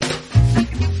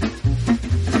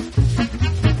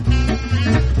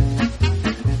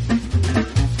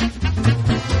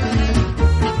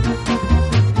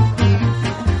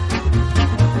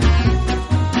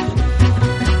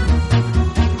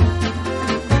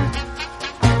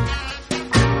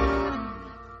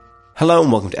Hello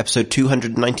and welcome to episode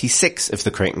 296 of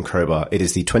The Crate and Crowbar. It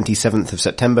is the 27th of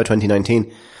September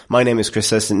 2019. My name is Chris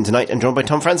Thurston tonight and joined by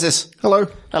Tom Francis. Hello.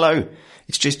 Hello.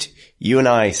 It's just you and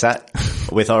I sat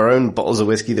with our own bottles of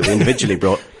whiskey that we individually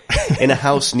brought in a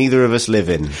house neither of us live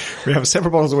in. We have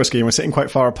separate bottles of whiskey and we're sitting quite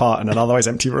far apart in an otherwise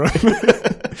empty room.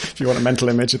 If you want a mental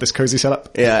image of this cozy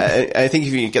setup. Yeah, I think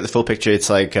if you get the full picture, it's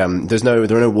like there are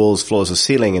no walls, floors or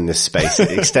ceiling in this space.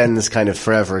 It extends kind of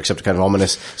forever except a kind of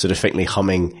ominous, sort of faintly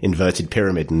humming inverted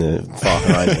pyramid in the far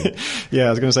horizon. Yeah, I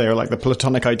was going to say, or like the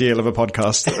platonic ideal of a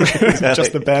podcast. Exactly.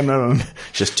 Just the bare minimum.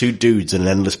 Just two dudes in an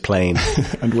endless plain.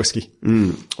 And whiskey.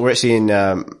 We're actually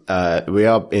we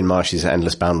are in Marsh's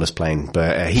endless boundless plain,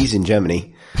 but he's in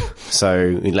Germany.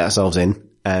 So we let ourselves in.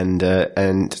 And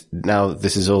now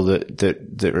this is all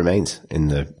that remains in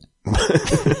the,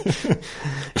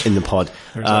 in the pod.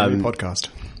 There's a new podcast.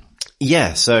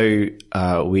 Yeah. So,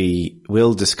 we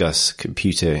will discuss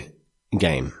computer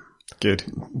game. Good.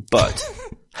 But,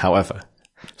 however,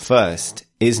 first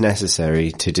is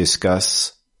necessary to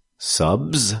discuss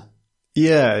subs.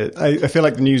 Yeah. I feel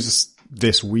like the news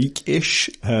this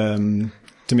week-ish, to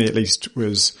me at least,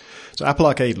 was so Apple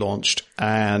Arcade launched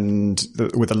and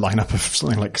with a lineup of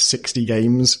something like 60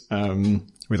 games,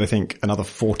 with I think another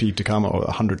 40 to come or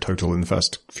 100 total in the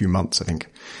first few months, I think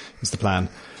is the plan.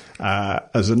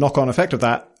 As a knock-on effect of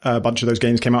that, a bunch of those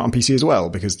games came out on PC as well,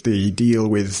 because the deal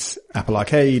with Apple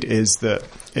Arcade is that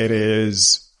it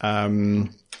is,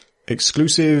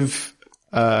 exclusive,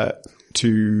 on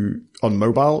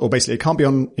mobile, or basically it can't be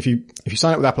on, if you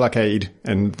sign up with Apple Arcade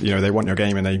and, they want your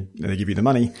game and they give you the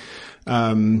money,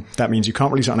 that means you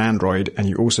can't release it on Android and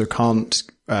you also can't,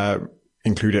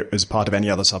 include it as part of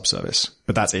any other sub-service.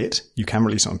 But that's it. You can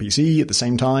release it on PC at the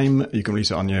same time. You can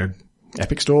release it on your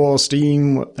Epic Store,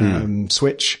 Steam,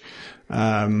 Switch,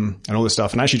 and all this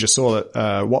stuff. And I actually just saw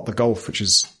that, What the Golf, which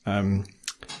is out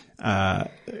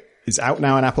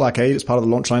now in Apple Arcade. It's part of the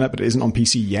launch lineup, but it isn't on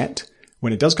PC yet.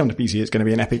 When it does come to PC, it's going to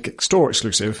be an Epic Store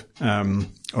exclusive,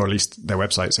 or at least their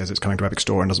website says it's coming to Epic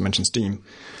Store and doesn't mention Steam.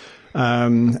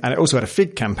 And it also had a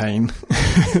Fig campaign.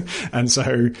 And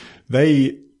so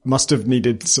they must have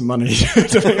needed some money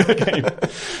to make the game.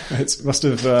 It must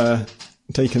have,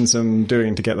 taken some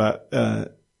doing to get that,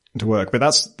 to work. But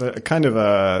that's the kind of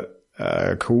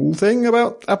a cool thing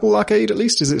about Apple Arcade, at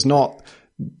least, is it's not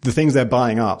the things they're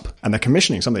buying up, and they're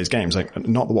commissioning some of these games, like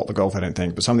not the What the Golf, I don't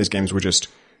think, but some of these games were just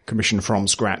commissioned from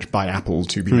scratch by Apple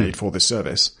to be made for this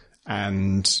service.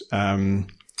 And,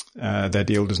 their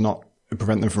deal does not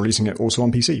prevent them from releasing it also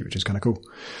on PC, which is kind of cool.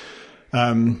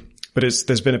 But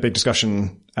there's been a big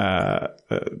discussion,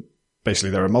 basically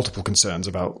there are multiple concerns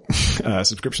about,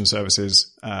 subscription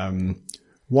services.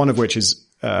 One of which is,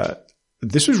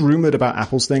 this was rumored about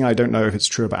Apple's thing. I don't know if it's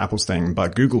true about Apple's thing,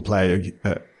 but Google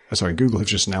have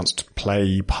just announced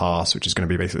Play Pass, which is going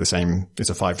to be basically the same. It's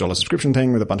a $5 subscription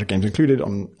thing with a bunch of games included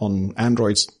on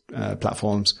Android's,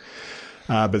 platforms.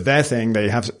 But their thing they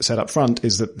have set up front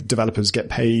is that developers get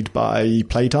paid by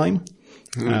playtime.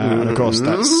 And of course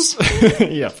that's,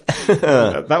 yeah,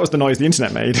 that was the noise the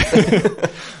internet made.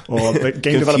 Or the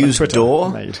game development Twitter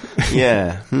made.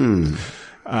 Yeah.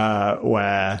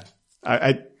 Where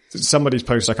somebody's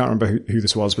post, I can't remember who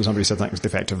this was, but somebody said something to the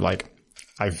effect of like,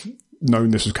 I've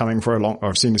known this was coming for or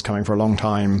I've seen this coming for a long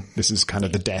time. This is kind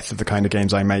of the death of the kind of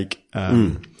games I make,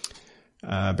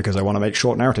 because I want to make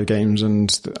short narrative games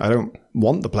and I don't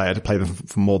want the player to play them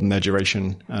for more than their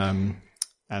duration.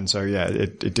 And so, yeah,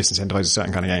 it disincentivizes a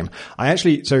certain kind of game.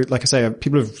 So like I say,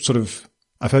 people have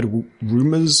I've heard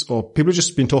rumors, or people have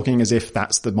just been talking as if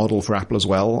that's the model for Apple as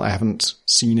well. I haven't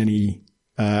seen any,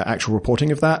 actual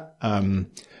reporting of that.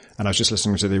 And I was just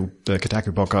listening to the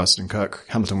Kotaku podcast, and Kirk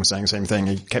Hamilton was saying the same thing.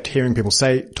 He kept hearing people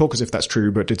talk as if that's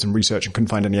true, but did some research and couldn't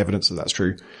find any evidence that that's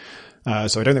true.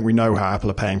 So I don't think we know how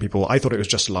Apple are paying people. I thought it was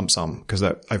just a lump sum, because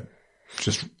I've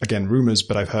just, again, rumors,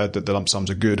 but I've heard that the lump sums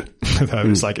are good.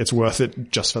 It's like, it's worth it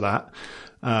just for that.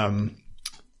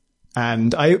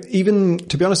 And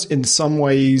to be honest, in some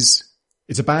ways,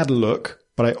 it's a bad look,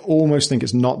 but I almost think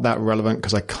it's not that relevant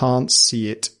because I can't see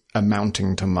it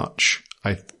amounting to much.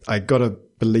 I gotta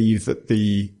believe that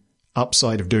the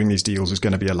upside of doing these deals is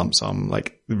going to be a lump sum.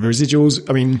 Like the residuals,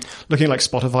 I mean, looking at like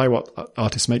Spotify, what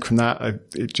artists make from that,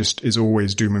 it just is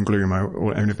always doom and gloom.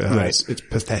 It's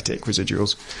pathetic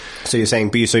residuals. So you're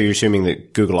saying, so you're assuming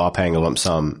that Google are paying a lump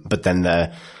sum, but then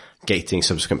they're gating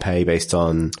subsequent pay based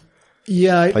on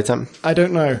playtime? I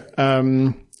don't know.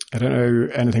 I don't know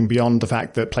anything beyond the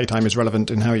fact that playtime is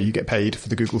relevant in how you get paid for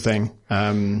the Google thing.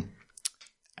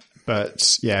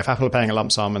 But yeah, if Apple are paying a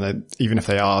lump sum and even if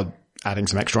they are adding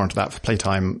some extra onto that for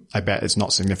playtime, I bet it's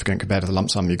not significant compared to the lump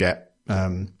sum you get.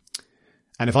 And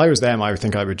And if I was them, I would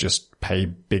think I would just pay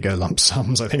bigger lump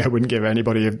sums. I think I wouldn't give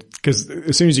anybody because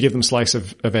as soon as you give them a slice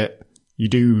of it, you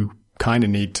do kind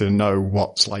of need to know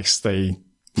what slice they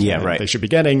should be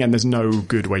getting. And there's no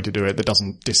good way to do it that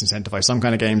doesn't disincentivize some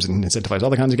kind of games and incentivize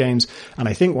other kinds of games. And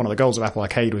I think one of the goals of Apple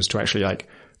Arcade was to actually like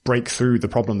break through the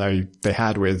problem they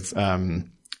had with,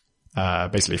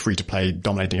 basically free to play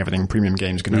dominating everything. Premium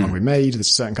games can no longer be made. There's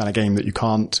a certain kind of game that you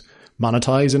can't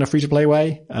monetize in a free to play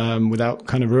way, without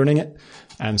kind of ruining it.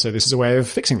 And so this is a way of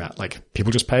fixing that. Like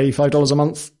people just pay $5 a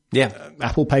month. Yeah.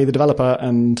 Apple pay the developer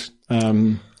and,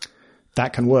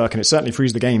 that can work. And it certainly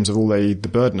frees the games of all the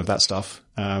burden of that stuff.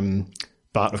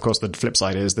 But of course the flip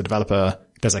side is the developer,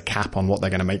 there's a cap on what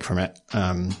they're going to make from it.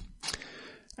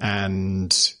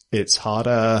 And it's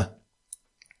harder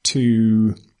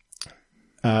to,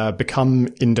 become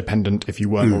independent if you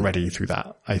weren't already through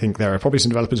that. I think there are probably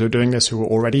some developers who are doing this who are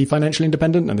already financially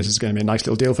independent, and this is going to be a nice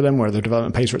little deal for them where the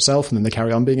development pays for itself and then they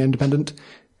carry on being independent.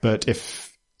 But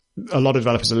if a lot of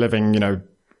developers are living,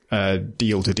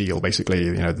 deal to deal, basically,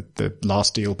 the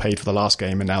last deal paid for the last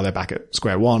game and now they're back at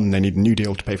square one and they need a new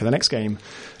deal to pay for the next game.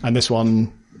 And this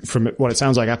one, from what it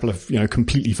sounds like, Apple have,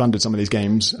 completely funded some of these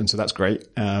games. And so that's great.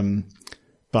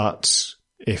 But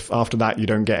if after that you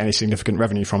don't get any significant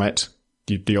revenue from it,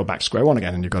 you're back to square one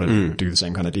again and you've got to do the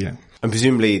same kind of deal. And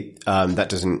presumably, that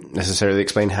doesn't necessarily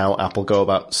explain how Apple go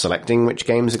about selecting which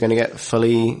games are going to get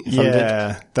fully funded.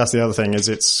 Yeah, that's the other thing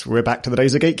is we're back to the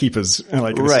days of gatekeepers.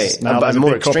 Like, right. Now but there's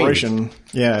more a big extreme. corporation.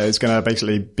 Yeah, it's going to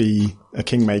basically be a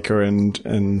kingmaker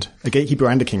and a gatekeeper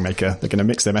and a kingmaker. They're going to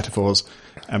mix their metaphors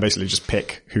and basically just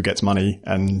pick who gets money.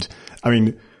 And I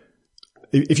mean,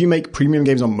 if you make premium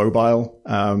games on mobile,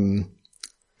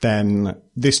 then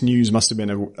this news must have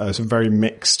been a very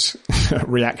mixed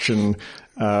reaction,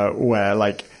 where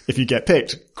like, if you get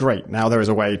picked, great. Now there is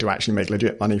a way to actually make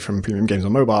legit money from premium games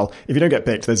on mobile. If you don't get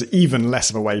picked, there's even less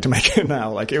of a way to make it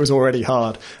now. Like it was already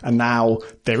hard. And now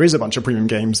there is a bunch of premium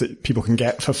games that people can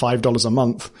get for $5 a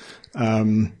month.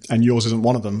 And yours isn't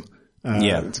one of them.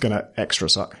 It's going to extra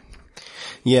suck.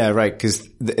 Yeah, right. Cause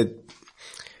it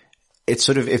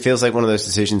feels like one of those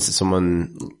decisions that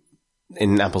someone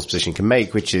in Apple's position can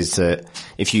make, which is that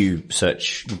if you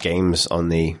search games on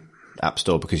the App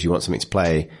Store because you want something to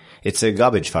play, it's a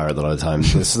garbage fire a lot of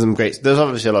times. There's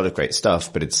obviously a lot of great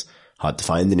stuff, but it's hard to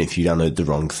find. And if you download the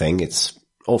wrong thing, it's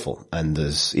awful. And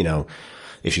there's,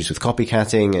 issues with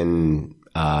copycatting and,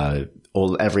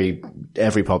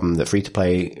 every problem that free to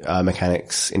play,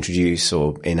 mechanics introduce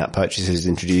or in-app purchases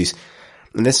introduce.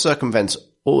 And this circumvents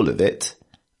all of it,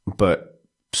 but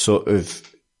sort of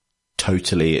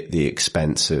totally at the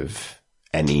expense of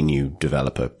any new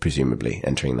developer, presumably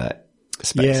entering that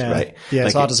space, right? Yeah,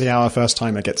 it's hard to see how a first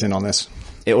timer gets in on this.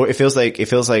 It feels like, to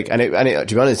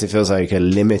be honest, it feels like a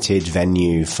limited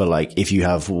venue for like, if you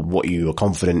have what you are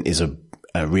confident is a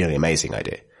really amazing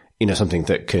idea, something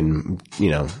that can,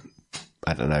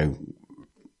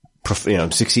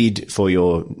 succeed for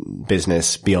your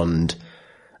business beyond,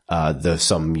 the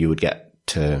sum you would get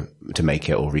to make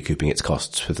it or recouping its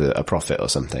costs with a profit or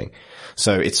something.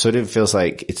 So it sort of feels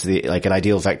like it's like an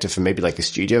ideal vector for maybe like a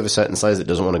studio of a certain size that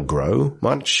doesn't want to grow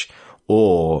much,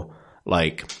 or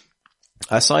like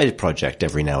a side project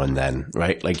every now and then,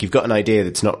 right? Like you've got an idea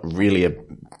that's not really a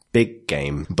big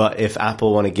game, but if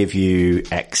Apple want to give you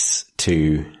X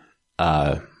to,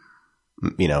 turn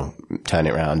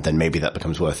it around, then maybe that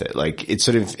becomes worth it. Like it's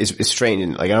sort of, it's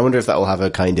strange. Like I wonder if that will have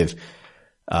a kind of,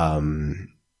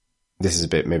 this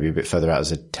is maybe a bit further out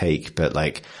as a take, but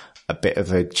like a bit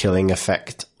of a chilling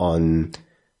effect on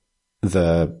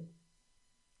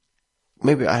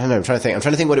maybe, I don't know, I'm trying to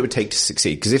think what it would take to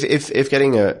succeed. Cause if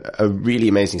getting a really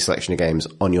amazing selection of games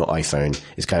on your iPhone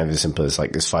is kind of as simple as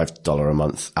like this $5 a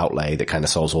month outlay that kind of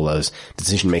solves all those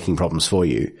decision-making problems for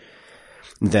you,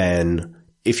 then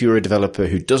if you're a developer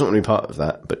who doesn't want to be part of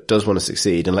that, but does want to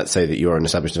succeed, and let's say that you're an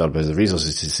established developer with the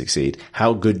resources to succeed,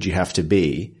 how good do you have to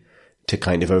be to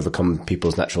kind of overcome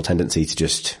people's natural tendency to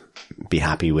just be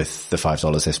happy with the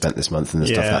 $5 they spent this month and the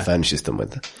stuff that furnishes them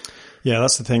with? Yeah,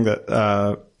 that's the thing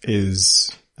that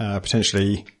is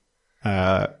potentially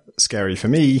scary for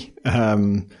me.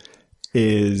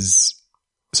 Is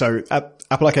so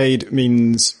Apple Arcade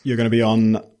means you're going to be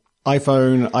on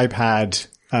iPhone, iPad,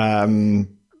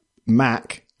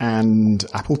 Mac, and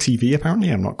Apple TV. Apparently,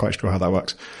 I'm not quite sure how that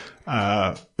works.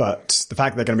 But the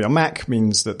fact they're going to be on Mac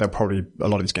means that a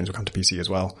lot of these games will come to PC as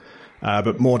well.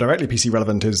 But more directly PC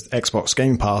relevant is Xbox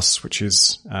Game Pass, which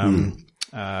is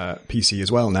PC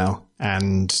as well now.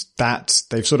 And that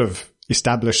they've sort of,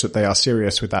 established that they are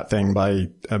serious with that thing by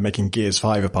making Gears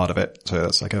 5 a part of it. So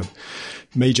that's like a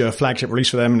major flagship release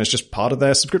for them, and it's just part of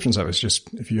their subscription service.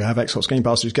 Just if you have Xbox Game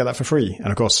Pass, you just get that for free. And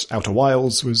of course, Outer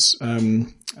Wilds was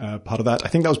part of that. I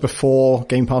think that was before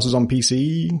Game Pass was on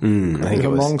PC. I think it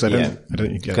was. Wrong,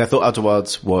 I thought Outer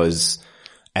Wilds was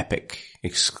Epic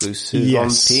exclusive on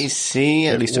PC,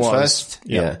 at least at first.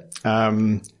 Yeah.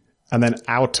 And then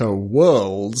Outer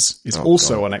Worlds is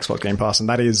also on Xbox Game Pass, and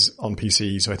that is on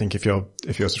PC. So I think if you're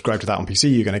subscribed to that on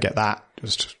PC, you're going to get that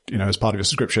just, as part of your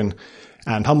subscription.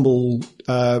 And Humble,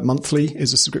 monthly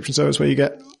is a subscription service where you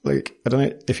get, like, I don't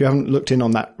know if you haven't looked in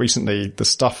on that recently, the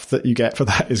stuff that you get for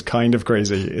that is kind of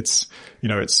crazy. It's,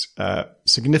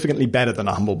 significantly better than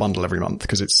a Humble bundle every month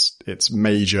because it's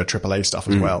major AAA stuff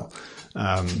as well.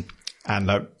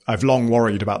 And I've long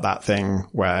worried about that thing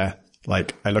where,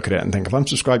 like, I look at it and think, if I'm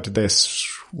subscribed to this,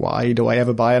 why do I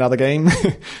ever buy another game?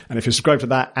 And if you're subscribed to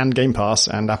that and Game Pass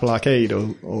and Apple Arcade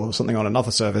or something on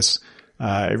another service,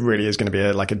 it really is going to be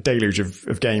a deluge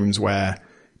of games where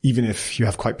even if you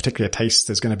have quite particular taste,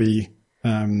 there's going to be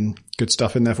good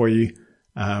stuff in there for you.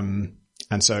 And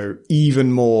so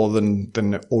even more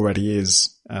than already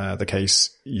is the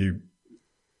case,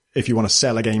 if you want to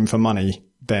sell a game for money,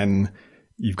 then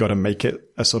you've got to make it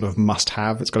a sort of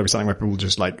must-have. It's got to be something where people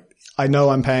just like, I know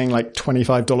I'm paying like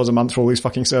 $25 a month for all these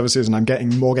fucking services and I'm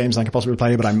getting more games than I can possibly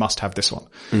play, but I must have this one.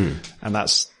 And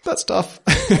that's tough.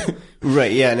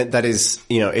 Right. Yeah. And that is,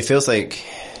 it feels like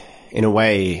in a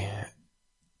way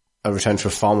a return to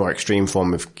a far more extreme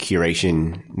form of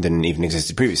curation than even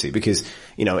existed previously, because,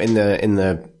 in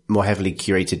the more heavily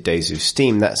curated days of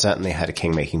Steam, that certainly had a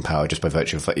king-making power just by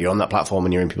virtue of that you're on that platform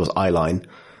and you're in people's eye line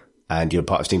and you're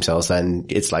part of Steam sales, then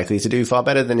it's likely to do far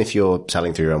better than if you're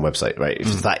selling through your own website, right? If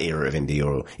it's that era of indie,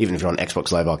 or even if you're on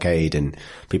Xbox Live Arcade and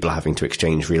people are having to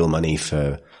exchange real money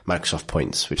for Microsoft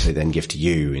points, which they then give to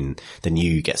you, and then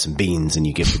you get some beans and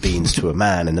you give the beans to a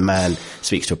man, and the man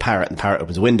speaks to a parrot, and the parrot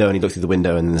opens a window and you look through the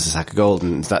window and there's a sack of gold,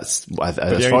 and that's, as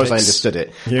far as I understood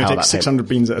it. You take 600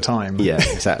 beans at a time. Yeah,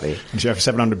 exactly. And if you have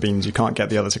 700 beans, you can't get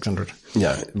the other 600.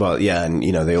 Yeah, well, yeah, and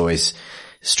they always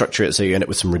structure it so you end up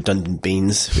with some redundant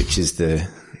beans, which is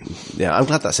I'm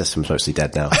glad that system's mostly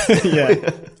dead now.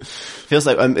 Yeah. Feels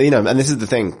like, and this is the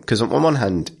thing, because on one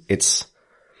hand, it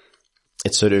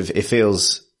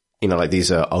feels, like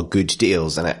these are good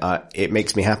deals, and it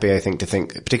makes me happy, I think,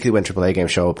 particularly when AAA games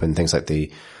show up and things like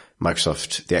the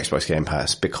Xbox Game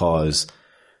Pass, because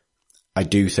I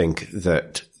do think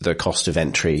that the cost of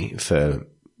entry for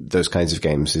those kinds of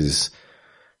games is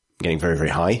getting very, very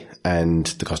high, and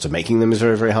the cost of making them is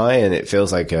very, very high, and it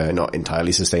feels like a not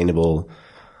entirely sustainable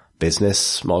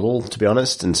business model, to be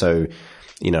honest. And so,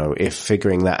 if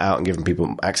figuring that out and giving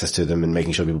people access to them and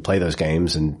making sure people play those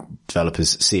games and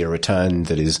developers see a return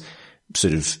that is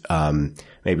sort of,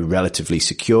 maybe relatively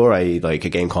secure, like a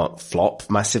game can't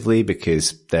flop massively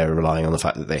because they're relying on the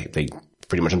fact that they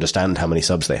pretty much understand how many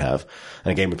subs they have.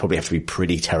 And a game would probably have to be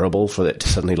pretty terrible for it to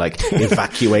suddenly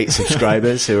evacuate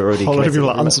subscribers who are already. A whole lot of people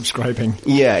are unsubscribing.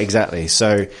 Yeah, exactly.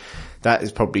 So that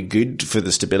is probably good for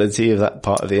the stability of that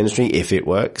part of the industry if it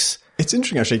works. It's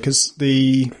interesting actually, because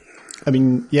I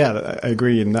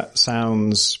agree, and that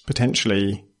sounds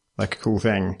potentially like a cool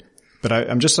thing. But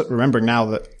I'm just remembering now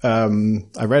that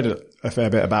I read a fair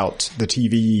bit about the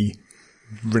TV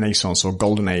renaissance or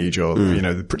golden age, or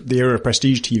the era of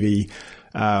prestige TV,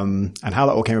 and how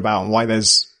that all came about, and why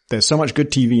there's so much good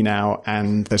TV now,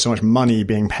 and there's so much money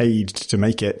being paid to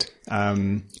make it,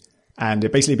 and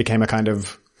it basically became a kind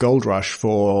of gold rush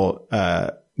for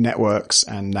networks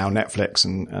and now Netflix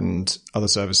and other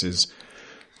services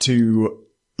to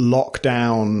lock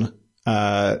down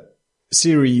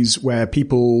series where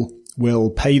people will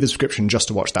pay the subscription just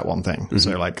to watch that one thing. Mm-hmm.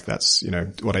 So like that's,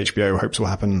 what HBO hopes will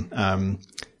happen.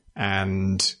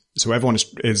 And so everyone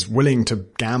is willing to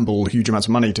gamble huge amounts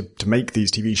of money to make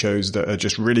these TV shows that are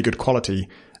just really good quality.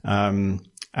 And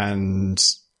on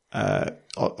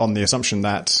the assumption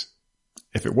that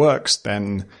if it works,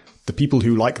 then the people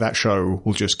who like that show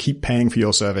will just keep paying for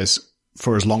your service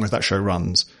for as long as that show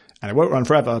runs. And it won't run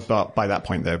forever, but by that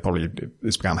point,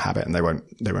 it's become a habit and they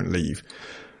won't leave.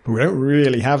 But we don't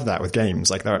really have that with games.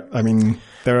 Like there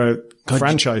are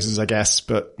franchises, I guess,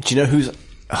 but. Do you know who's,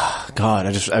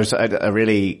 a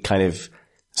really kind of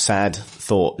sad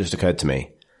thought just occurred to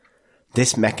me.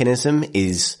 This mechanism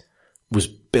was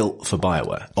built for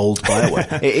BioWare, old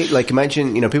BioWare.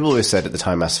 Imagine, people always said at the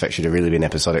time Mass Effect should have really been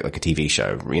episodic, like a TV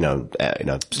show,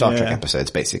 Star Trek episodes,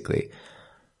 basically.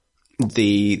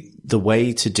 The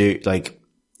way to do,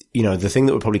 the thing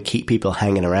that would probably keep people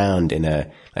hanging around in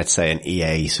let's say an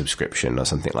EA subscription or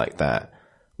something like that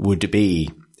would be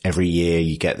every year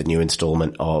you get the new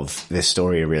installment of this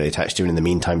story you're really attached to, and in the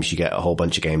meantime you get a whole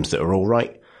bunch of games that are all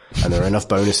right, and there are enough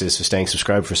bonuses for staying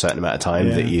subscribed for a certain amount of time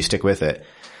that you stick with it.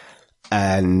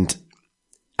 And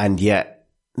yet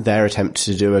their attempt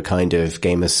to do a kind of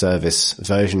game as service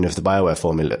version of the BioWare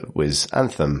formula was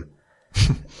Anthem.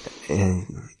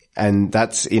 And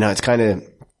that's, it's kind of,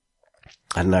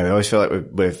 I don't know, I always feel like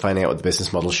we're finding out what the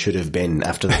business model should have been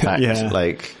after the fact,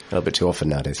 like a little bit too often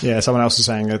nowadays. Yeah, someone else is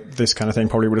saying that this kind of thing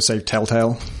probably would have saved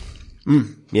Telltale.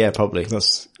 Yeah, probably.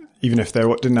 That's, even if they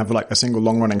didn't have like a single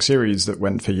long-running series that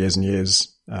went for years and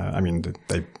years,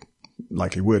 they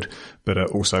likely would, but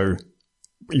also,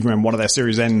 even when one of their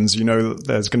series ends, that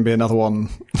there's going to be another one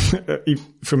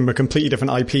from a completely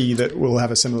different IP that will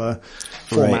have a similar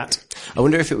format. Right. I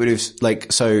wonder if it would have,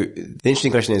 so the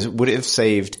interesting question is, would it have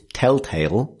saved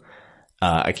Telltale?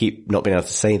 I keep not being able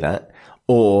to say that.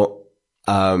 Or,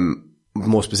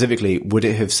 more specifically, would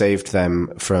it have saved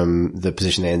them from the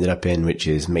position they ended up in, which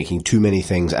is making too many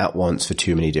things at once for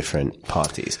too many different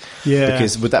parties? Yeah.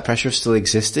 Because would that pressure have still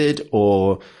existed?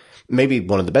 Or maybe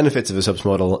one of the benefits of a subs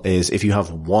model is if you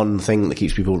have one thing that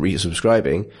keeps people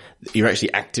resubscribing, you're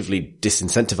actually actively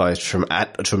disincentivized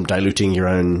from diluting your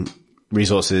own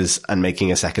resources and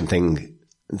making a second thing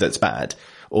that's bad,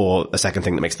 or a second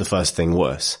thing that makes the first thing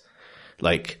worse.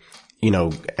 Like,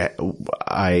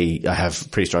 I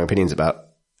have pretty strong opinions about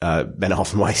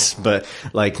Benioff and Weiss, but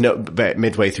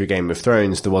midway through Game of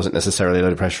Thrones, there wasn't necessarily a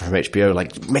lot of pressure from HBO,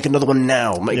 like, make another one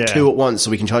now, make two at once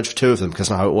so we can charge for two of them, because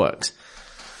that's not how it works.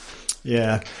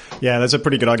 Yeah, there's a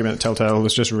pretty good argument that Telltale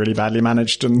was just really badly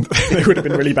managed, and they would have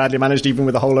been really badly managed even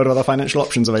with a whole load of other financial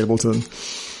options available to them.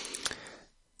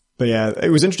 But yeah, it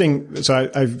was interesting.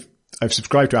 So I've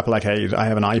subscribed to Apple Arcade. I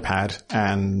have an iPad,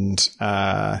 and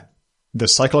the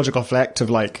psychological effect of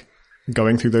like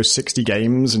going through those 60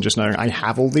 games and just knowing I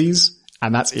have all these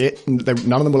and that's it.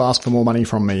 None of them will ask for more money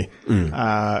from me.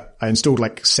 I installed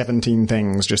like 17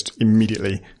 things just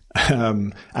immediately.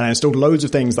 And I installed loads of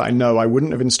things that I know I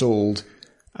wouldn't have installed.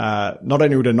 Not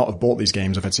only would I not have bought these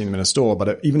games if I'd seen them in a store,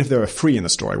 but even if they were free in the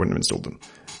store, I wouldn't have installed them.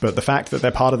 But the fact that they're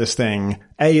part of this thing,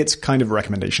 it's kind of a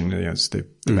recommendation. It's the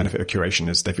benefit of curation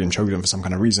is they've been chosen for some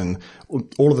kind of reason.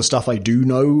 All of the stuff I do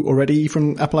know already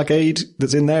from Apple Arcade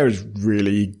that's in there is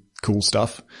really cool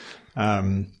stuff.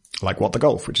 Like What the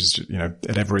Golf, which is,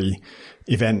 at every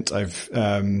event I've,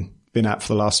 been at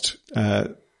for the last,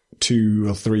 2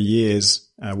 or 3 years,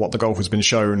 What the Golf has been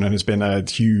shown and has been a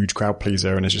huge crowd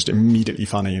pleaser and is just immediately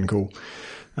funny and cool.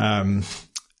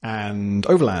 And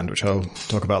Overland, which I'll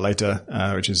talk about later,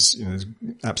 which is,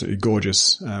 absolutely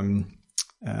gorgeous,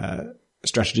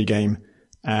 strategy game.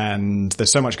 And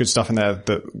there's so much good stuff in there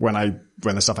that when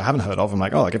the stuff I haven't heard of, I'm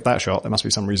like, oh, I'll give that a shot. There must be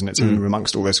some reason it's in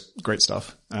amongst all this great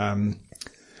stuff.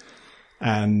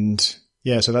 And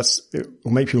yeah, so it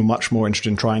will make people much more interested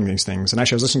in trying these things. And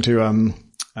actually I was listening to,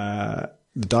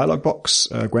 the Dialogue Box,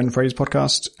 Gwen Frey's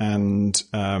podcast. And,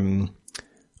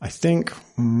 I think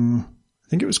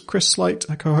it was Chris Slight,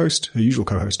 her co-host, her usual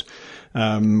co-host,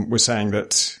 was saying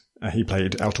that he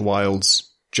played Outer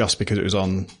Wilds just because it was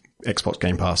on Xbox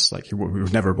Game Pass. Like he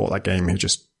would never have bought that game. He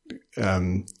just,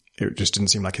 it just didn't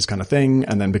seem like his kind of thing.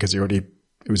 And then because it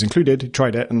was included, he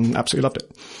tried it and absolutely loved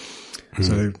it.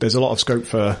 So there's a lot of scope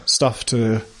for stuff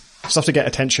to get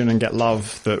attention and get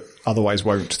love that otherwise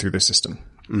won't through this system.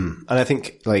 And I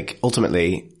think like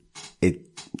ultimately it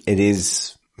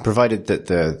is provided that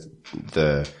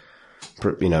the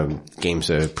games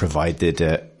are provided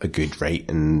at a good rate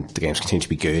and the games continue to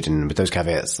be good. And with those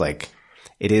caveats, like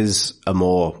it is a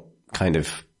more kind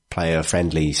of player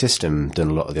friendly system than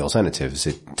a lot of the alternatives.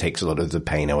 It takes a lot of the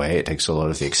pain away. It takes a lot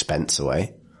of the expense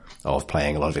away of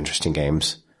playing a lot of interesting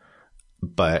games.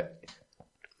 But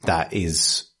that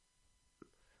is,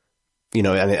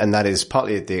 and that is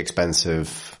partly at the expense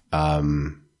of,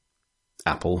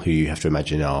 Apple, who you have to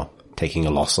imagine are taking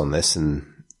a loss on this and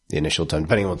the initial term,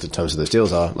 depending on what the terms of those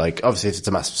deals are. Like, obviously, if it's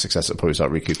a massive success, it'll probably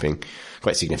start recouping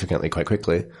quite significantly, quite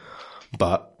quickly.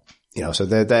 But, so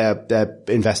they're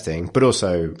investing, but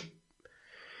also,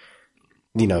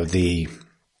 I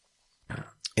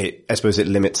suppose it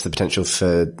limits the potential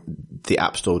for the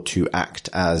App Store to act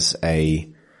as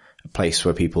a place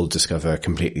where people discover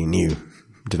completely new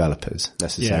developers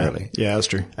necessarily. Yeah, that's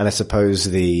true. And I suppose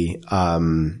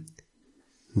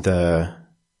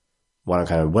what I'm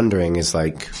kind of wondering is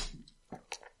like,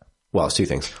 well, it's two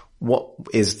things. What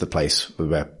is the place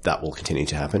where that will continue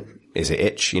to happen? Is it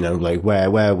itch? Like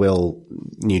where will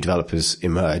new developers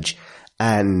emerge?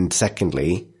 And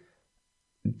secondly,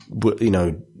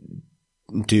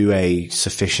 do a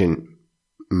sufficient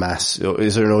mass, or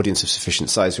is there an audience of sufficient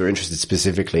size who are interested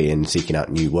specifically in seeking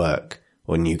out new work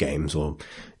or new games or,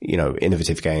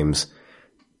 innovative games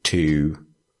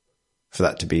for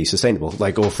that to be sustainable,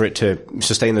 or for it to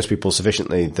sustain those people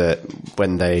sufficiently that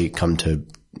when they come to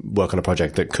work on a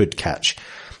project that could catch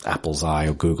Apple's eye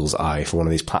or Google's eye for one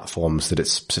of these platforms, that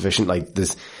it's sufficient.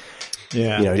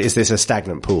 Is this a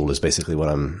stagnant pool is basically what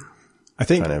I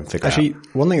think trying to figure actually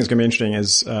out. One thing that's going to be interesting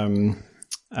is,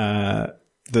 that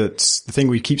the thing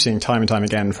we keep seeing time and time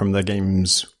again from the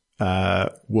games,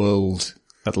 world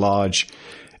at large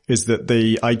is that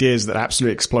the ideas that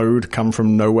absolutely explode come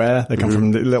from nowhere. They come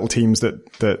from the little teams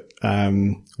that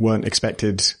weren't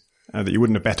expected, that you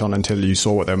wouldn't have bet on until you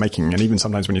saw what they were making. And even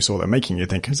sometimes when you saw what they're making, you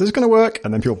think, is this going to work?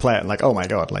 And then people play it and oh my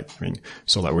God,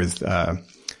 saw that with,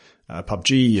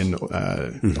 PUBG and,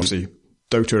 obviously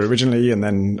Dota originally and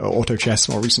then Auto Chess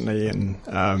more recently. And,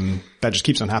 that just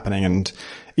keeps on happening. And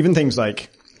even things like,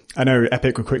 I know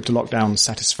Epic were quick to lock down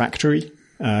Satisfactory.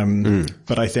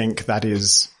 But I think that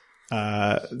is,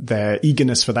 their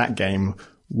eagerness for that game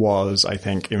was, I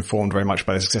think, informed very much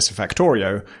by the success of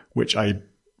Factorio, which I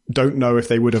don't know if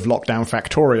they would have locked down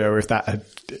Factorio if that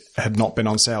had not been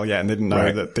on sale yet and they didn't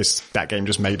know that that game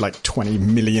just made $20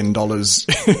 million,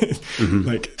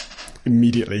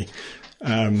 immediately.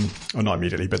 Or not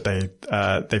immediately, but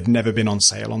they've never been on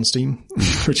sale on Steam,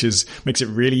 which makes it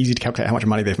really easy to calculate how much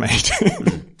money they've made.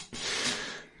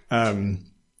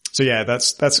 So yeah,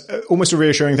 that's almost a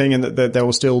reassuring thing in that there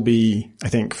will still be, I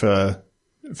think, for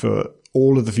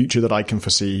all of the future that I can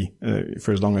foresee,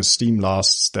 for as long as Steam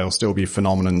lasts, there'll still be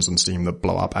phenomenons on Steam that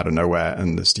blow up out of nowhere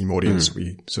and the Steam audience will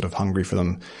be sort of hungry for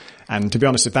them. And to be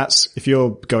honest, if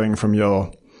you're going from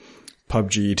your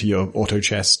PUBG to your Auto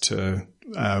Chess to,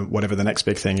 whatever the next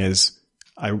big thing is,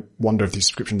 I wonder if these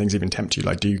subscription things even tempt you.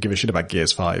 Do you give a shit about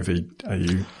Gears 5? Are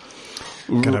you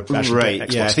kind of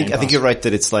right? Yeah, I think you're right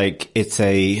that it's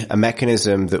a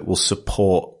mechanism that will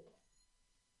support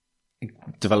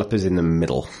developers in the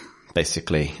middle,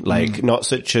 basically. Not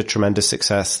such a tremendous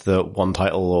success that one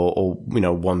title or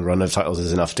one run of titles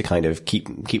is enough to kind of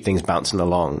keep things bouncing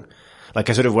along. I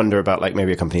sort of wonder about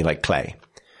maybe a company like Clay.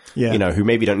 Yeah. Who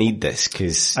maybe don't need this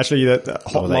because actually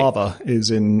Hot Lava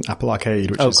is in Apple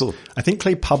Arcade, which is cool. I think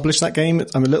Clay published that game.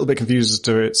 I'm a little bit confused as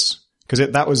to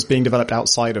because that was being developed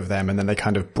outside of them and then they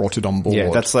kind of brought it on board. Yeah,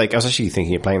 that's I was actually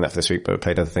thinking of playing that for this week, but I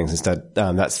played other things instead.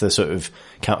 That's the sort of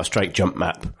Counter-Strike jump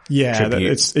map. Yeah,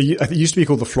 it used to be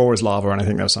called The Floor is Lava, and I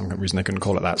think there was some reason they couldn't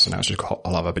call it that, so now it's just Hot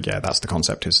Lava. But yeah, that's the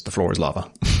concept, is the floor is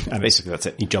lava. And basically that's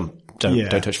it. You jump, don't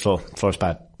touch floor. Floor is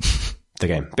bad. The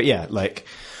game. But yeah,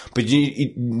 but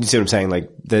you see what I'm saying?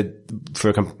 For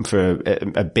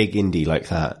a big indie like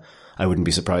that, I wouldn't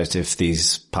be surprised if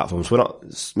these platforms were not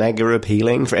mega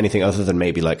appealing for anything other than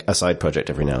maybe a side project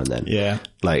every now and then. Yeah.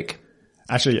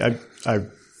 Actually, I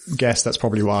guess that's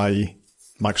probably why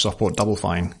Microsoft bought Double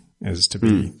Fine, is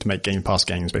to make Game Pass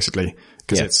games basically.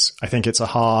 Cause I think it's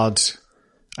I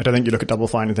don't think you look at Double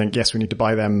Fine and think, yes, we need to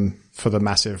buy them for the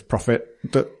massive profit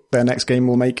that their next game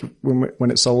will make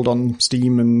when it's sold on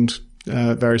Steam and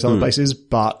various other places,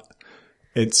 but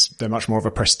they're much more of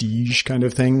a prestige kind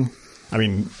of thing. I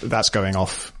mean, that's going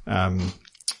off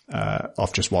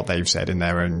just what they've said in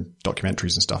their own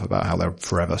documentaries and stuff about how they're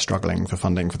forever struggling for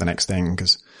funding for the next thing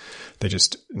because they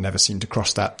just never seem to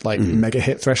cross that mega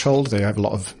hit threshold. They have a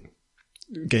lot of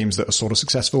games that are sort of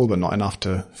successful, but not enough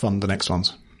to fund the next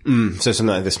ones. So something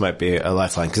like this might be a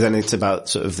lifeline, because then it's about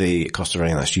sort of the cost of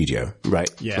running that studio, right?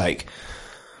 Yeah.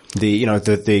 The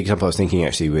example I was thinking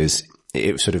actually was,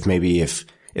 it was sort of maybe if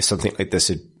something like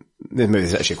this maybe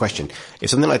there's actually a question.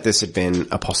 If something like this had been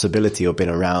a possibility or been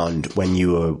around when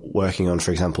you were working on,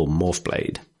 for example, Morph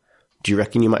Blade, do you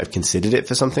reckon you might have considered it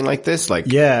for something like this?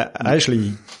 Yeah, I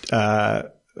actually,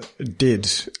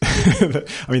 did. I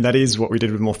mean, that is what we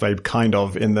did with Morph Blade, kind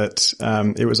of, in that,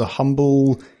 it was a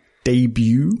humble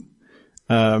debut.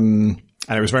 And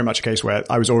it was very much a case where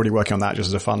I was already working on that just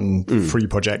as a fun free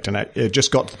project. And it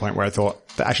just got to the point where I thought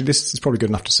that actually this is probably good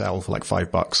enough to sell for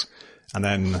 $5. And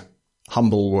then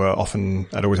Humble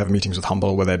I'd always have meetings with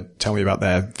Humble where they'd tell me about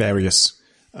their various,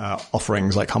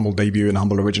 offerings like Humble Debut and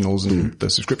Humble Originals and the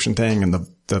subscription thing and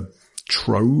the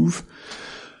Trove,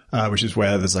 which is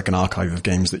where there's an archive of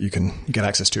games that you can get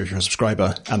access to if you're a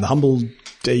subscriber. And the Humble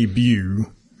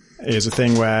Debut is a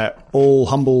thing where all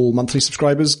Humble monthly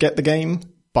subscribers get the game,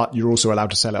 but you're also allowed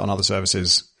to sell it on other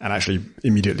services, and actually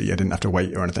immediately. I didn't have to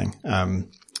wait or anything. So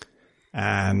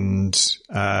I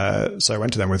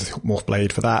went to them with Morph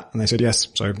Blade for that, and they said yes.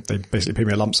 So they basically paid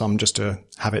me a lump sum just to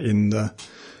have it in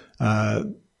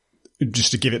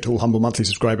just to give it to all Humble monthly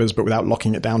subscribers, but without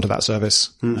locking it down to that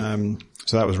service.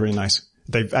 So that was really nice.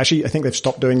 I think they've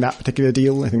stopped doing that particular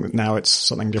deal. I think that now it's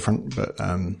something different, but,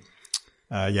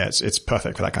 it's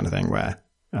perfect for that kind of thing where,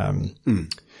 and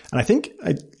I think,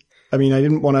 I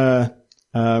didn't want to,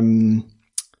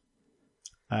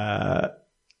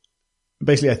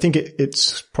 basically I think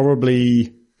it's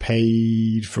probably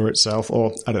paid for itself,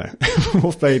 or I don't know,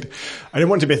 Wolf Blade. I didn't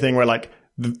want it to be a thing where like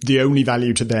the only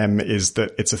value to them is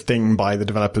that it's a thing by the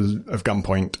developers of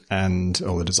Gunpoint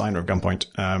or the designer of Gunpoint.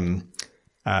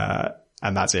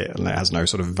 And that's it. And it has no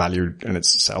sort of value in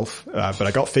itself. But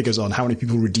I got figures on how many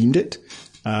people redeemed it.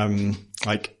 And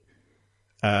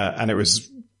it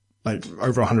was like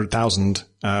over 100,000.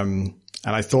 And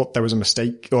I thought there was a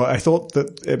mistake, or I thought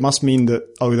that it must mean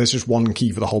that, there's just one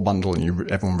key for the whole bundle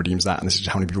and everyone redeems that. And this is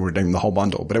how many people redeem the whole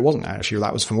bundle. But it wasn't actually.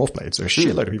 That was from Wolfblade. So a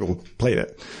shitload of people played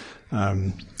it.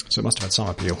 So it must have had some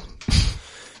appeal.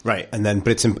 Right. But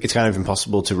it's kind of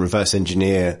impossible to reverse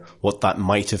engineer what that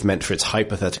might have meant for its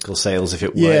hypothetical sales if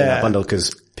it were in that bundle,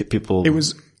 because people. It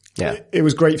was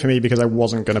great for me because I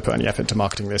wasn't going to put any effort into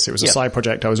marketing this. It was a side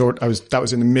project. That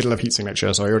was in the middle of Heat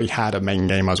Signature, so I already had a main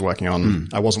game I was working on.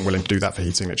 I wasn't willing to do that for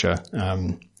Heat Signature.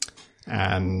 So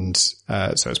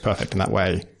it's perfect in that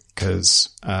way because,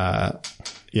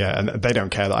 and they don't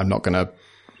care that I'm not going to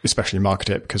especially market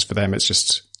it, because for them it's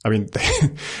just,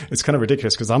 it's kind of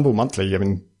ridiculous because Humble Monthly,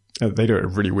 they do it a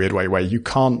really weird way where you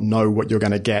can't know what you're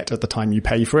going to get at the time you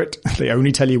pay for it. They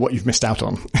only tell you what you've missed out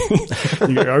on.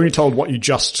 You're only told what you're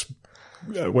just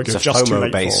too late for.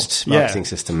 FOMO-based marketing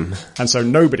system. And so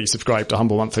nobody subscribed to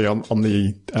Humble Monthly on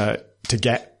the to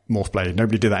get Morphblade.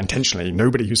 Nobody did that intentionally.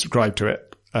 Nobody who subscribed to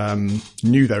it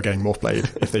knew they were getting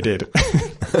Morphblade if they did.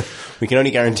 We can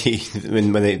only guarantee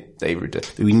when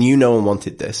we knew no one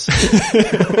wanted this.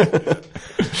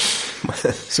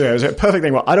 So it was a perfect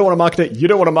thing. Well, I don't want to market it. You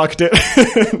don't want to market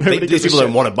it. These people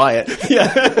don't want to buy it.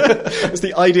 Yeah. It's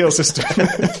the ideal system.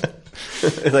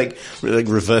 like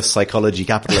reverse psychology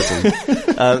capitalism.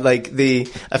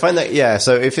 I find that,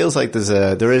 so it feels like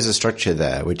there is a structure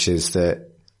there, which is that,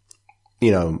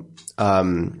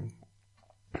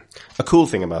 a cool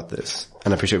thing about this,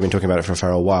 and I appreciate we've been talking about it for a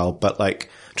fair while, but just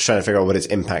trying to figure out what its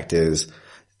impact is.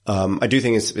 I do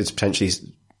think it's potentially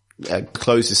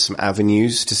closes some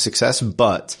avenues to success,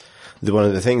 but one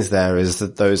of the things there is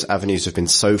that those avenues have been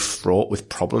so fraught with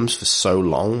problems for so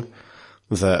long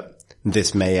that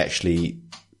this may actually,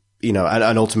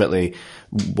 and ultimately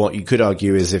what you could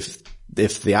argue is if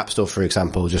the App Store, for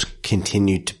example, just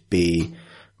continued to be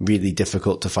really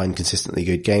difficult to find consistently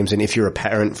good games. And if you're a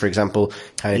parent, for example,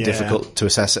 kind of difficult to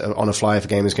assess on a fly if a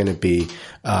game is going to be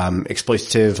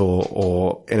exploitative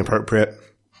or inappropriate,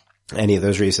 any of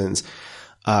those reasons.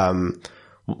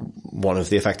 One of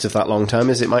the effects of that long term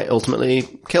is it might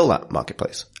ultimately kill that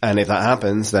marketplace. And if that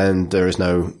happens, then there is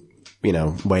no,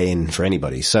 way in for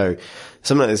anybody. So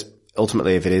something like this,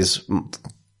 ultimately, if it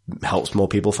helps more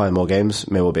people find more games,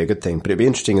 may well be a good thing. But it'd be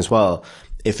interesting as well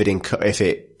if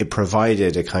it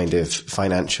provided a kind of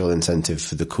financial incentive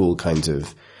for the cool kinds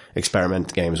of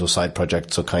experiment games or side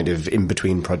projects or kind of in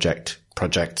between projects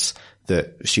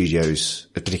that studios,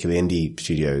 particularly indie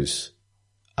studios,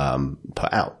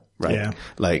 put out, right? Yeah.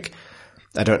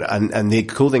 And the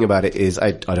cool thing about it is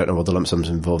I don't know what the lump sums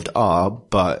involved are,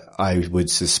 but I would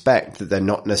suspect that they're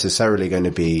not necessarily going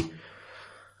to be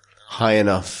high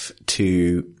enough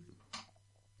to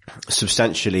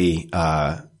substantially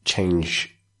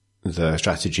change the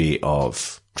strategy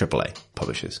of AAA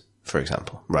publishers, for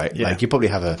example, right? Yeah. You probably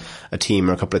have a team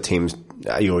or a couple of teams,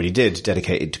 you already did,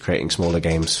 dedicated to creating smaller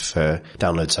games for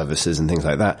download services and things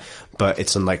like that. But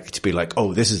it's unlikely to be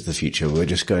this is the future. We're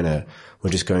just going to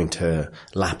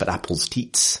lap at Apple's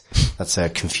teats. That's a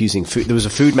confusing food. There was a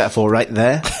food metaphor right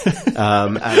there.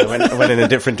 And I went in a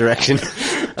different direction.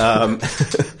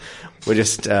 We're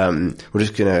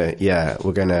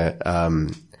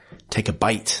gonna take a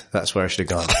bite. That's where I should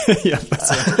have gone. Yeah,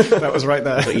 that was right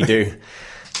there. That's what you do.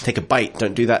 Take a bite.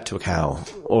 Don't do that to a cow.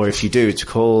 Or if you do, it's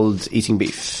called eating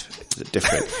beef. It's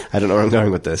different. I don't know where I'm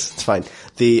going with this. It's fine.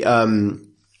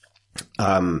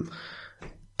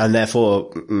 And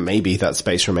therefore maybe that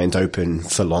space remains open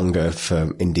for longer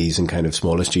for indies and kind of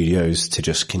smaller studios to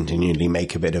just continually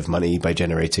make a bit of money by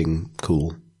generating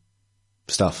cool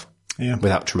stuff. Yeah.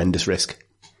 Without tremendous risk,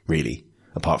 really,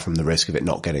 apart from the risk of it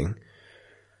not getting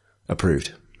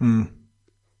approved.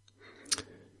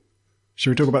 Should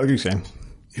we talk about the Goose game?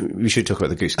 We should talk about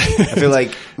the Goose game. I feel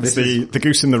like this is the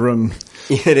Goose in the room.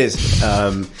 Yeah, it is.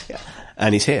 And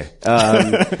he's here.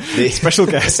 The special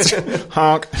guest.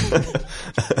 Honk.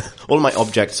 All my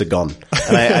objects are gone.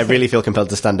 And I really feel compelled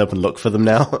to stand up and look for them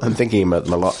now. I'm thinking about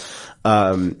them a lot.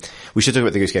 We should talk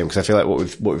about the Goose game because I feel like what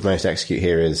we've managed to execute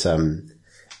here is,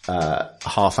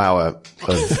 half hour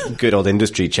of good old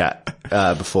industry chat,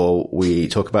 before we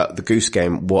talk about the Goose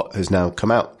Game, what has now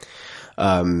come out.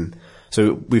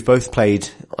 So we've both played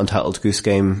Untitled Goose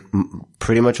Game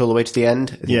pretty much all the way to the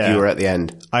end. I think you were at the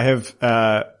end.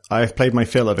 I've played my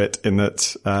fill of it in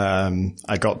that,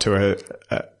 I got to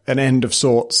an end of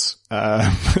sorts.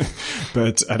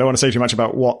 But I don't want to say too much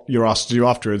about what you're asked to do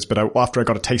afterwards, but after I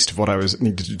got a taste of what I was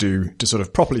needed to do to sort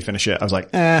of properly finish it, I was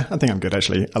like, I think I'm good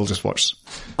actually. I'll just watch.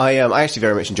 I actually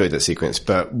very much enjoyed that sequence,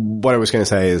 but what I was going to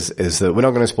say is that we're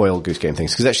not going to spoil Goose Game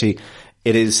things, because actually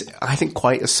it is, I think,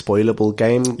 quite a spoilable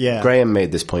game. Yeah. Graham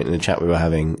made this point in the chat we were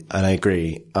having, and I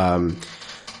agree.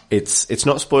 It's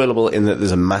not spoilable in that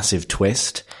there's a massive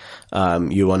twist.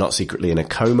 You are not secretly in a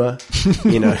coma,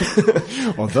 you know.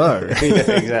 Although.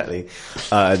 Yeah, exactly.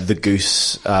 The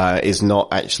goose, is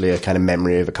not actually a kind of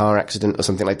memory of a car accident or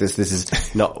something like this. This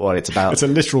is not what it's about. It's a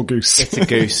literal goose. It's a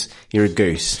goose. You're a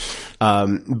goose.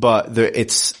 But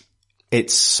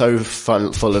it's so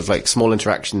fun, full of like small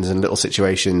interactions and little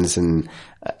situations and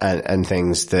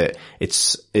things that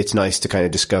it's nice to kind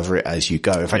of discover it as you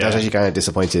go. In fact, I was actually kind of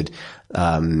disappointed,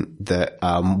 that,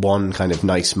 one kind of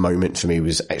nice moment for me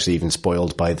was actually even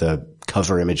spoiled by the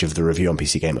cover image of the review on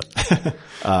PC Gamer.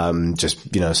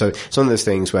 Just, you know, so it's one of those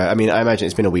things where, I mean, I imagine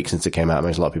it's been a week since it came out. I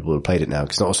imagine a lot of people have played it now,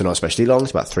 because it's also not especially long.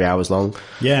 It's about 3 hours long.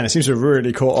 Yeah, and it seems to have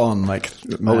really caught on. Like,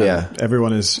 man,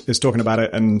 everyone is talking about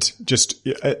it, and just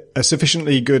a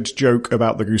sufficiently good joke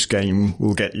about the Goose Game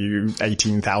will get you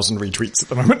 18,000 retweets at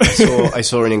the moment. I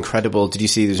saw an incredible, did you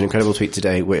see there's an incredible tweet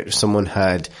today where someone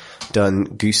had done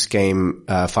Goose Game,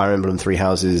 Fire Emblem Three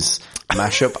Houses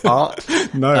mashup art?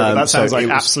 No, that sounds like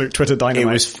absolute Twitter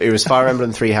dynamite. It was Fire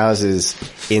Emblem Three Houses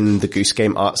in the Goose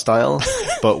Game art style,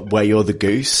 but where you're the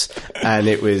goose. And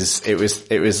it was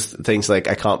things like,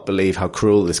 I can't believe how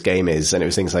cruel this game is. And it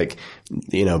was things like,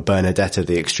 you know, Bernadetta,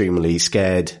 the extremely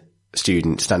scared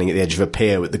student, standing at the edge of a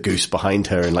pier with the goose behind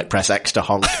her and like press X to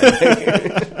honk.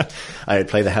 I would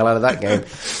play the hell out of that game.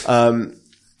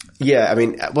 Yeah, I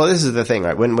mean, well, this is the thing,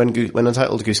 right? When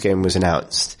Untitled Goose Game was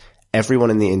announced, everyone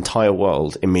in the entire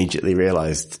world immediately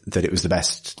realized that it was the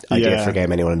best idea for a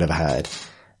game anyone had ever had.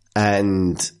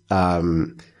 And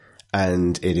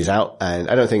it is out, and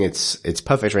I don't think it's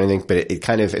perfect or anything, but it's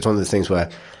one of those things where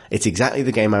it's exactly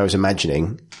the game I was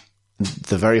imagining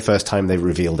the very first time they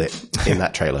revealed it in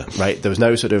that trailer, right? There was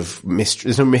no sort of mystery,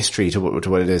 there's no mystery to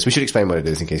what it is. We should explain what it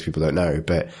is in case people don't know,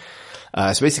 but,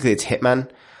 so basically it's Hitman.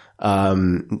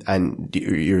 And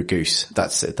you're a goose.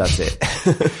 That's it.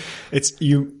 It's,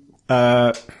 you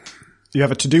have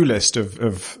a to-do list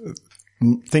of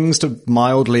things to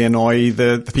mildly annoy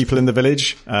the people in the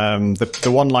village.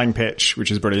 The one-line pitch, which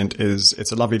is brilliant, is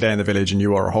it's a lovely day in the village and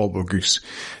you are a horrible goose.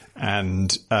 And,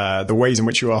 the ways in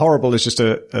which you are horrible is just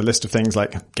a list of things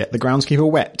like get the groundskeeper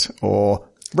wet or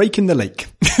rake in the lake.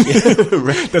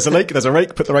 There's a lake, there's a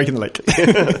rake, put the rake in the lake.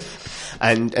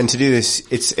 And to do this,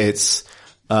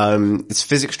 it's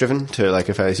physics driven to like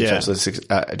a fairly substantial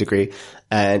degree.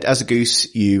 And as a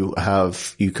goose, you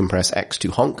can press X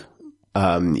to honk.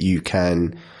 You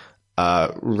can,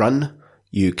 run.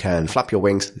 You can flap your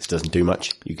wings. This doesn't do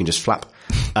much. You can just flap.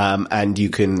 And you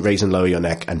can raise and lower your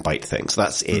neck and bite things.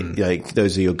 That's it. Like,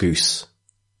 those are your goose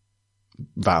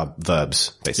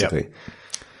verbs, basically. Yep.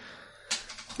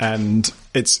 And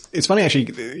it's funny actually,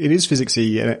 it is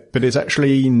physicsy, but it's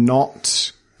actually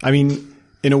not, I mean,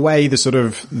 in a way,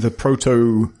 the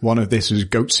proto one of this was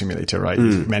Goat Simulator, right?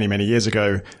 Many, many years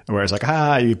ago, where it's like,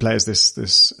 you play as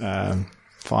this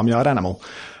farmyard animal.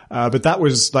 But that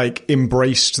was like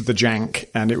embraced the jank,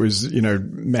 and it was, you know,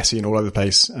 messy and all over the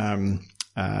place,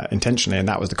 intentionally, and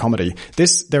that was the comedy.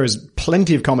 There is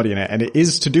plenty of comedy in it, and it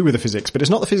is to do with the physics, but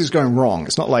it's not the physics going wrong.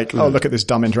 It's not like, oh, look at this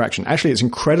dumb interaction. Actually, it's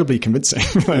incredibly convincing.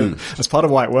 That's part of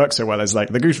why it works so well, is like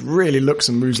the goose really looks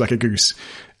and moves like a goose.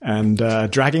 And,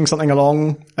 dragging something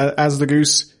along as the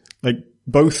goose, like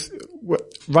both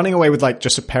running away with like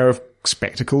just a pair of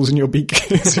spectacles in your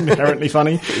beak is inherently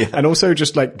funny. Yeah. And also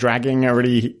just like dragging a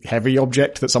really heavy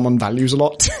object that someone values a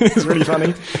lot is really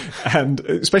funny. And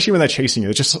especially when they're chasing you,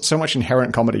 there's just so much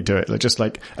inherent comedy to it. Like just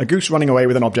like a goose running away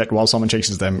with an object while someone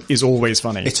chases them is always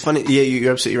funny. It's funny. Yeah,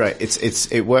 you're absolutely right.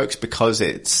 It works because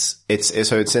it's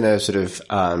in a sort of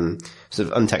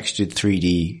untextured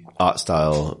 3D art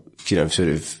style, you know, sort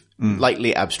of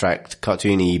lightly abstract,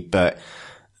 cartoony, but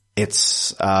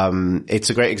it's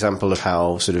a great example of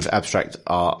how sort of abstract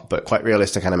art, but quite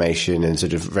realistic animation and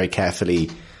sort of very carefully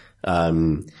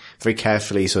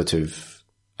sort of,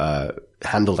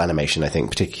 handled animation, I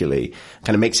think, particularly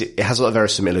kind of makes it has a lot of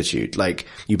verisimilitude. Like,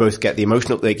 you both get the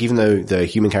emotional, like, even though the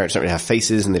human characters don't really have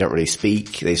faces and they don't really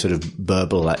speak, they sort of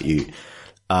burble at you.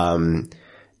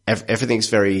 everything's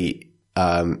very,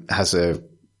 I'm trying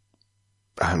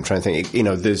to think,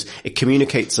 it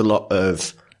communicates a lot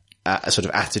of, sort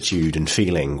of attitude and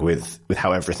feeling with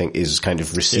how everything is kind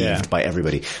of received by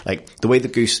everybody. Like the way the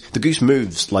goose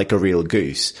moves like a real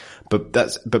goose, but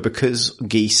because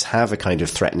geese have a kind of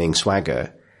threatening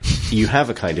swagger, you have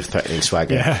a kind of threatening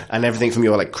swagger. Yeah. And everything from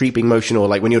your like creeping motion, or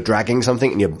like when you're dragging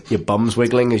something and your bum's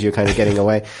wiggling as you're kind of getting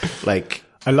away. Like,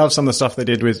 I love some of the stuff they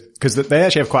did because they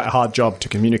actually have quite a hard job to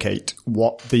communicate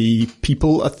what the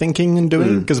people are thinking and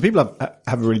doing. Because the people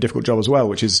have a really difficult job as well,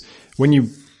 which is when you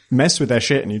mess with their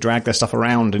shit and you drag their stuff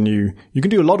around, and you can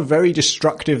do a lot of very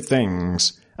destructive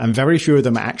things, and very few of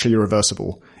them are actually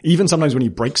irreversible. Even sometimes when you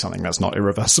break something that's not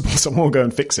irreversible, someone will go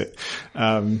and fix it.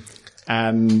 So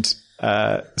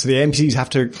the NPCs have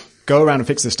to go around and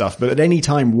fix this stuff, but at any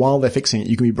time while they're fixing it,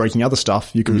 you can be breaking other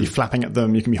stuff, you can be flapping at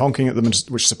them, you can be honking at them,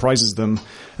 which surprises them,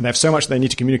 and they have so much they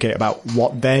need to communicate about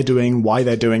what they're doing, why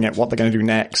they're doing it, what they're going to do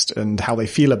next, and how they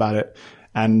feel about it.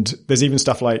 And there's even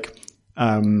stuff like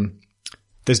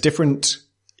there's different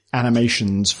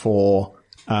animations for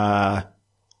I'm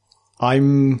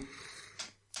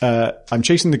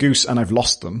chasing the goose and I've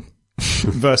lost them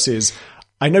versus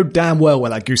I know damn well where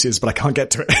that goose is, but I can't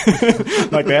get to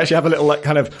it. Like they actually have a little like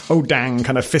kind of, oh dang,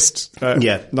 kind of fist,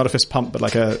 not a fist pump, but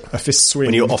like a fist swing.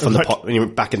 When you're off on the pot, when you're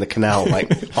back in the canal,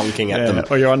 like honking at them.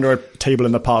 Or you're under a table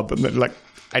in the pub and like,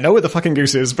 I know where the fucking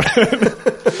goose is, but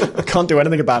I can't do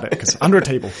anything about it because under a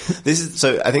table.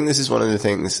 I think this is one of the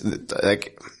things that,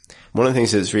 like, one of the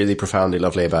things that's really profoundly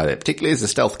lovely about it, particularly as a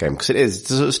stealth game, because it's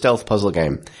a sort of stealth puzzle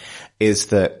game, is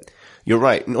that you're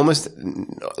right. Almost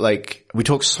like we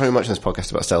talk so much in this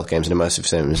podcast about stealth games and immersive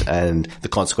sims and the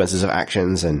consequences of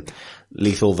actions and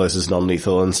lethal versus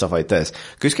non-lethal and stuff like this.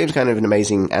 Goose Game's kind of an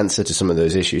amazing answer to some of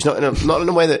those issues. Not in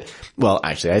a way that, well,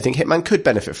 actually, I think Hitman could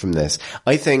benefit from this.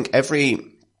 I think I'd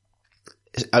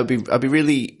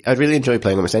really enjoy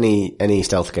playing almost any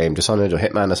stealth game, Dishonored or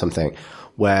Hitman or something,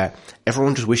 where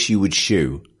everyone just wish you would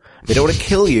shoo. They don't want to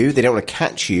kill you, they don't want to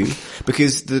catch you,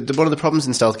 because one of the problems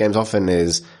in stealth games often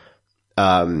is,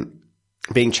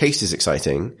 being chased is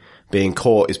exciting. Being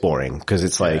caught is boring, because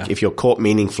it's like, if you're caught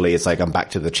meaningfully, it's like I'm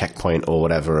back to the checkpoint or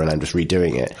whatever and I'm just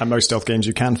redoing it. And most stealth games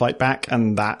you can fight back,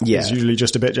 and that is usually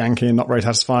just a bit janky and not very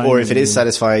satisfying. Or if it is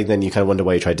satisfying, then you kind of wonder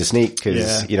why you tried to sneak,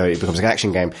 because, it becomes an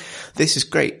action game. This is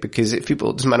great because it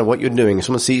doesn't matter what you're doing, if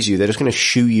someone sees you, they're just going to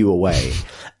shoo you away.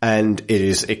 And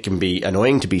it can be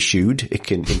annoying to be shooed. It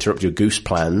can interrupt your goose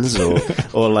plans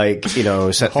or like, set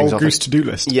things off. Whole goose to-do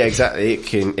list. Yeah, exactly.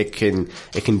 It can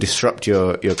disrupt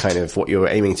your kind of what you're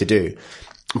aiming to do.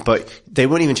 But they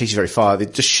won't even chase you very far. They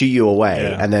just shoo you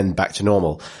away and then back to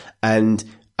normal. And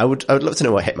I would love to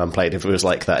know what Hitman played if it was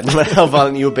like that. No matter how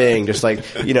violent you were being, just like,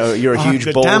 you're a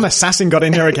huge ball. Damn assassin got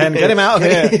in here again. Get him out of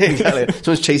here. Exactly.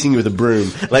 Someone's chasing you with a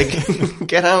broom. Like,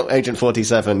 get out, Agent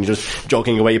 47. You're just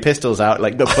jogging away your pistols out.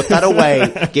 Like, no, put that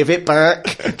away. Give it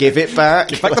back. Give it back.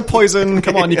 Give back the poison.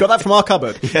 Come on, you got that from our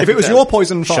cupboard. If it was your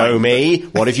poison, fine. Show me.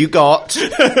 What have you got?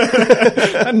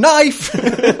 A knife.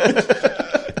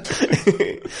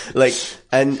 Like,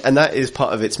 and that is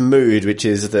part of its mood, which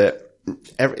is that,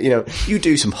 you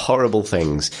do some horrible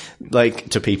things, like,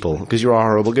 to people, because you're a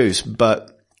horrible goose,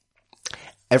 but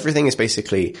everything is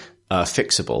basically,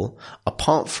 fixable,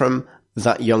 apart from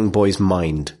that young boy's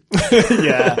mind. I'm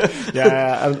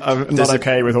not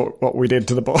okay with what we did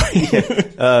to the boy.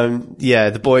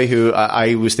 The boy who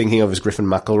I was thinking of as Griffin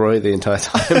McElroy the entire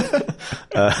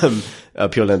time,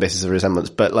 purely on the basis of resemblance,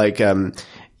 but like,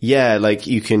 like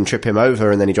you can trip him over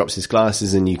and then he drops his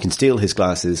glasses and you can steal his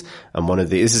glasses. And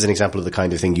this is an example of the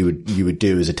kind of thing you would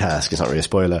do as a task. It's not really a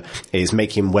spoiler, is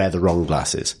make him wear the wrong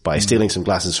glasses by stealing some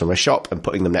glasses from a shop and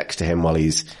putting them next to him while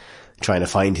he's trying to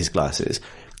find his glasses.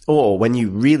 Or when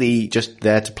you really just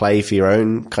there to play for your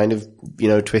own kind of,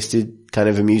 twisted kind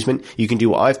of amusement, you can do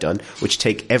what I've done, which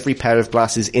take every pair of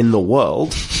glasses in the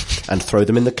world and throw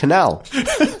them in the canal.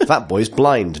 That boy's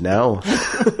blind now.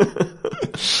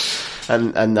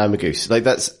 And I'm a goose. Like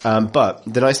that's, but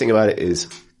the nice thing about it is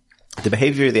the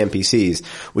behavior of the NPCs,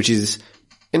 which is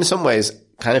in some ways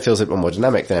kind of feels a bit more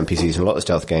dynamic than NPCs in a lot of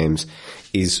stealth games,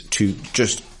 is to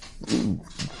just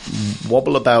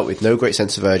wobble about with no great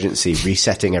sense of urgency,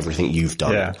 resetting everything you've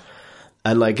done. Yeah.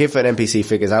 And like if an NPC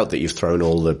figures out that you've thrown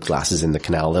all the glasses in the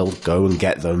canal, they'll go and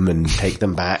get them and take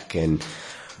them back, and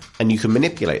you can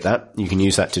manipulate that. You can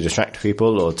use that to distract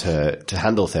people or to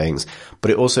handle things. But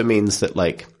it also means that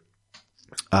like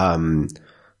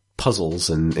puzzles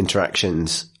and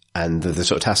interactions and the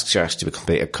sort of tasks you're asked to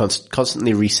complete are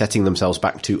constantly resetting themselves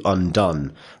back to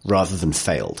undone rather than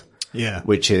failed. Yeah.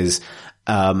 Which is,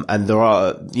 And there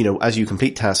are, as you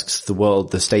complete tasks,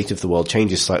 the state of the world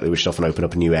changes slightly, which often open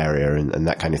up a new area and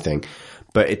that kind of thing.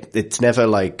 But it's never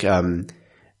like, and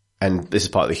this is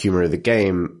part of the humor of the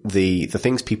game, the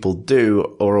things people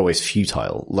do are always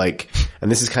futile. Like, and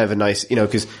this is kind of a nice,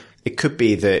 because it could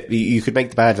be that you could make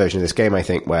the bad version of this game, I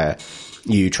think, where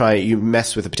you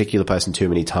mess with a particular person too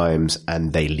many times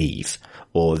and they leave,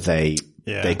 or they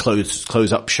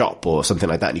close up shop or something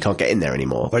like that, and you can't get in there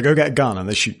anymore. They go get a gun and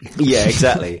they shoot you. Yeah,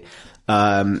 exactly.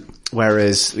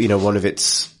 Whereas, one of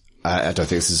its, I don't think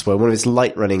this is one of its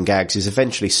light running gags is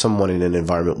eventually someone in an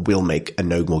environment will make a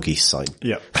no more geese sign.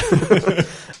 Yep.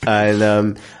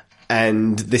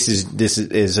 And this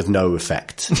is of no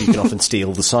effect. You can often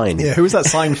steal the sign. Yeah, who is that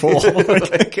sign for?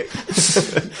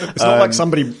 It's not like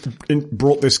somebody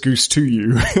brought this goose to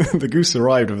you. The goose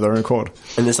arrived of their own accord.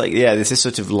 And it's like, this is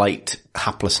sort of light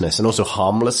haplessness and also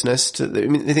harmlessness.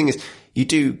 The thing is, you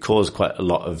do cause quite a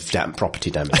lot of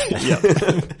property damage. Yeah.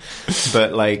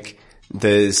 But like,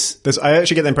 I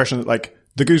actually get the impression that like,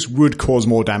 the goose would cause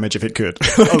more damage if it could.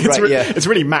 It's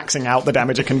really maxing out the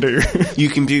damage it can do. You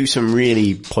can do some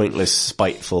really pointless,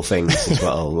 spiteful things as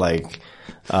well. Like,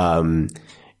 and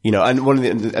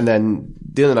then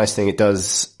the other nice thing it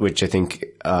does, which I think,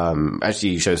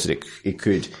 actually shows that it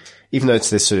could, even though it's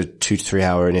this sort of 2 to 3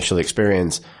 hour initial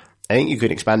experience, I think you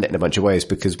could expand it in a bunch of ways,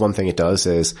 because one thing it does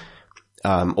is,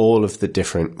 all of the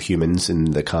different humans in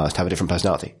the cast have a different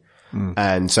personality.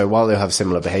 And so while they'll have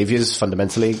similar behaviors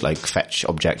fundamentally, like fetch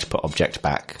object, put object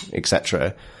back,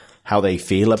 etc., how they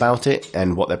feel about it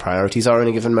and what their priorities are in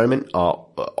a given moment are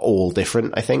all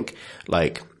different, I think.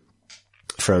 Like,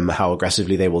 from how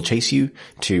aggressively they will chase you,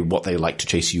 to what they like to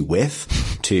chase you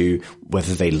with, to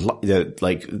whether they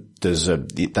like, there's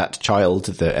that child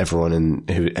that everyone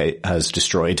who has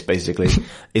destroyed, basically,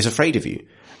 is afraid of you.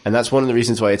 And that's one of the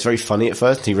reasons why it's very funny at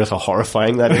first. You realize how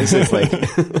horrifying that is.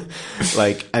 It's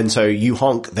like, and so you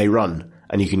honk, they run,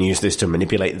 and you can use this to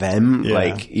manipulate them. Yeah.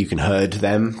 Like, you can herd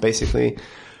them, basically.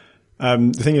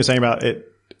 The thing you were saying about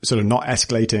it sort of not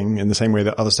escalating in the same way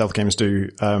that other stealth games do.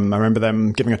 I remember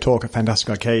them giving a talk at Fantastic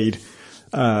Arcade,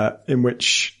 in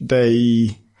which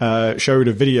they showed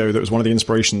a video that was one of the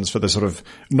inspirations for the sort of,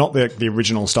 not the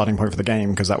original starting point for the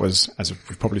game, because that was, as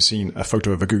we've probably seen, a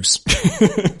photo of a goose.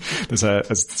 There's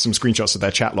some screenshots of their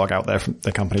chat log out there, from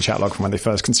their company chat log from when they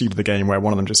first conceived the game, where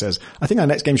one of them just says, I think our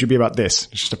next game should be about this.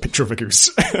 It's just a picture of a goose.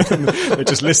 They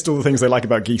just list all the things they like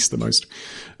about geese the most,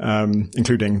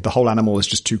 including the whole animal is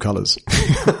just 2 colors.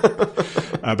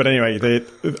 But anyway,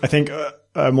 I think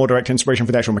a more direct inspiration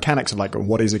for the actual mechanics of like,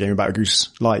 what is a game about a goose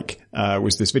like,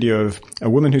 was this video of a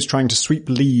woman who's trying to sweep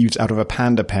leaves out of a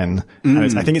panda pen.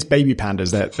 And I think it's baby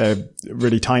pandas. They're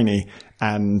really tiny,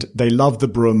 and they love the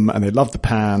broom, and they love the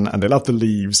pan, and they love the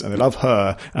leaves, and they love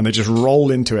her, and they just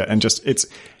roll into it, and just,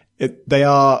 they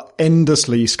are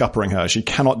endlessly scuppering her. She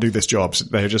cannot do this job.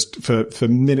 They're just, for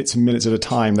minutes and minutes at a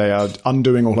time, they are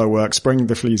undoing all her work, spreading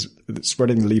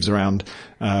the leaves around,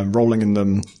 rolling in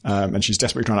them, and she's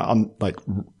desperately trying to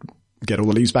get all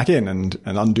the leaves back in and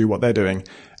undo what they're doing.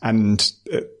 And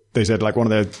they said, like, one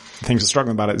of the things that struck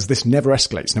me about it is this never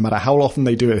escalates. No matter how often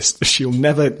they do this, she'll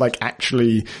never, like,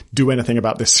 actually do anything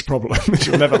about this problem.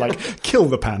 She'll never, like, kill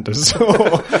the pandas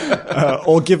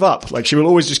or give up. Like, she will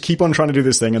always just keep on trying to do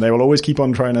this thing, and they will always keep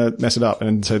on trying to mess it up.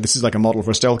 And so this is like a model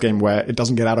for a stealth game where it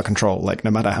doesn't get out of control. Like,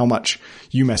 no matter how much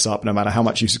you mess up, no matter how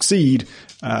much you succeed,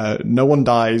 no one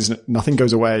dies, nothing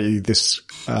goes away. This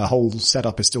whole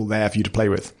setup is still there for you to play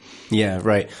with. Yeah,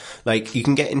 right. Like, you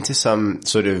can get into some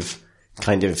sort of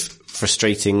kind of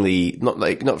frustratingly, not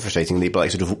frustratingly, but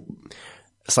like sort of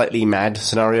slightly mad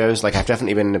scenarios. Like, I've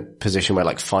definitely been in a position where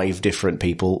like 5 different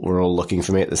people were all looking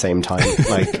for me at the same time.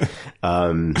 Like,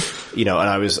 and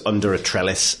I was under a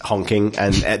trellis honking,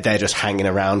 and they're just hanging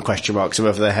around, question marks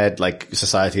above their head, like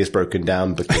society has broken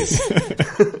down because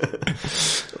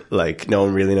like no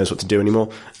one really knows what to do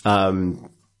anymore.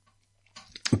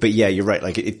 But yeah, you're right.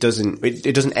 Like, it doesn't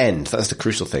end. That's the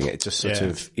crucial thing. It just sort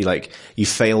of, you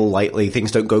fail lightly.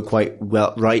 Things don't go quite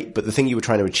well, right? But the thing you were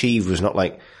trying to achieve was not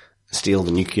like steal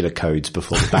the nuclear codes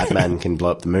before the bad man can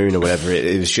blow up the moon or whatever.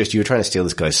 It was just, you were trying to steal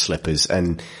this guy's slippers,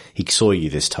 and he saw you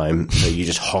this time. So you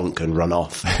just honk and run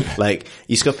off. Like,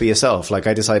 you scupper yourself. Like,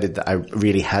 I decided that I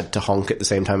really had to honk at the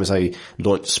same time as I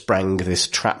sprang this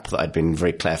trap that I'd been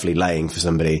very carefully laying for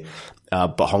somebody.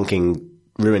 But honking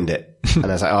ruined it. And I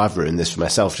was like, I've ruined this for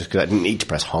myself just because I didn't need to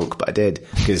press honk, but I did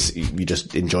because you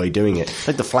just enjoy doing it.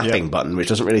 Like the flapping button, which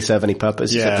doesn't really serve any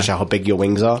purpose except to show how big your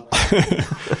wings are.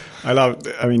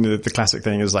 The classic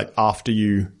thing is like, after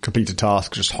you complete a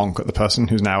task, just honk at the person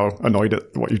who's now annoyed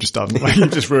at what you've just done. Like, you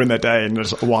just ruined their day, and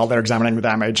just, while they're examining the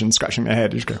damage and scratching their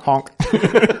head, you just go honk.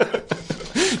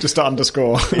 just to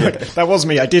underscore. Like, that was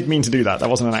me. I did mean to do that. That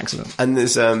wasn't an accident. And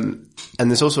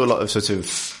there's also a lot of sort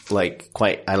of like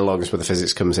quite analogous where the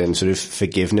physics comes in, sort of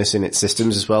forgiveness in its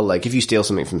systems as well. Like if you steal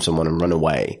something from someone and run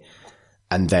away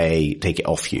and they take it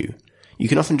off you, you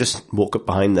can often just walk up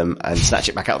behind them and snatch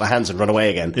it back out of their hands and run away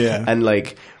again. Yeah. And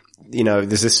like, you know,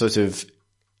 there's this sort of,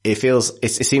 it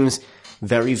seems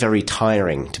very, very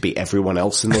tiring to be everyone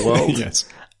else in the world. Yes.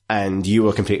 And you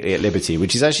are completely at liberty,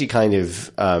 which is actually kind of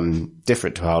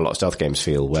different to how a lot of stealth games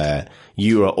feel, where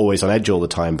you are always on edge all the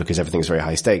time because everything's very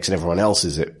high stakes and everyone else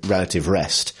is at relative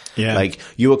rest. Yeah. Like,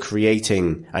 you are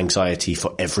creating anxiety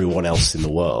for everyone else in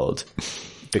the world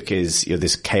because you're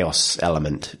this chaos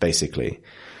element, basically.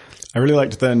 I really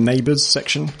liked the neighbors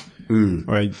section.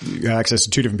 Where you have access to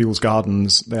two different people's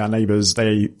gardens. They are neighbors.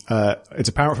 It's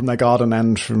apparent from their garden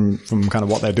and from kind of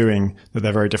what they're doing that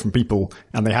they're very different people,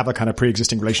 and they have a kind of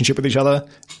pre-existing relationship with each other,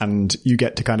 and you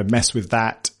get to kind of mess with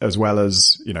that as well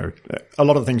as, you know, a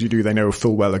lot of the things you do, they know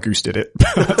full well a Goose did it.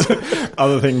 But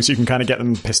other things you can kind of get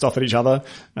them pissed off at each other.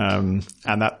 And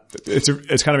that it's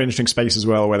kind of an interesting space as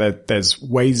well, where the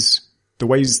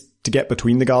ways to get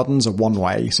between the gardens are one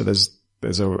way. So there's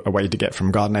a way to get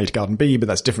from garden A to garden B, but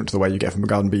that's different to the way you get from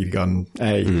garden B to garden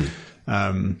A.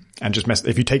 And just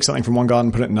if you take something from one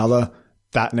garden, put it in another,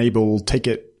 that neighbor will take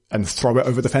it and throw it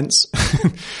over the fence.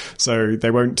 So they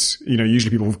won't, you know,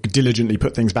 usually people diligently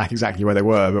put things back exactly where they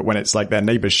were, but when it's like their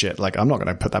neighbor's shit, like, I'm not going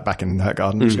to put that back in her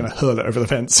garden. I'm just going to hurl it over the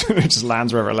fence. It just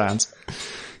lands wherever it lands.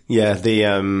 Yeah.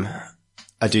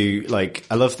 I love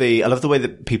the way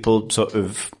that people sort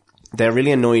of, they're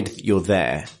really annoyed that you're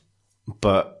there,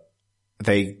 but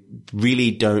they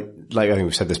really don't, like, I think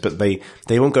we've said this, but they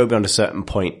won't go beyond a certain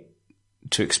point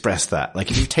to express that. Like,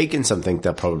 if you've taken something,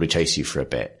 they'll probably chase you for a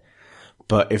bit.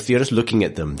 But if you're just looking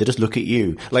at them, they just look at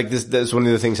you. Like, there's one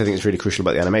of the things I think is really crucial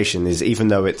about the animation is, even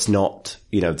though it's not,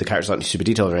 you know, the characters aren't super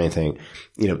detailed or anything,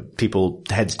 you know, people,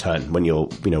 heads turn when you're,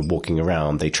 you know, walking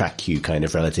around. They track you kind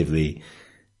of relatively,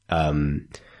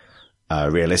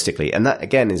 realistically. And that,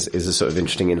 again, is a sort of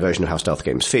interesting inversion of how stealth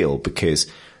games feel, because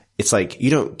it's like, you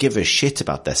don't give a shit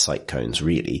about their sight cones,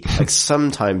 really. Like,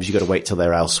 sometimes you got to wait till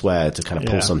they're elsewhere to kind of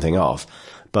pull something off.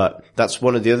 But that's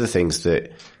one of the other things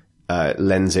that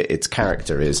lends it its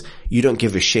character, is you don't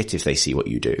give a shit if they see what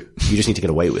you do. You just need to get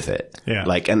away with it. Yeah.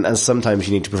 Like, and sometimes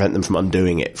you need to prevent them from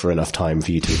undoing it for enough time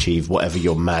for you to achieve whatever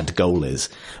your mad goal is.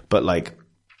 But like,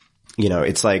 you know,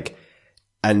 it's like,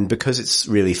 and because it's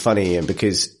really funny, and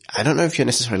because I don't know if you're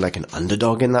necessarily like an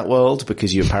underdog in that world,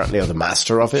 because you apparently are the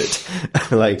master of it.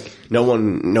 Like, no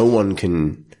one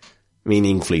can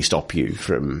meaningfully stop you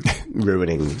from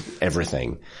ruining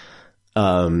everything.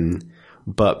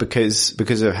 But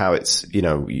because of how it's, you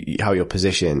know, how you're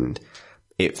positioned,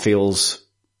 it feels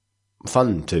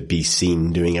fun to be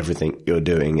seen doing everything you're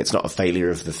doing. It's not a failure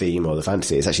of the theme or the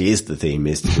fantasy. It actually is the theme,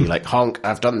 is to be like, honk,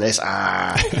 I've done this,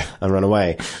 and run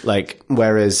away. Like,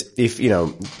 whereas if, you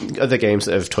know, other games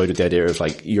that have toyed with the idea of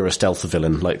like, you're a stealth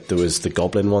villain, like there was the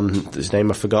Goblin one, his name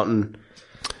I've forgotten.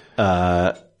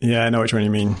 Yeah, I know which one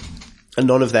you mean. And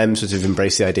none of them sort of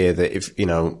embrace the idea that if, you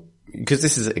know, because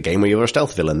this is a game where you're a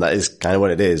stealth villain, that is kind of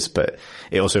what it is, but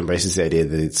it also embraces the idea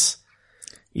that it's,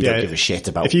 you don't give a shit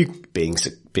about being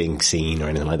seen or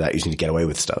anything like that. You just need to get away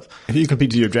with stuff. If you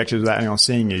completed your objectives without anyone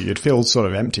seeing you, you'd feel sort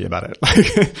of empty about it.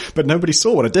 Like, but nobody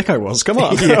saw what a dick I was. Come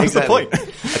on. Yeah, What's the point?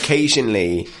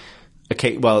 Occasionally,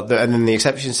 and then the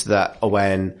exceptions to that are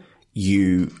when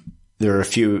there are a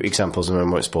few examples, and I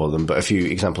won't spoil them, but a few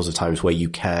examples of times where you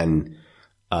can,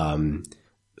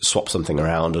 swap something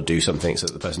around or do something so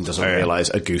that the person doesn't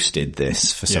realize a Goose did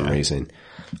this for some reason.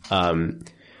 The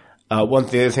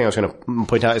other thing I was going to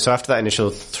point out is, so after that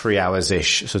initial 3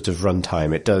 hours-ish sort of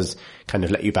runtime, it does kind of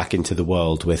let you back into the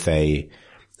world with an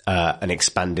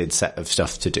expanded set of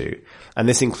stuff to do. And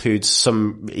this includes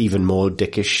some even more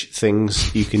dickish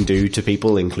things you can do to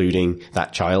people, including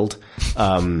that child.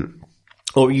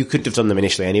 Or you could have done them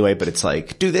initially anyway, but it's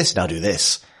like, do this, now do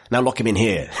this. Now lock him in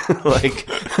here. Like,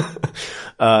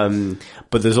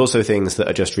 but there's also things that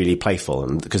are just really playful,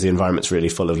 and because the environment's really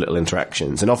full of little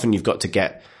interactions. And often you've got to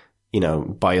get, you know,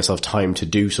 buy yourself time to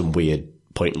do some weird,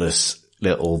 pointless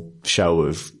little show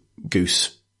of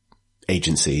Goose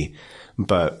agency.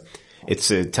 But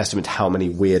it's a testament to how many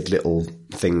weird little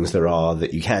things there are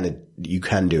that you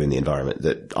can do in the environment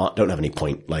that don't have any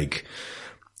point, like,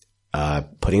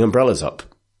 putting umbrellas up.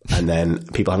 And then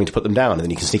people having to put them down, and then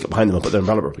you can sneak up behind them and put their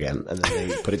umbrella up again, and then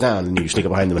they put it down, and you sneak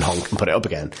up behind them and honk and put it up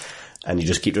again. And you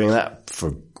just keep doing that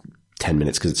for 10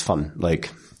 minutes because it's fun. Like,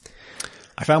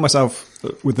 I found myself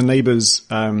with the neighbors,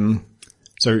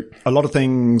 so a lot of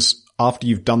things, after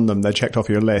you've done them, they're checked off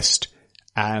your list,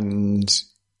 and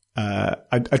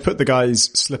I'd put the guy's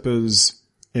slippers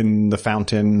in the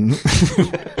fountain. I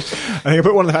think I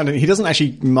put one in the fountain. He doesn't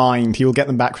actually mind. He will get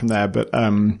them back from there, but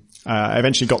I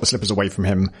eventually got the slippers away from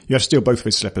him. You have to steal both of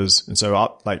his slippers, and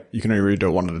so you can only really do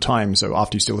it one at a time. So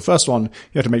after you steal the first one, you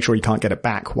have to make sure you can't get it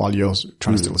back while you're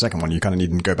trying to steal the second one. You kind of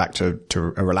need to go back to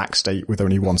a relaxed state with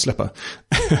only one slipper.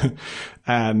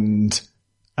 And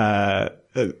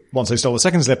once I stole the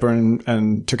second slipper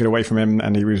and took it away from him,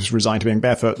 and he was resigned to being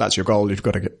barefoot, that's your goal. You've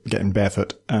got to get in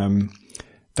barefoot.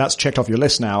 That's checked off your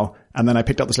list now. And then I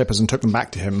picked up the slippers and took them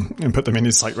back to him and put them in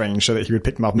his sight range so that he would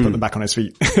pick them up and put them back on his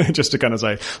feet. Just to kind of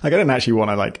say, I didn't actually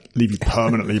want to leave you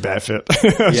permanently barefoot.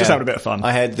 I was just having a bit of fun.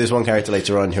 There's one character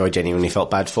later on who I genuinely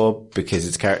felt bad for, because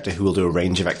it's a character who will do a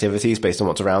range of activities based on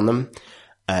what's around them.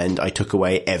 And I took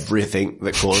away everything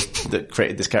that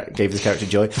gave this character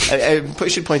joy. I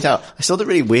should point out, I still don't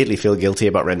really weirdly feel guilty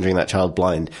about rendering that child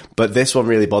blind, but this one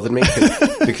really bothered me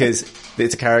because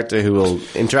it's a character who will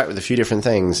interact with a few different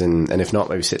things, and if not,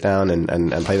 maybe sit down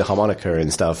and play the harmonica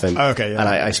and stuff. And, okay, yeah. And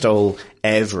I stole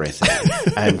everything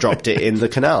and dropped it in the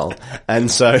canal.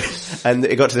 And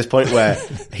it got to this point where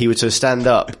he would sort of stand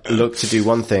up, look to do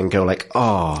one thing, go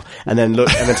oh, and then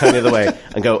look, and then turn the other way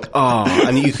and go, oh.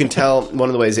 And you can tell one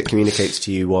of the ways it communicates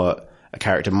to you what a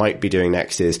character might be doing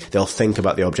next is they'll think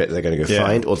about the object that they're going to go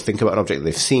find, or think about an object that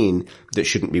they've seen that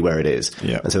shouldn't be where it is.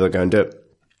 Yeah. And so they'll go and do it.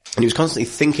 And he was constantly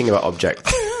thinking about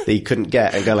objects that he couldn't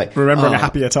get and going remembering a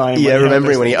happier time. Yeah,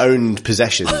 remembering when he owned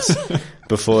possessions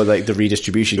before the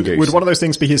redistribution goose. Would one of those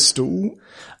things be his stool?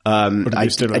 I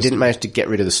didn't manage to get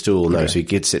rid of the stool, no, so he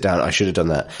could sit down. I should have done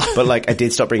that. But I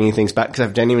did stop bringing things back because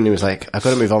I genuinely was I've got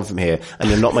to move on from here, and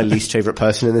you're not my least favorite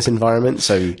person in this environment,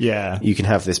 so yeah, you can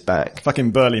have this back. Fucking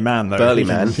burly man, though. Burly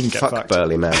man. Fuck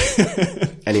burly man.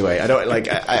 Anyway, I don't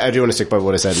I do want to stick by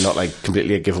what I said, not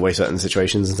completely give away certain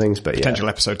situations and things, but potential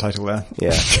episode title there.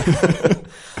 Yeah.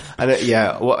 And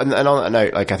on that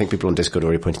note, I think people on Discord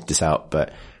already pointed this out,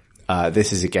 but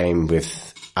this is a game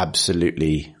with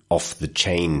absolutely off the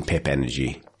chain pip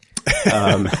energy.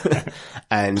 And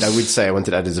I would say I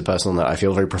wanted to add as a personal note, I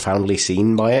feel very profoundly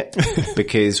seen by it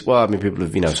because, people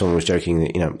have, someone was joking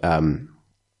that,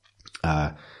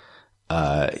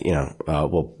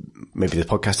 maybe the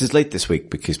podcast is late this week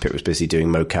because Pip was busy doing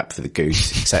mocap for the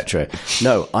Goose, etc.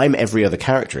 No, I'm every other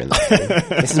character in that game.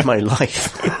 This is my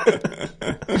life.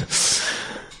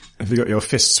 Have you got your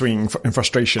fist swinging in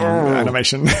frustration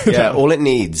animation? Yeah, all it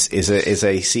needs is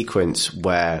a sequence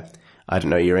where, I don't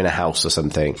know, you're in a house or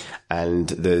something, and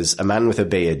there's a man with a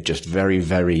beard just very,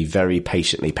 very, very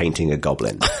patiently painting a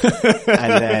goblin. And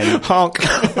then honk.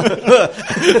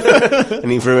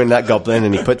 And he's ruined that goblin,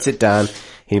 and he puts it down.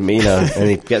 And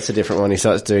he gets a different one. He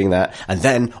starts doing that, and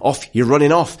then you're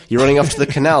running off to the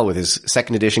canal with his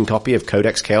second edition copy of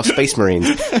Codex Chaos Space Marines.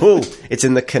 Oh, it's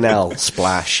in the canal.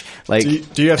 Splash. Do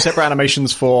you have separate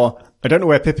animations for? I don't know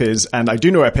where Pip is, and I do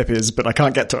know where Pip is, but I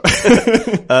can't get to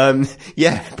it.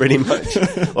 Yeah, pretty much.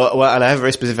 Well, and I have a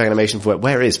very specific animation for it.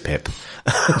 Where is Pip?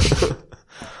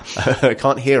 I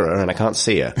can't hear her and I can't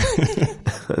see her.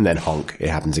 And then honk. It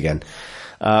happens again.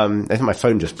 I think my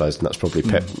phone just buzzed, and that's probably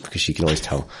Pip because she can always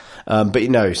tell.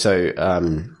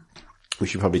 We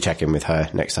should probably check in with her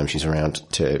next time she's around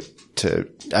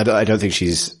I don't think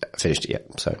she's finished it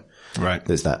yet. So right.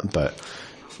 There's that, but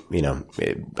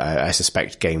I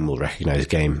suspect game will recognize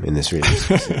game in this really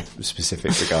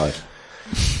specific regard.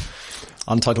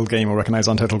 Untitled game will recognize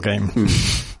untitled game.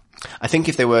 I think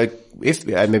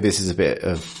maybe this is a bit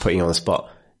of putting you on the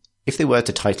spot. If they were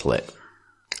to title it,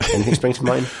 anything spring to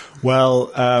mind?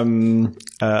 Well,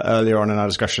 earlier on in our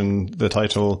discussion, the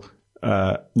title,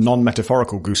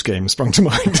 non-metaphorical goose game sprung to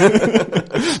mind.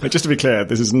 But just to be clear,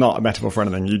 this is not a metaphor for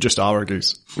anything. You just are a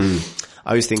goose.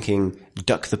 I was thinking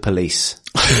duck the police.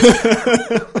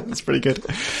 That's pretty good.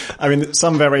 I mean,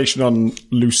 some variation on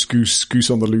loose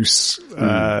goose on the loose.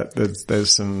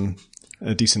 There's some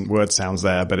decent word sounds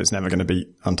there, but it's never going to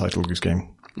beat Untitled Goose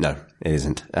Game. No, it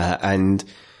isn't. And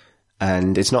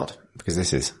it's not, because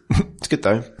this is. It's good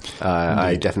though.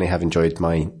 I definitely have enjoyed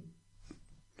my,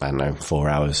 4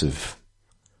 hours of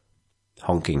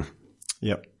honking.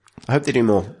 Yep. I hope they do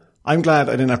more. I'm glad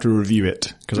I didn't have to review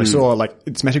it, because I saw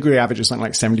its Metacritic average is something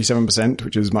like 77%,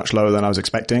 which is much lower than I was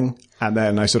expecting. And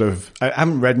then I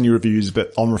haven't read any reviews,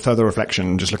 but on further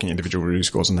reflection, just looking at individual review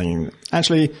scores and thinking,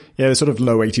 actually, yeah, the sort of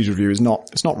low 80s review it's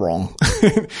not wrong.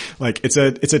 It's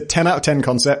a 10 out of 10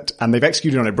 concept, and they've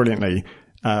executed on it brilliantly.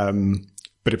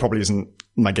 But it probably isn't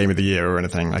my game of the year or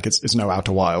anything. It's no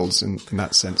Outer Wilds in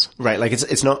that sense. Right.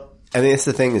 It's not, I mean, it's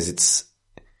the thing is it's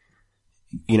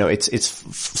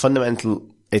fundamental.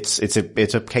 It's a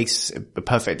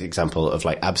perfect example of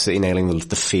absolutely nailing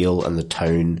the feel and the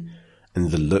tone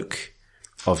and the look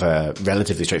of a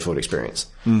relatively straightforward experience.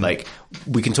 Like,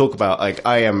 we can talk about, like,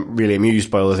 I am really amused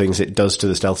by all the things it does to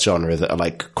the stealth genre that are,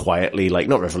 like, quietly, like,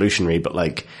 not revolutionary, but,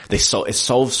 like, it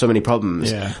solves so many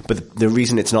problems. Yeah. But the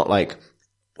reason it's not like,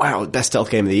 wow, best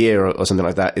stealth game of the year or something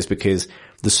like that is because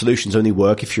the solutions only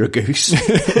work if you're a goose.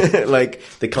 Like,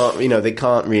 they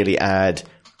can't really add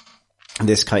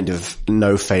this kind of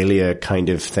no failure kind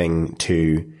of thing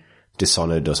to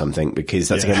Dishonored or something, because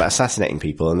that's a game about assassinating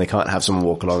people, and they can't have someone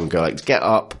walk along and go like, get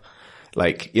up.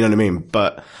 Like, you know what I mean?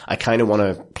 But I kind of want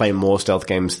to play more stealth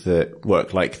games that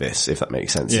work like this, if that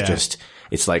makes sense. Yeah.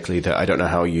 It's likely that I don't know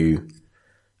how you,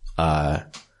 well,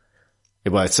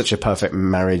 it's such a perfect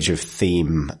marriage of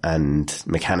theme and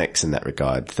mechanics in that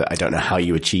regard that I don't know how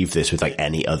you achieve this with like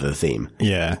any other theme.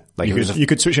 Yeah. Like you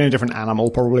could switch in a different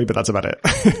animal probably, but that's about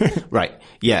it. Right.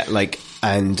 Yeah. Like,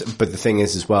 but the thing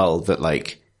is as well that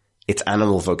like, its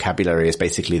animal vocabulary is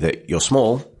basically that you're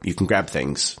small, you can grab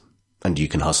things, and you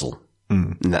can hustle.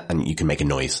 And you can make a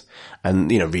noise. And,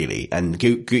 you know, really. And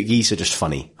geese are just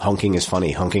funny. Honking is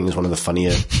funny. Honking is one of the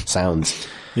funnier sounds.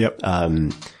 Yep.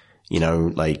 You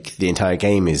know, like, the entire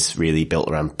game is really built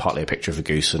around partly a picture of a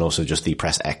goose and also just the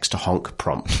press X to honk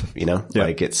prompt, you know? Yep.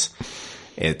 Like, it's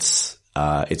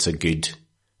a good,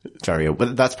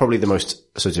 but that's probably the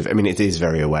most sort of, I mean, it is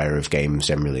very aware of games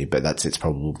generally, but that's its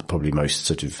probably most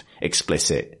sort of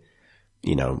explicit,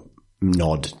 you know,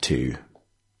 nod to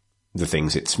the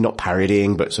things it's not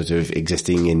parodying, but sort of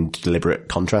existing in deliberate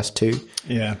contrast to.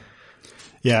 Yeah.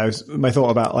 Yeah. My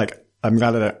thought about like, I'm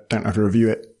glad I don't have to review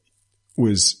it,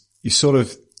 was you sort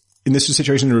of, in this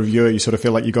situation, a reviewer, you sort of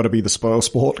feel like you got to be the spoil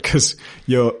sport because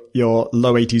your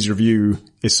low 80s review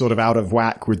is sort of out of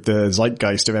whack with the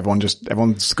zeitgeist of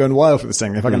everyone's going wild for this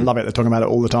thing. If I can love it, they're talking about it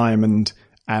all the time, and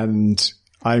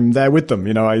I'm there with them.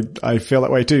 You know, I feel that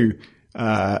way too.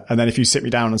 And then if you sit me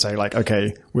down and say like,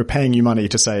 okay, we're paying you money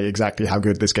to say exactly how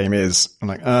good this game is, I'm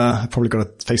like, I've probably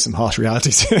got to face some harsh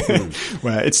realities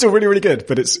where it's still really, really good,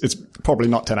 but it's probably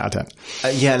not 10 out of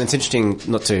 10. Yeah, and it's interesting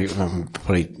not to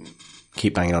probably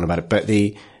keep banging on about it, but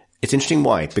it's interesting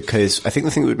why, because I think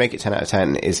the thing that would make it 10 out of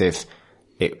 10 is if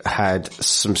it had a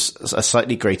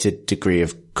slightly greater degree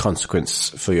of consequence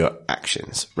for your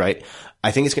actions, right?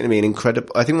 I think it's going to be I think one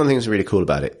of the things that's really cool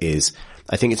about it is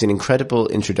I think it's an incredible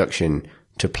introduction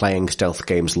to playing stealth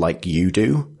games like you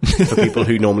do for people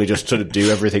who normally just sort of do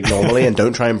everything normally and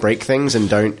don't try and break things and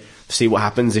don't see what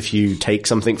happens if you take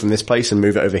something from this place and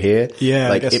move it over here. Yeah.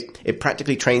 Like it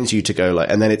practically trains you to go like,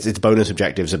 and then its bonus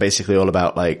objectives are basically all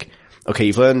about like, okay,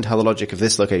 you've learned how the logic of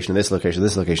this location, this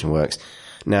location works.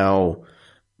 Now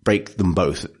break them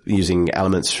both using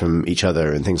elements from each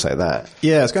other and things like that.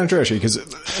 Yeah, it's kind of true actually, because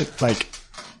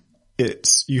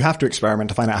you have to experiment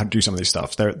to find out how to do some of these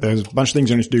stuff. There's a bunch of things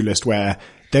on your to-do list where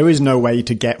there is no way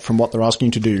to get from what they're asking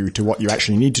you to do to what you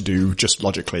actually need to do just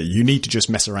logically. You need to just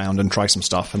mess around and try some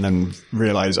stuff and then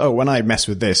realize, oh, when I mess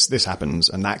with this happens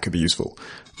and that could be useful.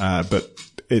 But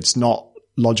it's not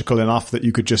logical enough that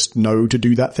you could just know to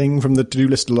do that thing from the to-do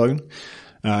list alone.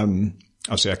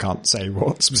 Obviously I can't say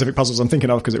what specific puzzles I'm thinking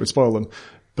of because it would spoil them.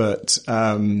 But,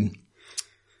 and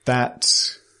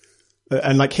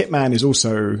like Hitman is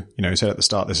also, you know, said at the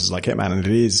start, this is like Hitman, and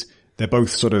they're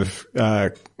both sort of,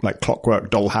 like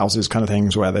clockwork doll houses kind of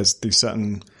things where there's these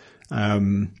certain,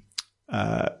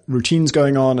 routines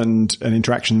going on and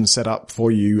interactions set up for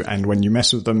you. And when you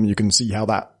mess with them, you can see how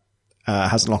that,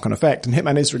 has a knock-on effect. And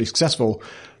Hitman is really successful,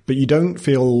 but I don't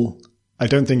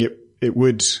think it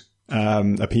would,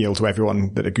 appeal to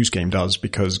everyone that a Goose Game does,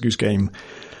 because Goose Game,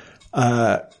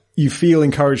 you feel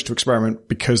encouraged to experiment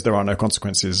because there are no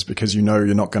consequences, because you know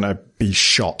you're not going to be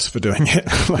shot for doing it.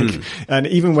 And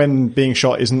even when being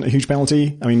shot isn't a huge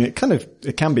penalty, I mean, it can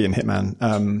be in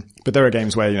Hitman. But there are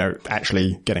games where, you know,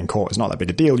 actually getting caught is not that big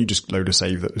a deal. You just load a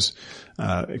save that was,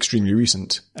 extremely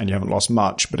recent and you haven't lost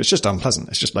much, but it's just unpleasant.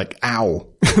 It's just like, ow,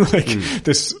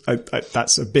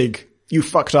 that's a big, you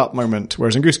fucked up moment.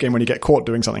 Whereas in Goose Game, when you get caught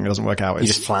doing something that doesn't work out,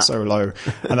 it's just so low.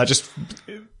 And that just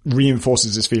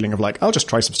reinforces this feeling of like, I'll just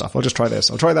try some stuff. I'll just try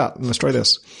this. I'll try that. And let's try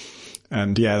this.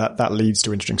 And yeah, that leads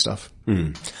to interesting stuff.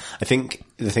 I think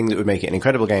the thing that would make it an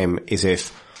incredible game is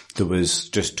if there was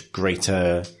just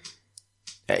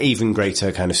even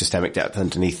greater kind of systemic depth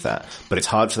underneath that. But it's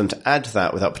hard for them to add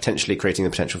that without potentially creating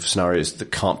the potential for scenarios that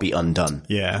can't be undone.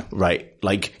 Yeah. Right.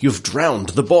 Like, you've drowned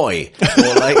the boy.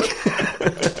 Or like,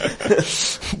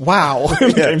 wow.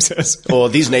 Game says. Or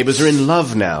these neighbors are in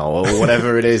love now, or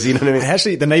whatever it is. You know what I mean?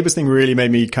 Actually, the neighbors thing really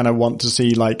made me kind of want to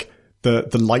see like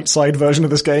the light side version of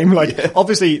this game. Like,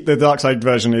 obviously the dark side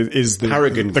version is the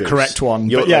Paragon the Goose. correct one.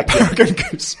 You're But yeah, like- Paragon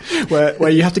Goose, where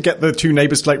you have to get the two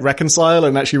neighbors to like reconcile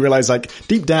and actually realize like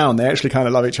deep down they actually kind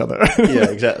of love each other. Yeah,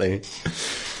 exactly.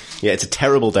 Yeah, it's a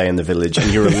terrible day in the village,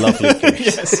 and you're a lovely goose.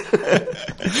 Yes.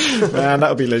 Man, that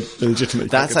would be legitimately.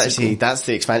 That's quite a good actually, sequel. that's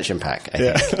the expansion pack,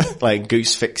 I think. Like,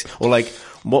 Goose fix, or like,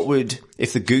 what would,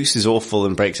 if the goose is awful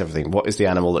and breaks everything, what is the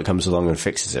animal that comes along and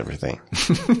fixes everything?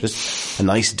 Just a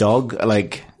nice dog?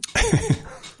 Like,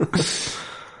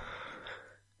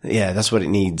 yeah, that's what it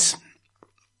needs.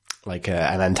 Like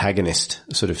an antagonist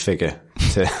sort of figure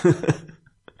to,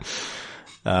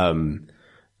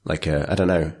 like I don't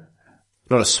know,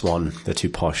 not a swan, they're too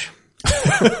posh.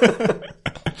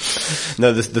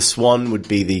 No, the swan would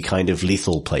be the kind of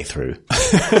lethal playthrough.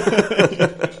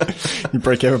 You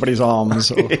break everybody's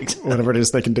arms or whatever it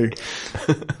is they can do.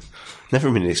 Never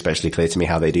been especially clear to me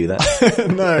how they do that.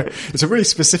 No, it's a really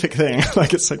specific thing.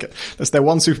 Like that's their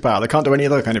one superpower. They can't do any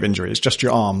other kind of injury. It's just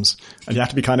your arms, and you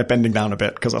have to be kind of bending down a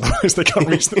bit because otherwise they can't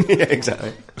reach them. Yeah,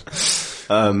 exactly.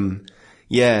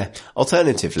 Yeah.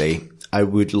 Alternatively, I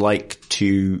would like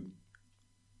to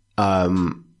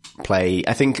play.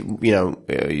 I think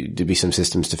there'd be some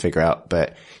systems to figure out,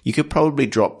 but you could probably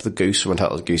drop the Goose from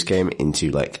Untitled Goose Game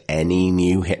into like any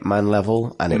new Hitman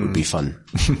level, and it would be fun.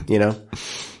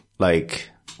 Like,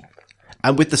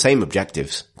 and with the same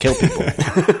objectives, kill people.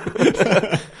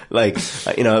 Like,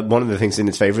 one of the things in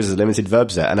its favor is a limited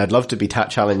verb set, and I'd love to be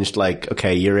challenged like,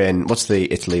 okay, you're in, what's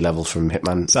the Italy level from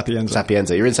Hitman?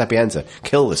 Sapienza. You're in Sapienza.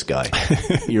 Kill this guy.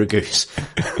 You're a goose.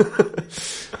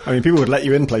 I mean, people would let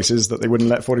you in places that they wouldn't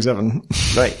let 47.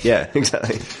 Right, yeah,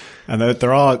 exactly. And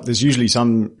there's usually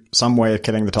some way of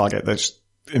killing the target that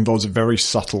involves a very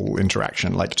subtle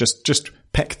interaction, like just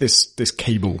peck this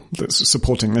cable that's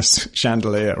supporting this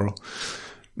chandelier, or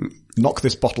knock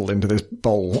this bottle into this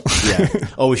bowl. Yeah.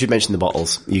 Oh, we should mention the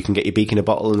bottles. You can get your beak in a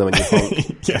bottle, and then when you honk,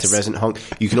 Yes. it's a resonant honk.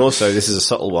 You can also, this is a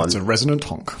subtle one. It's a resonant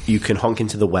honk. You can honk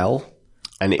into the well,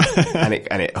 and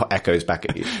it echoes back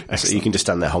at you. So you can just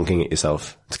stand there honking at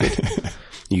yourself. It's good.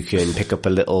 You can pick up a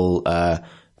little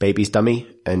baby's dummy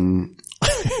and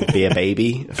be a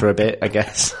baby for a bit, I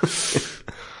guess.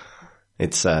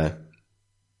 It's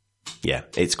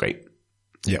it's great.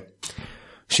 Yep.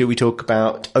 Should we talk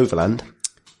about Overland?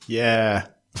 Yeah.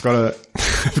 I've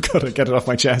got to get it off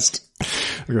my chest.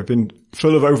 I've been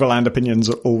full of Overland opinions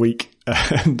all week,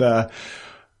 and so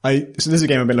this is a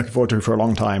game I've been looking forward to for a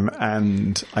long time,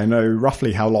 and I know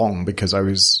roughly how long because I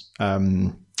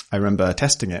remember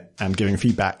testing it and giving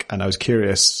feedback, and I was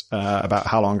curious about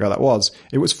how long ago that was.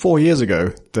 It was 4 years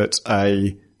ago that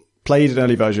I played an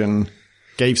early version,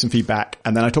 gave some feedback,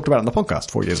 and then I talked about it on the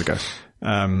podcast 4 years ago.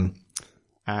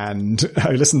 And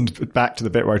I listened back to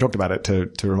the bit where I talked about it to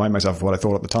remind myself of what I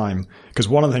thought at the time. Because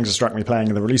one of the things that struck me playing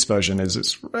in the release version is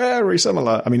it's very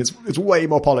similar. I mean, it's way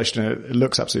more polished and it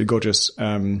looks absolutely gorgeous.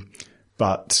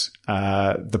 But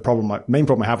the main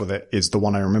problem I have with it is the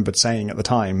one I remembered saying at the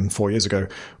time 4 years ago,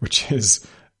 which is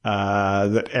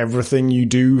that everything you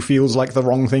do feels like the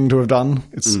wrong thing to have done.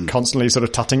 It's constantly sort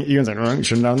of tutting at you and saying, oh,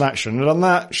 shouldn't have done that, shouldn't have done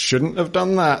that, shouldn't have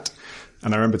done that.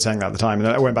 And I remember saying that at the time, and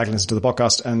then I went back and listened to the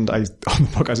podcast, and on the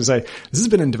podcast I say, this has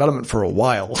been in development for a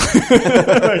while.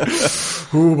 Like,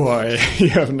 oh boy, you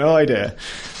have no idea.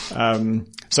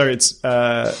 So it's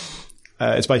by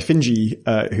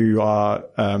Finji, who are,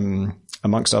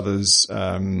 amongst others,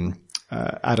 Adam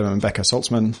and Becca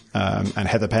Saltzman, and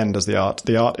Heather Penn does the art.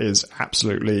 The art is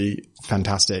absolutely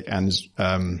fantastic, and,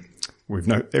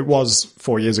 it was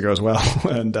 4 years ago as well,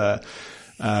 and,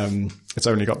 it's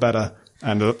only got better.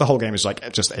 And the whole game is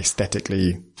like just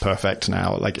aesthetically perfect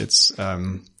now. Like it's,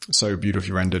 so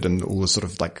beautifully rendered, and all the sort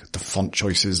of like the font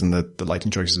choices and the lighting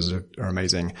choices are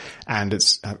amazing. And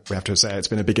we have to say it's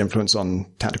been a big influence on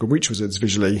Tactical Breach Wizards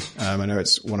visually. I know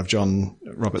it's one of John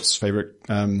Roberts' favorite,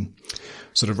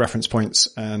 sort of reference points,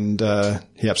 and,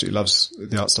 he absolutely loves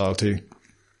the art style too.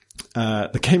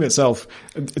 The game itself,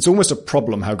 it's almost a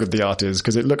problem how good the art is,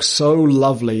 because it looks so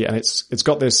lovely, and it's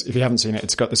got this, if you haven't seen it,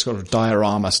 it's got this sort of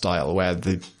diorama style where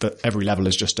every level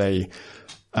is just a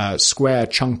square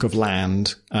chunk of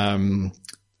land,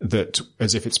 that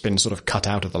as if it's been sort of cut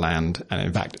out of the land, and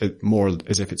in fact more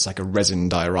as if it's like a resin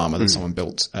diorama that someone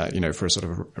built, for a sort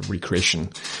of a recreation.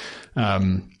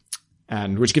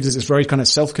 And which gives us this very kind of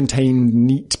self-contained,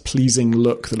 neat, pleasing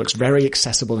look that looks very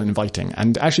accessible and inviting.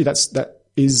 And actually that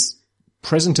is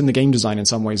present in the game design in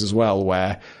some ways as well,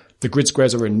 where the grid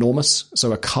squares are enormous.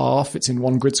 So a car fits in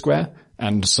one grid square,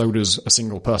 and so does a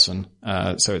single person.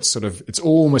 So it's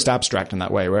almost abstract in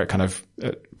that way, where it kind of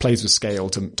plays with scale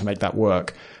to make that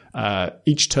work.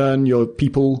 Each turn, your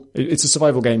people, it's a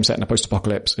survival game set in a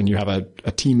post-apocalypse, and you have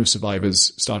a team of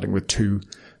survivors starting with 2.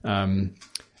 And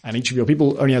each of your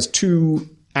people only has 2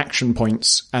 action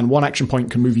points, and 1 action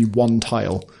point can move you 1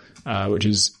 tile, which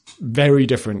is very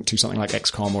different to something like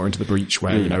XCOM or Into the Breach,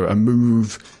 where, a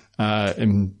move,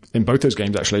 in both those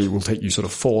games actually will take you sort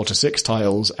of 4 to 6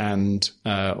 tiles and,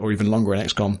 or even longer in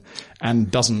XCOM, and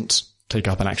doesn't take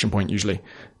up an action point usually.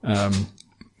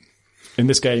 In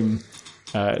this game,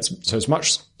 it's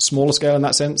much smaller scale in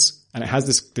that sense, and it has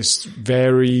this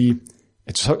very,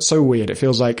 it's so weird. It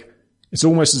feels like, it's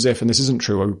almost as if, and this isn't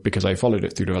true because I followed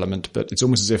it through development, but it's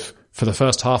almost as if for the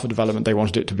first half of development, they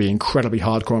wanted it to be incredibly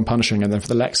hardcore and punishing, and then for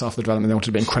the next half of the development, they wanted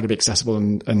it to be incredibly accessible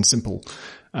and simple.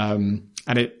 And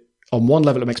it, on one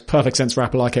level, it makes perfect sense for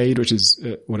Apple Arcade, which is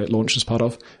what it launched as part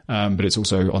of, but it's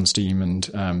also on Steam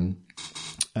and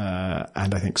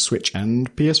I think Switch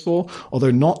and PS4,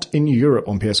 although not in Europe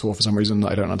on PS4 for some reason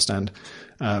that I don't understand.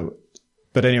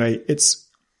 But anyway, it's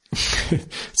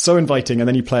so inviting, and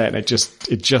then you play it and it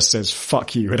just says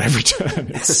fuck you at every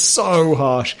turn. It's so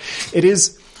harsh. It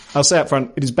is, I'll say up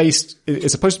front,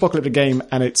 it's a post-apocalyptic game,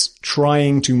 and it's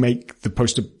trying to make the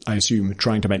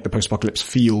post-apocalypse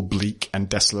feel bleak and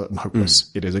desolate and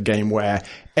hopeless. It is a game where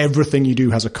everything you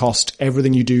do has a cost.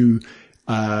 Everything you do,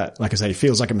 like I say,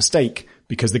 feels like a mistake,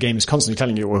 because the game is constantly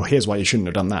telling you, well, here's why you shouldn't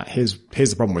have done that. Here's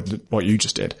the problem with what you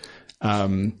just did.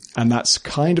 And that's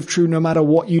kind of true no matter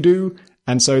what you do.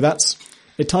 And so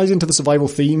it ties into the survival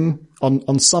theme.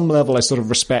 On some level, I sort of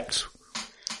respect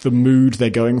the mood they're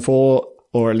going for,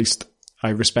 or at least I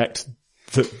respect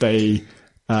that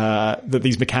that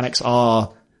these mechanics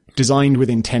are designed with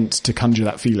intent to conjure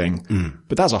that feeling.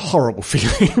 But that's a horrible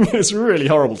feeling. It's really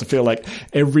horrible to feel like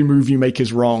every move you make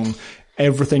is wrong.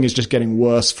 Everything is just getting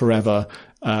worse forever.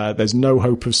 There's no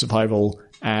hope of survival,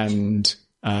 and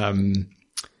you're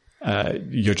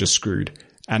just screwed.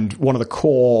 And one of the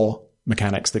core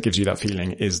mechanics that gives you that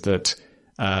feeling is that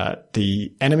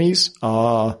the enemies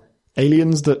are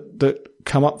aliens that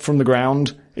come up from the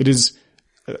ground. It is,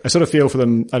 I sort of feel for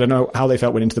them. I don't know how they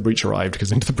felt when Into the Breach arrived,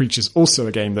 because Into the Breach is also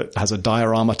a game that has a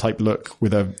diorama type look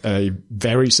with a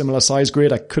very similar size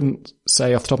grid. I couldn't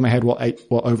say off the top of my head what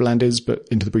Overland is, but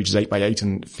Into the Breach is 8x8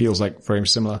 and feels like very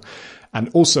similar. And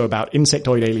also about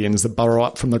insectoid aliens that burrow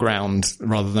up from the ground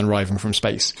rather than arriving from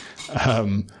space.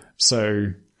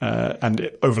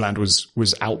 Overland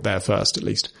was out there first, at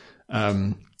least.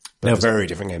 They're very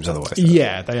different games otherwise. Though.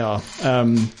 Yeah, they are.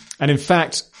 And in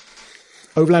fact,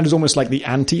 Overland is almost like the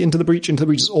anti Into the Breach. Into the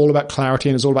Breach is all about clarity,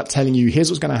 and it's all about telling you,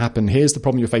 here's what's going to happen, here's the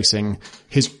problem you're facing,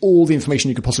 here's all the information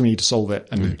you could possibly need to solve it,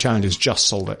 and the challenge is just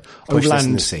solve it.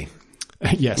 Overland,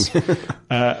 yes.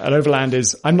 And Overland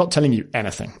is, I'm not telling you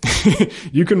anything.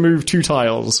 You can move 2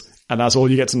 tiles, and that's all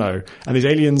you get to know. And these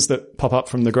aliens that pop up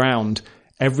from the ground,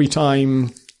 every time,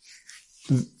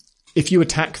 if you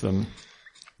attack them,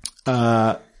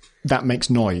 that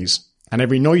makes noise. And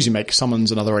every noise you make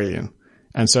summons another alien.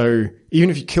 And so even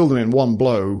if you kill them in one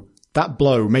blow, that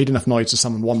blow made enough noise to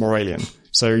summon one more alien.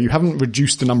 So you haven't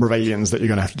reduced the number of aliens that you're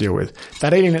going to have to deal with.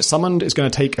 That alien that's summoned is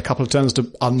going to take a couple of turns to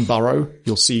unburrow.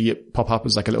 You'll see it pop up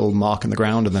as like a little mark in the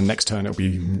ground, and then next turn it'll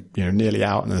be, nearly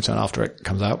out, and then the turn after it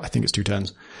comes out. I think it's 2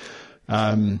 turns.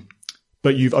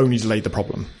 But you've only delayed the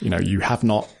problem.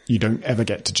 You don't ever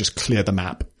get to just clear the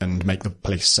map and make the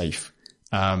place safe.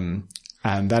 And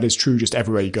that is true just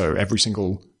everywhere you go. Every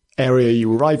single area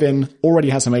you arrive in already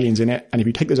has some aliens in it. And if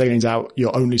you take those aliens out,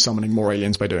 you're only summoning more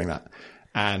aliens by doing that.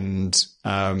 And,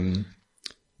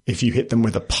 if you hit them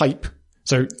with a pipe,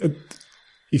 so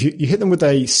if you hit them with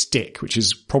a stick, which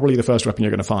is probably the first weapon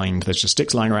you're going to find, there's just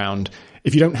sticks lying around.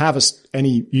 If you don't have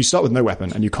you start with no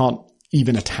weapon, and you can't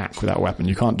even attack with that weapon.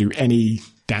 You can't do any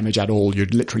damage at all. You're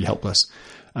literally helpless.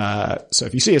 So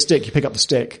if you see a stick, you pick up the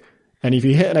stick, and if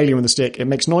you hit an alien with the stick, it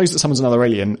makes noise that summons another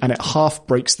alien, and it half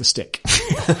breaks the stick.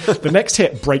 The next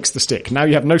hit breaks the stick. Now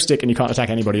you have no stick and you can't attack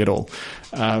anybody at all.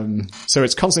 So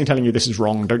it's constantly telling you, this is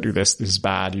wrong, don't do this, this is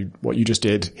bad, what you just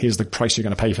did, here's the price you're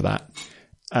going to pay for that.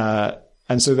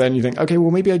 And so then you think, okay,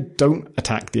 well maybe I don't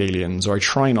attack the aliens, or I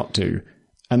try not to.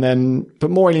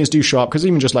 But more aliens do show up, because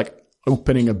even just like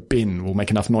opening a bin will make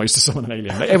enough noise to summon an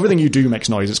alien. Like, everything you do makes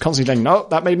noise. It's constantly saying, no,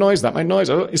 that made noise.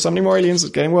 Oh, you're summoning more aliens.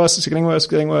 It's getting worse. It's getting worse. It's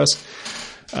getting worse.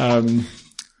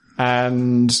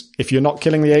 And if you're not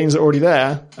killing the aliens that are already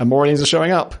there and more aliens are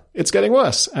showing up, it's getting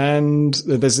worse. And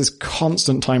there's this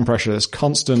constant time pressure, this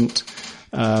constant,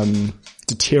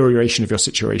 deterioration of your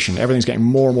situation. Everything's getting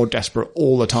more and more desperate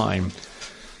all the time.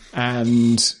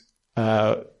 And,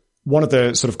 one of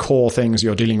the sort of core things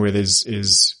you're dealing with is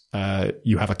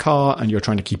you have a car and you're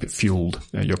trying to keep it fueled.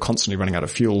 You're constantly running out of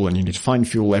fuel, and you need to find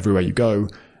fuel everywhere you go.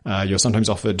 You're sometimes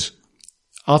offered,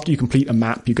 after you complete a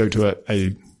map, you go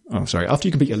to after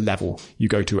you complete a level, you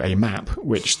go to a map,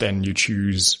 which then you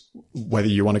choose whether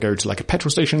you want to go to like a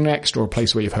petrol station next or a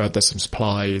place where you've heard there's some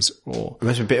supplies or... It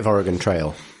must be a bit of Oregon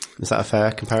Trail. Is that a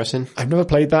fair comparison? I've never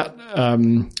played that,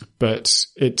 but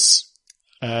it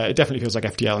definitely feels like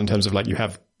FTL in terms of like you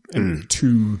have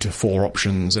 2 to 4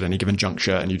 options at any given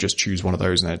juncture and you just choose one of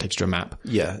those and then it takes you to a map.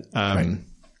 Yeah. Right.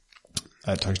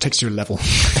 It takes you to a level.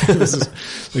 This is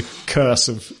the curse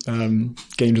of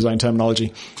game design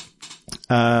terminology.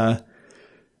 And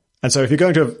so if you're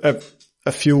going to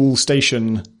a fuel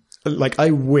station, like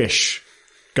I wish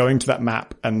going to that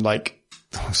map and like,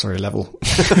 level.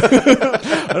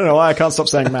 I don't know why I can't stop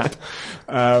saying map.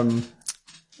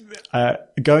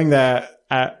 Going there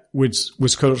was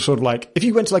sort of like, if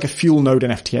you went to like a fuel node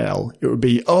in FTL, it would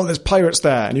be, oh, there's pirates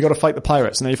there and you got to fight the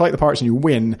pirates, and then you fight the pirates and you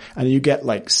win and you get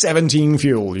like 17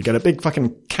 fuel. You get a big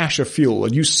fucking cache of fuel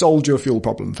and you solved your fuel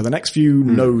problem. For the next few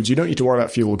nodes, you don't need to worry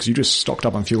about fuel because you just stocked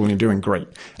up on fuel and you're doing great.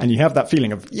 And you have that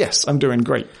feeling of, yes, I'm doing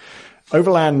great.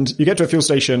 Overland, you get to a fuel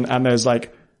station and there's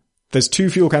 2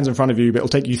 fuel cans in front of you, but it'll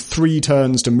take you 3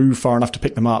 turns to move far enough to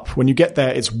pick them up. When you get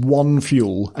there, it's 1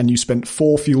 fuel, and you spent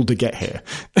 4 fuel to get here.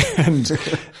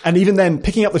 and even then,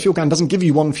 picking up the fuel can doesn't give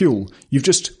you 1 fuel. You've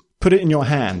just put it in your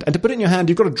hand. And to put it in your hand,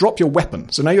 you've got to drop your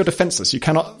weapon. So now you're defenseless. You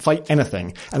cannot fight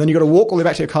anything. And then you've got to walk all the way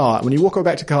back to your car. And when you walk all the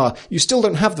way back to your car, you still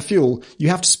don't have the fuel. You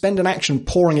have to spend an action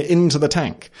pouring it into the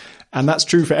tank. And that's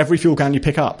true for every fuel can you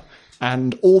pick up.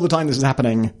 And all the time this is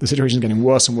happening, the situation is getting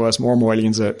worse and worse. More and more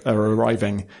aliens are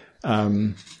arriving.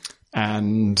 If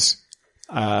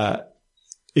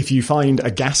you find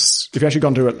if you've actually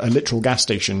gone to a literal gas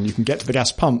station, you can get to the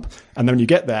gas pump, and then when you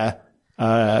get there,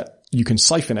 you can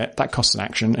siphon it. That costs an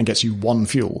action and gets you 1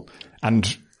 fuel.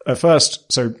 And at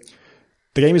first, so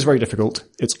the game is very difficult.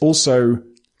 It's also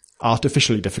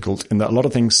artificially difficult in that a lot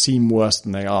of things seem worse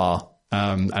than they are,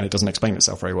 and it doesn't explain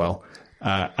itself very well.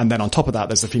 And then on top of that,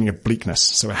 there's the feeling of bleakness.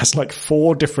 So it has like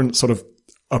 4 different sort of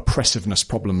oppressiveness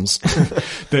problems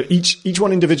that each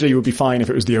one individually would be fine if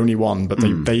it was the only one, but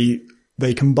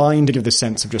they combine to give this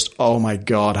sense of just, oh my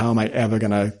God, how am I ever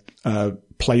going to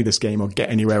play this game or get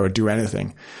anywhere or do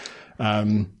anything?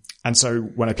 And so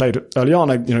when I played it early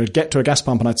on, I'd get to a gas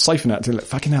pump and I'd siphon it until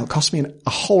fucking hell, it cost me a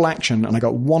whole action and I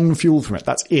got 1 fuel from it.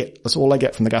 That's it. That's all I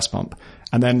get from the gas pump.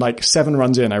 And then like 7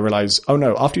 runs in, I realize, oh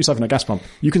no, after you siphon a gas pump,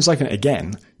 you can siphon it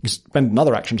again. You spend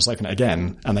another action to siphon it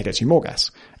again and that gets you more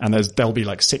gas. And there'll be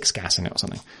like 6 gas in it or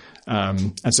something.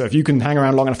 And so if you can hang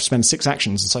around long enough to spend 6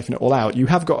 actions and siphon it all out, you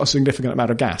have got a significant amount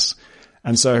of gas.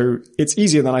 And so it's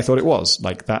easier than I thought it was.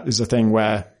 Like that is a thing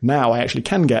where now I actually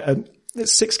can get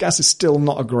 6 gas is still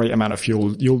not a great amount of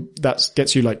fuel. That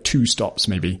gets you like 2 stops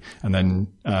maybe, and then,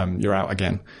 you're out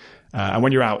again. And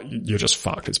when you're out, you're just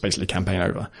fucked. It's basically campaign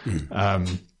over.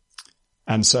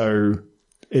 And so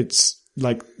it's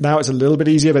like, now it's a little bit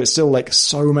easier, but it's still like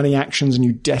so many actions and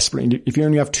you desperately, if you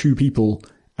only have 2 people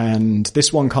and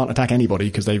this one can't attack anybody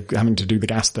because they're having to do the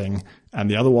gas thing, and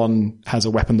the other one has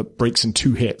a weapon that breaks in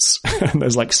 2 hits, and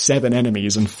there's like 7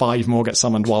 enemies and 5 more get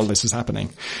summoned while this is happening.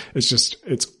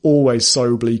 It's always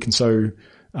so bleak and so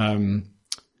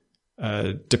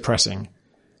depressing.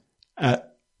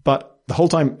 But the whole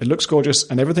time it looks gorgeous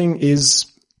and everything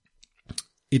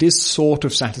it is sort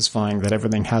of satisfying that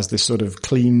everything has this sort of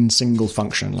clean single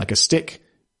function, like a stick,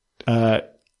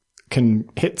 can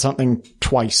hit something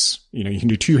twice. You can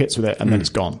do 2 hits with it and then it's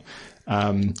gone.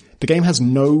 The game has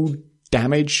no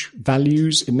damage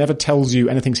values. It never tells you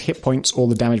anything's hit points or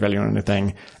the damage value or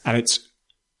anything. And it's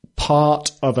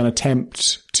part of an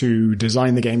attempt to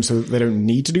design the game so that they don't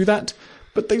need to do that,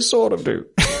 but they sort of do.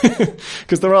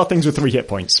 Because there are things with 3 hit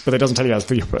points, but it doesn't tell you it has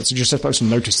 3 hit points. You're just supposed to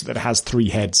notice that it has 3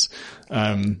 heads.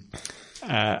 And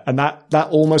that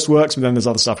almost works, but then there's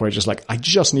other stuff where it's just like, I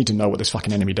just need to know what this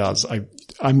fucking enemy does.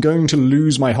 I'm going to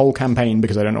lose my whole campaign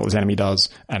because I don't know what this enemy does,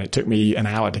 and it took me an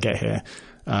hour to get here.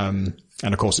 And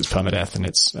of course it's permadeath, and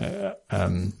it's,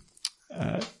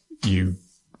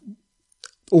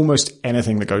 almost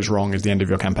anything that goes wrong is the end of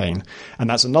your campaign. And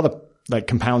that's another, like,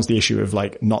 compounds the issue of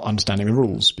like not understanding the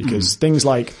rules, because things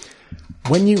like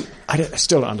I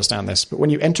still don't understand this, but when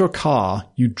you enter a car,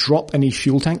 you drop any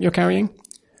fuel tank you're carrying.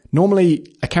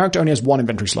 Normally, a character only has 1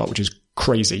 inventory slot, which is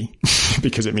crazy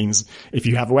because it means if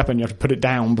you have a weapon, you have to put it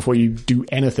down before you do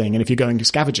anything. And if you're going to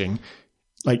scavenging,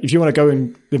 like if you want to go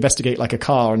and investigate like a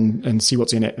car and see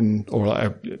what's in it, or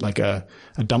a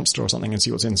dumpster or something and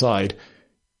see what's inside,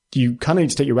 you kind of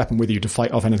need to take your weapon with you to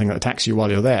fight off anything that attacks you while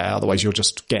you're there. Otherwise, you'll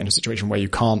just get into a situation where you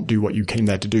can't do what you came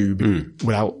there to do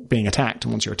without being attacked.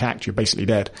 And once you're attacked, you're basically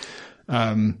dead.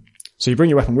 So you bring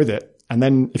your weapon with it. And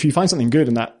then if you find something good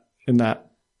in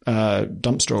that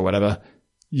dumpster or whatever,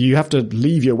 you have to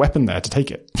leave your weapon there to take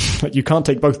it. Like, you can't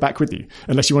take both back with you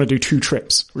unless you want to do 2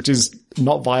 trips, which is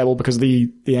not viable because of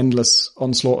the endless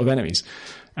onslaught of enemies.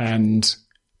 And,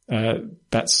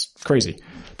 that's crazy.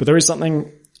 But there is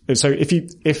something, so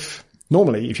if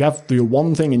normally, if you have your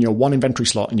one thing in your one inventory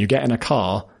slot and you get in a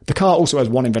car, the car also has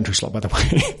one inventory slot, by the way.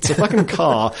 It's a fucking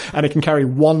car and it can carry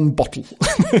 1 bottle.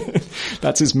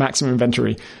 That's its maximum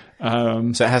inventory. So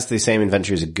it has the same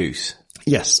inventory as a Goose.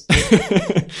 Yes.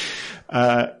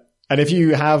 And if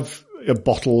you have a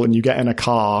bottle and you get in a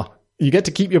car, you get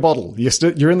to keep your bottle.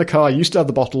 You're in the car, you still have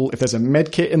the bottle. If there's a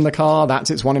med kit in the car,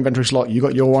 that's its one inventory slot. You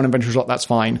got your one inventory slot, that's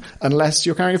fine. Unless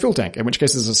you're carrying a fuel tank, in which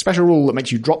case there's a special rule that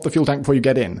makes you drop the fuel tank before you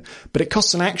get in. But it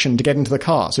costs an action to get into the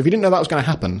car. So if you didn't know that was going to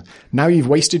happen, now you've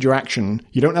wasted your action.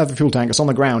 You don't have the fuel tank, it's on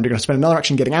the ground. You're going to spend another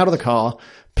action getting out of the car.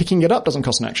 Picking it up doesn't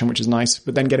cost an action, which is nice,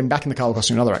 but then getting back in the car will cost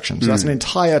you another action. So that's an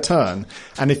entire turn.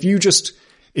 And if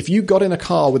you got in a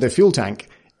car with a fuel tank,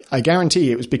 I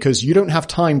guarantee it was because you don't have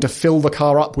time to fill the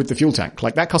car up with the fuel tank.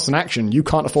 Like, that costs an action. You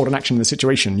can't afford an action in the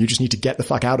situation. You just need to get the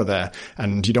fuck out of there,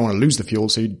 and you don't want to lose the fuel,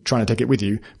 so you're trying to take it with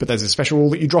you. But there's a special rule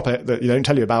that you drop it that they don't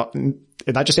tell you about, and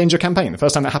that just ends your campaign. The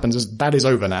first time that happens is that is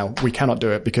over now. We cannot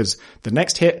do it because the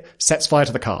next hit sets fire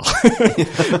to the car.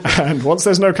 And once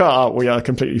there's no car, we are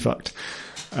completely fucked.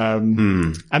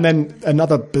 And then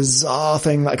another bizarre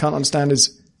thing that I can't understand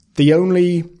is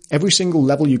every single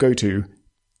level you go to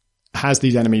has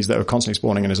these enemies that are constantly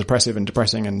spawning and is oppressive and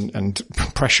depressing and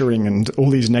pressuring and all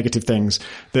these negative things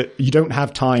that you don't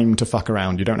have time to fuck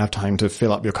around. You don't have time to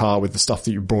fill up your car with the stuff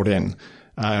that you brought in.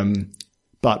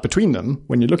 But between them,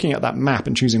 when you're looking at that map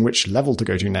and choosing which level to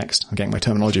go to next, I'm getting my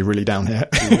terminology really down here.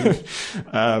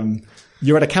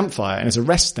 You're at a campfire and it's a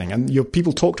rest thing, and your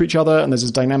people talk to each other, and there's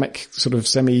this dynamic sort of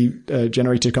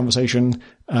semi-generated conversation.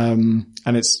 And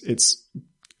it's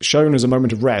shown as a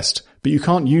moment of rest, but you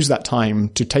can't use that time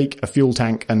to take a fuel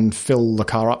tank and fill the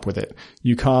car up with it.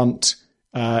 You can't,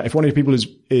 if one of your people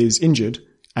is injured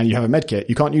and you have a med kit,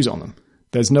 you can't use it on them.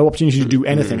 There's no opportunity to do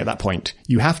anything at that point.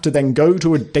 You have to then go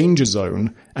to a danger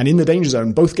zone, and in the danger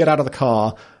zone, both get out of the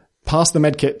car, pass the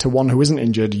med kit to one who isn't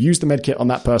injured, use the med kit on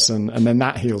that person, and then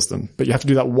that heals them. But you have to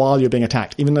do that while you're being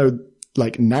attacked, even though,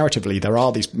 like, narratively, there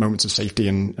are these moments of safety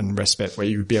and respite where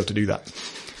you'd be able to do that.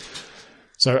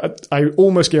 So I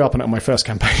almost gave up on it on my first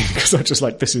campaign because I'm just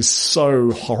like, this is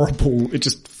so horrible. It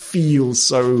just feels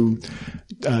so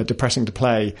depressing to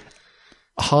play,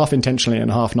 half intentionally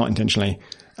and half not intentionally.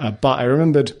 But I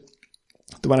remembered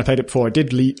that when I played it before, I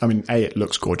did it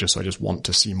looks gorgeous, so I just want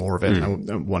to see more of it. I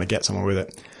want to get somewhere with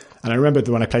it. And I remembered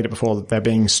that when I played it before, that there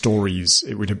being stories,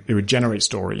 it would generate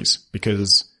stories,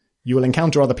 because you will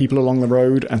encounter other people along the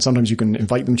road, and sometimes you can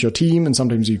invite them to your team and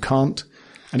sometimes you can't.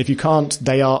 And if you can't,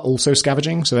 they are also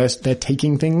scavenging. So they're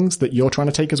taking things that you're trying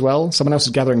to take as well. Someone else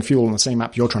is gathering fuel on the same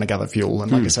map you're trying to gather fuel.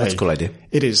 And like I say, that's a cool idea.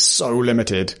 It is so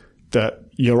limited that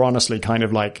you're honestly kind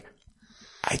of like,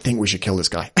 I think we should kill this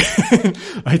guy.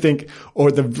 I think, or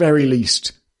at the very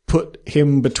least, put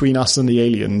him between us and the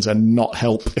aliens and not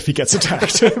help if he gets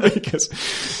attacked. Because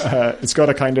it's got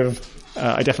a kind of,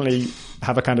 I definitely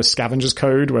have a kind of scavenger's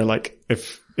code where, like,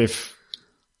 if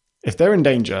they're in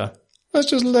danger, let's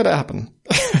just let it happen.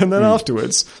 And then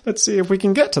afterwards, let's see if we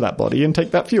can get to that body and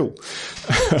take that fuel.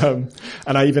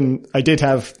 And I did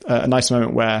have a nice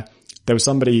moment where there was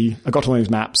somebody, I got to one of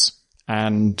these maps,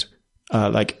 and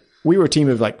we were a team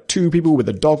of like 2 people with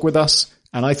a dog with us,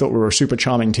 and I thought we were a super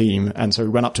charming team. And so we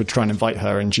went up to try and invite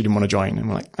her, and she didn't want to join. And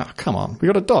we're like, oh, come on, we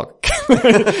got a dog.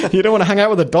 You don't want to hang out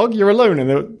with a dog? You're alone in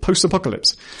the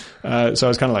post-apocalypse. So I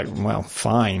was kind of like, well,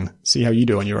 fine. See how you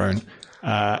do on your own.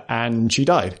 And she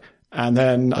died. And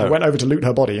then I went over to loot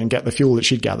her body and get the fuel that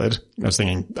she'd gathered. I was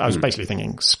basically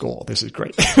thinking, score, this is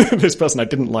great. This person I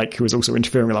didn't like, who was also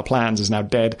interfering with our plans, is now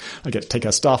dead. I get to take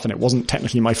her stuff, and it wasn't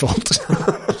technically my fault.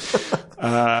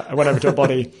 I went over to her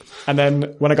body, and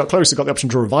then when I got close, I got the option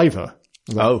to revive her.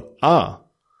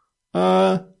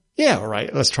 Yeah, all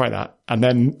right, let's try that. And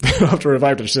then after I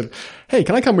revived her, she said, hey,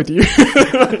 can I come with you?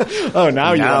 Oh,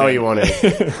 now you want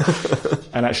it.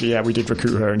 And actually, yeah, we did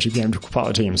recruit her, and she became part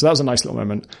of the team. So that was a nice little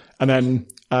moment. And then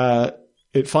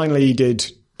it finally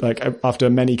did, like, after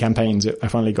many campaigns, I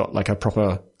finally got like a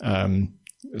proper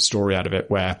story out of it,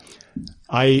 where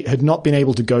I had not been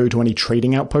able to go to any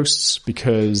trading outposts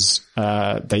because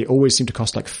they always seem to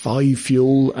cost like 5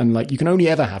 fuel, and like you can only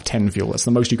ever have 10 fuel. That's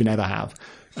the most you can ever have.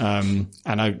 And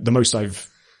the most I've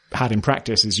had in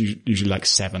practice is usually like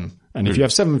 7. And if you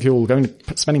have 7 fuel,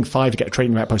 spending 5 to get a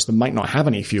trading outpost that might not have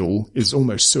any fuel is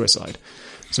almost suicide.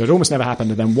 So it almost never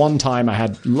happened. And then one time I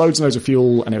had loads and loads of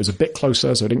fuel, and it was a bit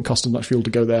closer, so it didn't cost as much fuel to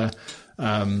go there.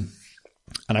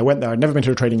 And I went there. I'd never been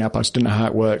to a trading app. I just didn't know how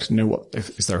it worked. Didn't know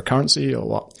is there a currency or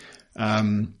what?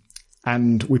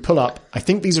 And we pull up. I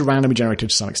think these are randomly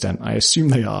generated to some extent. I assume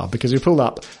they are, because we pulled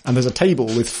up and there's a table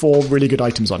with 4 really good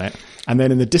items on it. And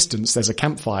then in the distance, there's a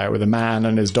campfire with a man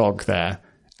and his dog there.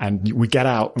 And we get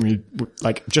out and we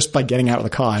like, just by getting out of the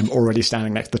car, I'm already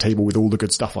standing next to the table with all the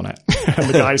good stuff on it. And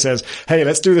the guy says, "Hey,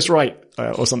 let's do this right,"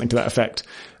 or something to that effect.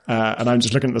 And I'm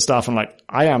just looking at the stuff and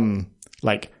I am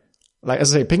like,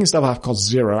 as I say, picking stuff up costs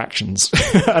 0 actions.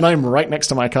 And I'm right next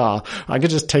to my car. I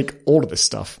could just take all of this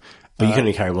stuff. But you can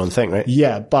only carry one thing, right?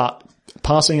 Yeah, but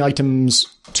passing items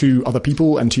to other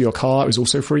people and to your car is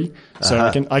also free.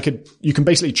 So you can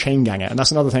basically chain gang it. And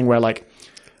that's another thing where like,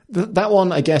 that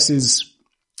one, I guess it's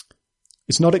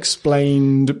not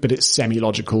explained, but it's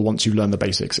semi-logical once you learn the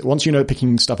basics. Once you know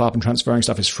picking stuff up and transferring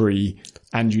stuff is free,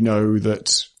 and you know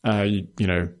that,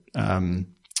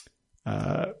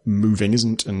 moving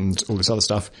isn't, and all this other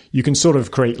stuff, you can sort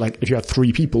of create, like, if you have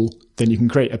 3 people, then you can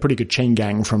create a pretty good chain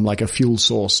gang from like a fuel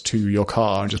source to your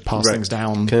car and just pass things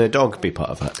down. Can a dog be part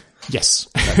of that? Yes,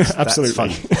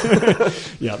 absolutely.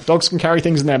 Yeah, dogs can carry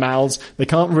things in their mouths. They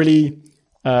can't really,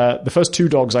 the first 2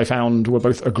 dogs I found were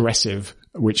both aggressive,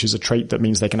 which is a trait that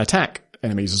means they can attack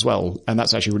enemies as well. And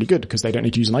that's actually really good because they don't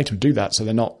need to use an item to do that. So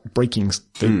they're not breaking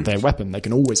their weapon. They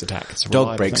can always attack. It's a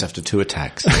dog breaks after 2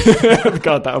 attacks.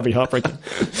 God, that would be heartbreaking.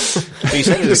 But you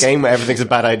said it's a game where everything's a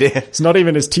bad idea. It's not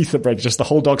even his teeth that break. Just the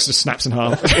whole dog just snaps in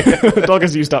half. The dog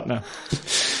is used up now.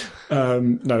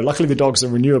 No, luckily the dogs are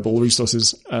renewable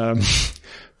resources.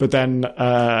 But then,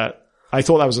 I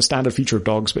thought that was a standard feature of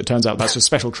dogs, but it turns out that's a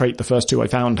special trait the first 2 I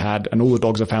found had, and all the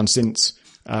dogs I've found since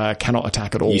cannot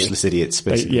attack at all. Useless idiots,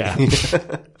 basically.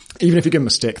 Even if you give them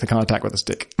a stick, they can't attack with a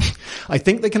stick. I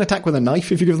think they can attack with a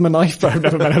knife if you give them a knife, but I've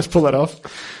never been able to pull that off.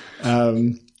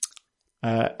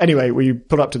 Anyway, we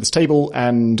put up to this table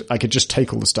and I could just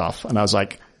take all the stuff. And I was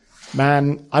like,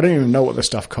 man, I don't even know what this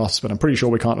stuff costs, but I'm pretty sure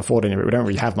we can't afford any of it. We don't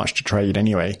really have much to trade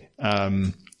anyway.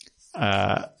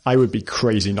 I would be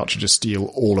crazy not to just steal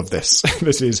all of this.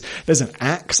 There's an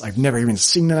axe. I've never even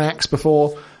seen an axe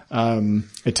before.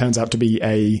 It turns out to be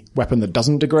a weapon that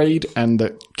doesn't degrade and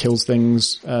that kills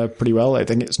things, pretty well. I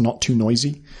think it's not too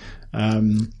noisy.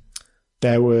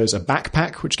 There was a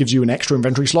backpack, which gives you an extra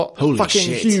inventory slot. Holy fucking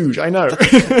shit. Huge, I know.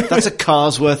 That's a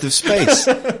car's worth of space.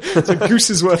 It's a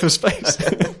goose's worth of space.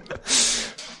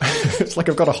 It's like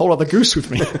I've got a whole other goose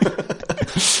with me.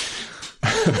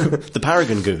 The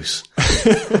Paragon Goose.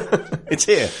 It's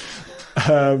here.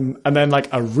 And then like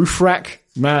a roof rack.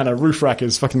 Man, a roof rack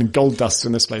is fucking gold dust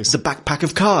in this place. The backpack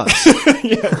of cars.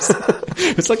 Yes.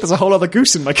 It's like there's a whole other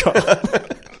goose in my car.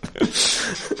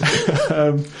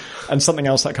 And something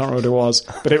else I can't remember what it was,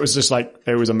 but it was just like,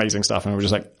 it was amazing stuff. And we were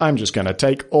just like, I'm just going to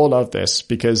take all of this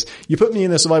because you put me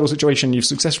in a survival situation. You've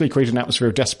successfully created an atmosphere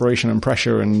of desperation and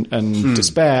pressure and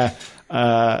despair.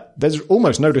 There's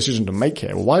almost no decision to make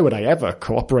here. Why would I ever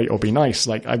cooperate or be nice?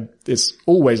 Like it's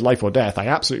always life or death. I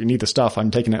absolutely need the stuff.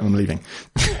 I'm taking it and I'm leaving.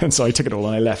 And so I took it all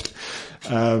and I left.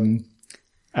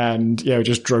 And yeah, we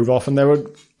just drove off and there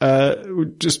were,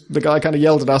 just the guy kind of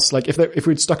yelled at us. Like if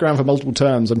we'd stuck around for multiple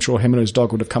turns, I'm sure him and his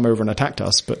dog would have come over and attacked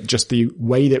us. But just the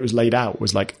way that it was laid out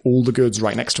was like all the goods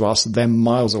right next to us, them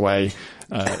miles away.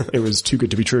 It was too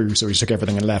good to be true. So we took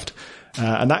everything and left.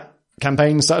 And that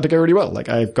campaign started to go really well. Like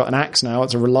I've got an axe now.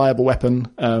 It's a reliable weapon.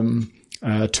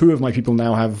 2 of my people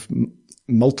now have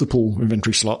multiple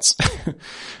inventory slots.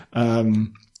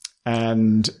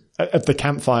 And at the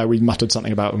campfire, we muttered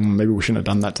something about maybe we shouldn't have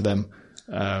done that to them.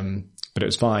 But it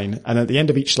was fine. And at the end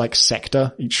of each like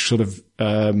sector, each sort of,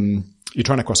 you're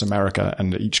trying to cross America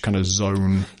and each kind of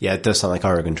zone. Yeah, it does sound like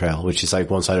Oregon Trail, which is like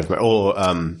one side of America, or,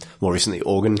 more recently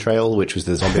Oregon Trail, which was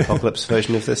the zombie apocalypse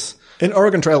version of this. In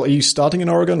Oregon Trail, are you starting in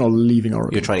Oregon or leaving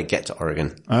Oregon? You're trying to get to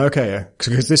Oregon. Okay, yeah.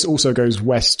 Because this also goes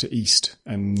west to east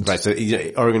and. Right, so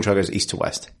Oregon Trail goes east to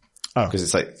west. Oh. Because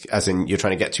it's like, as in you're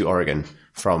trying to get to Oregon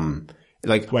from,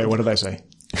 like. Wait, what did I say?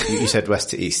 You said west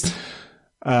to east.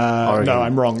 No,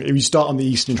 I'm wrong. You start on the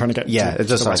east and you're trying to get it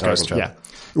does sound like Oregon Trail. Yeah.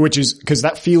 Which is, cause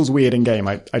that feels weird in game.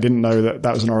 I didn't know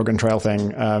that was an Oregon Trail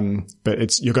thing.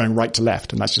 But you're going right to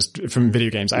left and that's just from video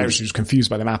games. I actually was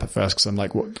confused by the map at first cause I'm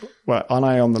like, what, aren't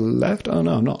I on the left? Oh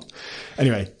no, I'm not.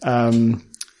 Anyway,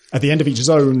 at the end of each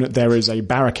zone, there is a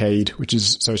barricade,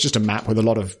 so it's just a map with a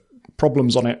lot of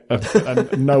problems on it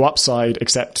and no upside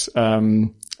except,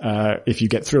 if you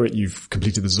get through it, you've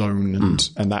completed the zone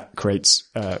and that creates,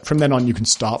 from then on you can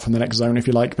start from the next zone if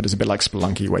you like, but it's a bit like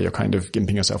Spelunky where you're kind of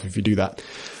gimping yourself if you do that.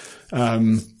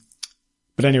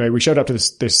 But anyway, we showed up to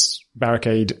this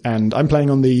barricade and I'm playing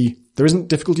on there isn't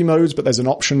difficulty modes, but there's an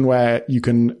option where you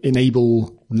can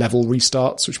enable level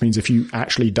restarts, which means if you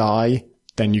actually die,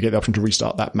 then you get the option to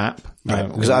restart that map. Right.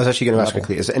 Because I was actually going to ask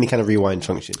quickly, is there any kind of rewind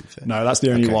function? No, that's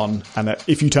the only one. And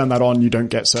if you turn that on, you don't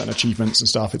get certain achievements and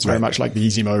stuff. It's very much like the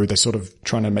easy mode. They're sort of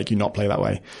trying to make you not play that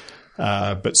way.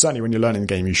 But certainly when you're learning the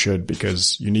game, you should,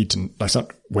 because you need to,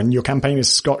 when your campaign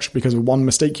is scotched because of one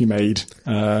mistake you made,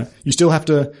 you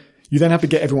then have to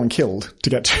get everyone killed to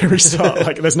get to restart.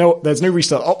 Like there's no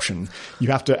restart option. You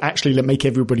have to actually make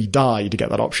everybody die to get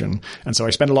that option. And so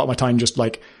I spend a lot of my time just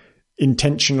like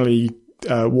intentionally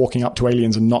walking up to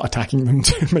aliens and not attacking them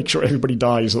to make sure everybody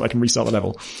dies so that I can restart the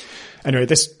level. Anyway,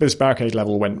 this barricade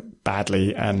level went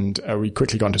badly, and we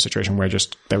quickly got into a situation where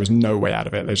there was no way out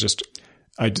of it.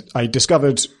 I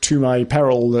discovered to my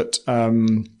peril that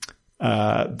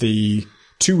the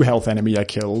 2 health enemy I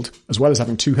killed, as well as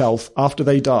having 2 health, after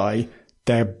they die,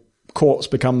 their corpse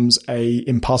becomes a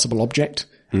impassable object.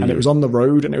 And it was on the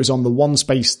road, and it was on the one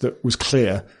space that was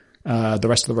clear. The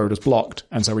rest of the road was blocked,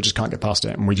 and so we just can't get past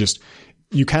it. And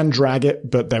you can drag it,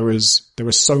 but there was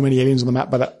so many aliens on the map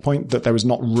by that point that there was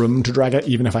not room to drag it,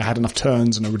 even if I had enough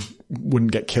turns, and I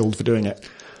wouldn't get killed for doing it.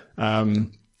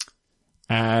 And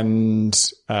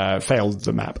failed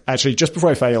the map. Actually, just before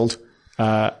I failed,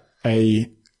 a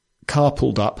car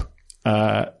pulled up,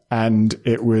 and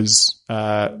it was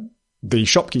the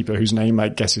shopkeeper, whose name I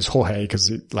guess is Jorge,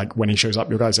 because like when he shows up,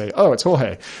 your guys say, "Oh, it's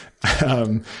Jorge."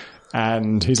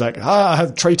 And he's like,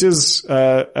 traitors.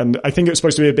 And I think it was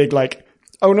supposed to be a big like,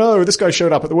 "Oh no, this guy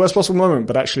showed up at the worst possible moment."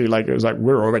 But actually, like, it was like,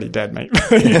 "We're already dead, mate.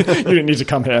 You didn't need to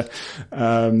come here."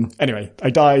 Anyway, I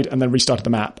died and then restarted the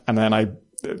map. And then I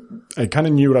kind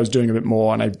of knew what I was doing a bit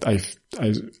more, and I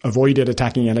avoided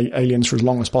attacking aliens for as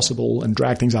long as possible and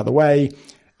dragged things out of the way.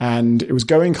 And it was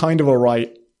going kind of all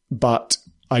right, but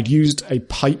I'd used a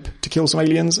pipe to kill some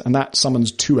aliens, and that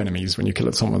summons 2 enemies when you kill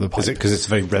someone with a pipe. Is it because it's a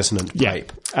very resonant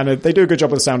pipe? And they do a good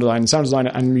job with the sound design. Sound design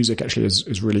and music actually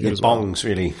is really good as well. Bongs,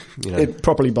 really. It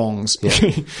properly bongs.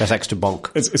 Yeah, that's extra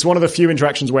bonk. It's one of the few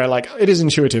interactions where, like, it is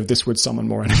intuitive this would summon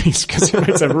more enemies, because it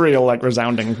makes a real, like,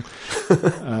 resounding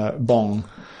bong.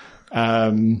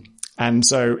 And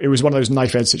so it was one of those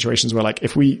knife edge situations where, like,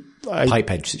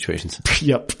 pipe edge situations.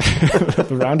 Yep.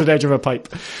 The rounded edge of a pipe.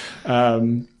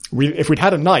 If we'd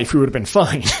had a knife, we would have been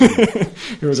fine.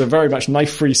 It was a very much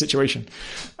knife-free situation.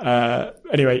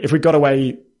 Anyway, if we got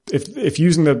away, if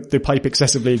using the pipe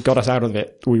excessively got us out of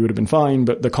it, we would have been fine,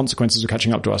 but the consequences were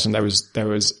catching up to us, and there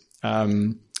was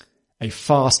a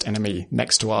fast enemy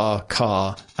next to our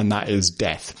car, and that is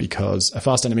death, because a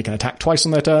fast enemy can attack twice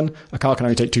on their turn. A car can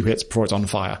only take 2 hits before it's on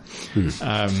fire.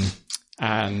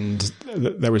 And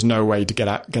there was no way to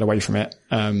get away from it.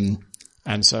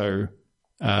 And so,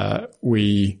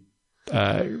 we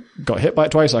got hit by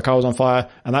it twice. Our car was on fire,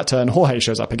 and that turn Jorge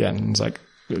shows up again. And it's like,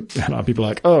 and our people are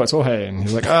like, "Oh, it's Jorge," and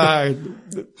he's like, "Hi,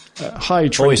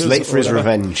 traitors." Always late for his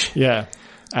revenge. Yeah.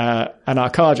 And our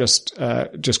car just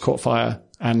caught fire.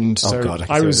 And so oh God,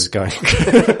 I was going.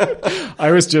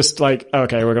 I was just like,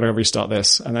 okay, we're going to restart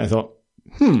this. And then I thought,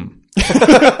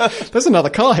 there's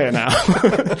another car here now.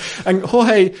 And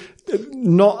Jorge,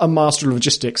 not a master of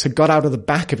logistics, had got out of the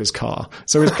back of his car.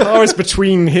 So his car is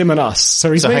between him and us.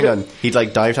 So hang on, he'd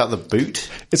like dived out the boot?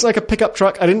 It's like a pickup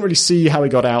truck. I didn't really see how he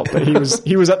got out, but he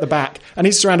was at the back, and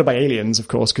he's surrounded by aliens, of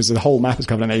course, because the whole map is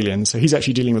covered in aliens. So he's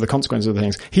actually dealing with the consequences of the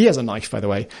things. He has a knife, by the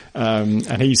way.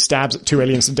 And he stabs 2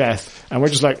 aliens to death, and we're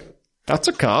just like, that's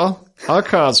a car. Our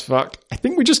car's fucked. I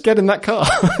think we just get in that car.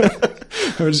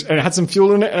 And it had some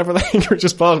fuel in it and everything. We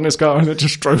just parked in his car and it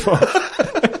just drove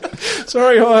off.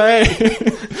 Sorry, Jorge.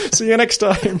 See you next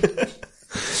time.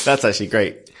 That's actually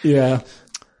great. Yeah.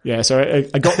 Yeah, so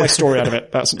I got my story out of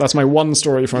it. That's my one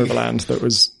story from Overland that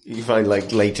was... You find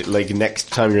like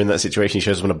next time you're in that situation, he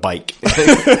shows up on a bike.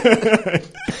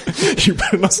 You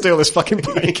better not steal this fucking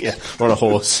bike. Yeah, or on a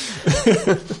horse.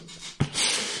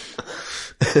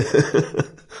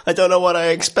 I don't know what I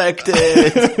expected.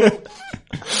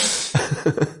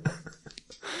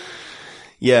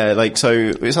 Yeah, like, so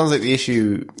it sounds like the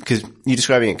issue, because you're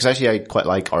describing it, because actually I quite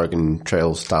like Oregon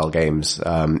Trail style games.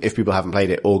 If people haven't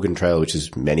played it, Oregon Trail, which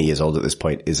is many years old at this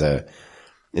point, is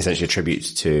essentially a tribute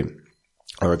to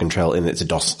Oregon Trail in that it's a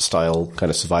DOS style kind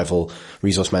of survival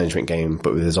resource management game,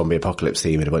 but with a zombie apocalypse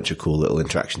theme and a bunch of cool little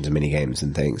interactions and mini games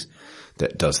and things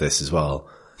that does this as well.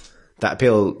 That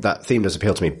theme does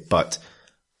appeal to me, but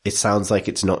it sounds like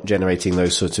it's not generating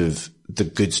those sort of the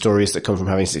good stories that come from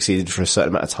having succeeded for a certain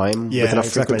amount of time with enough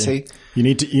frequency. You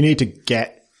need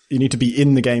to be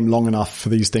in the game long enough for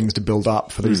these things to build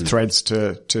up, for these threads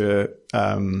to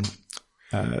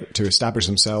establish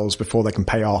themselves before they can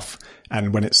pay off.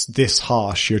 And when it's this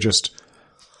harsh, you're just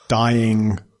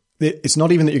dying it's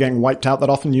not even that you're getting wiped out that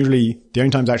often. Usually the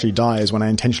only times I actually die is when I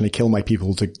intentionally kill my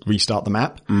people to restart the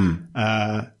map.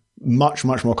 Much,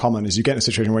 much more common is you get in a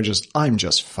situation where I'm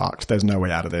just fucked. There's no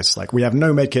way out of this. Like, we have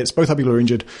no medkits. Both our people are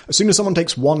injured. As soon as someone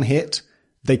takes one hit,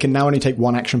 they can now only take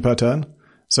one action per turn.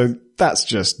 So that's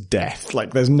just death.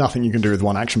 Like, there's nothing you can do with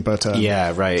one action per turn.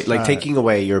 Yeah, right. Like, taking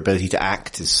away your ability to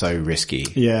act is so risky.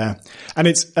 Yeah. And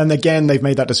again, they've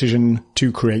made that decision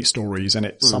to create stories, and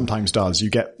it sometimes does. You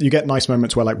get nice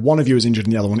moments where, like, one of you is injured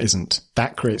and the other one isn't.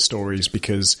 That creates stories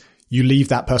because you leave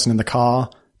that person in the car,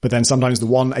 but then sometimes the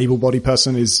one able-bodied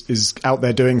person is out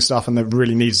there doing stuff and that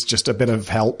really needs just a bit of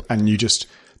help, and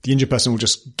the injured person will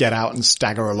just get out and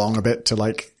stagger along a bit to,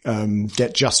 like,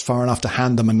 get just far enough to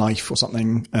hand them a knife or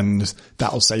something, and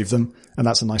that'll save them. And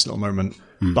that's a nice little moment.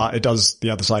 But the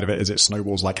other side of it is it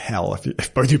snowballs like hell.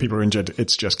 If both your people are injured,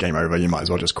 it's just game over. You might as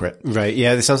well just quit. Right.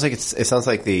 Yeah. It sounds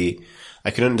like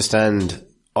I can understand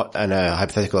on a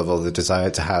hypothetical level the desire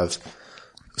to have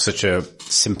such a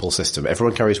simple system.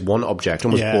 Everyone carries one object,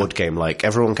 almost board game like.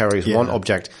 Everyone carries one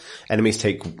object. Enemies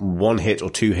take one hit or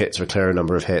two hits or clear a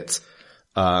number of hits.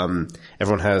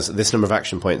 Everyone has this number of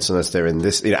action points unless they're in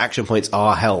this, action points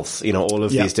are health, all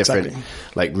of these different,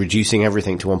 like, reducing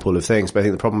everything to one pool of things. But I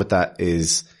think the problem with that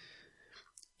is,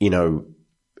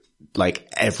 like,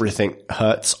 everything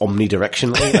hurts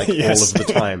omnidirectionally, like, all of the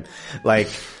time. Like,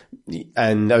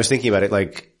 and I was thinking about it,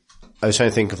 like, I was trying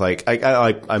to think of, like, I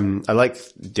like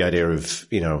the idea of,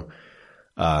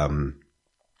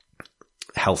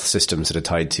 health systems that are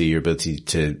tied to your ability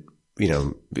to,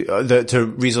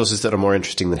 to resources that are more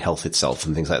interesting than health itself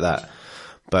and things like that.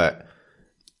 But,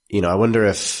 I wonder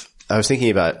if I was thinking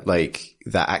about, like,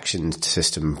 that action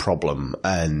system problem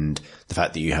and the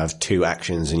fact that you have two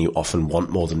actions and you often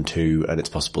want more than two, and it's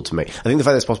possible to make, I think the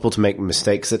fact that it's possible to make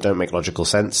mistakes that don't make logical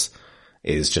sense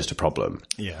is just a problem.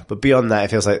 Yeah. But beyond that, it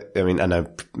feels like, I mean, I know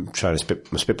I'm trying to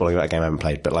I'm spitballing about a game I haven't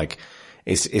played, but, like,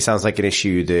 it sounds like an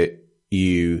issue that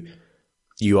you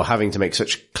are having to make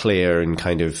such clear and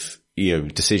kind of,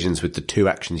 decisions with the two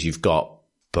actions you've got,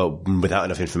 but without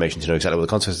enough information to know exactly what the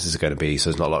consequences are going to be. So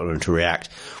there's not a lot of room to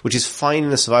react, which is fine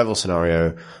in a survival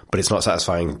scenario, but it's not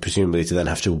satisfying, presumably, to then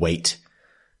have to wait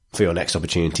for your next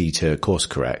opportunity to course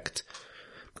correct.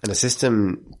 And a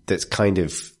system that's kind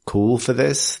of cool for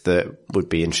this, that would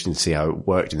be interesting to see how it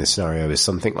worked in this scenario, is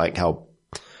something like how,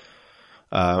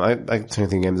 I don't think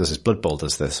the game does this, Blood Bowl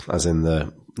does this, as in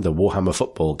the Warhammer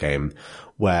football game,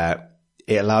 where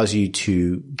it allows you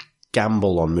to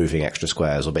gamble on moving extra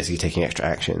squares or basically taking extra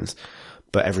actions.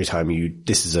 But every time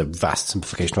this is a vast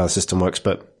simplification of how the system works,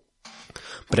 but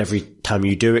every time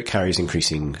you do, it carries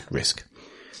increasing risk.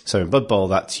 So in Blood Bowl,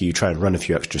 that's you try and run a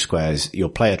few extra squares, your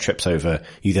player trips over,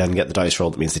 you then get the dice roll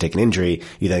that means they take an injury,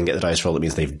 you then get the dice roll that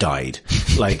means they've died.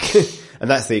 Like, and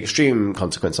that's the extreme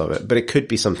consequence of it. But it could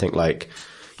be something like,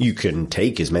 you can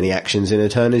take as many actions in a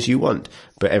turn as you want,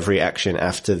 but every action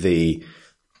after the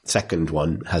second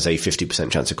one has a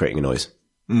 50% chance of creating a noise.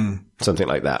 Something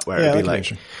like that, where it'd be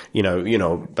like,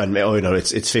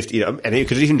 it's 50, and it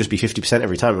could even just be 50%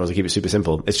 every time. I want to keep it super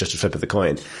simple. It's just a flip of the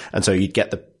coin. And so you'd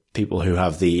get the people who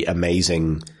have the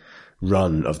amazing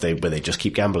run where they just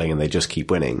keep gambling and they just keep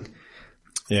winning.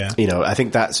 Yeah. I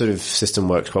think that sort of system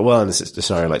works quite well in a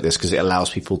scenario like this, because it allows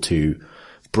people to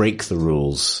break the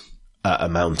rules at a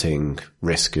mounting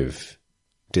risk of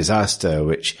disaster,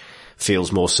 which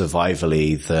feels more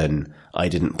survivally than I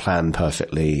didn't plan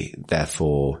perfectly,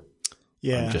 therefore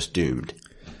I'm just doomed.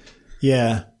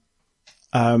 Yeah.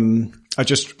 I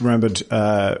just remembered,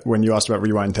 when you asked about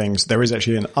rewind things, there is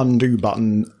actually an undo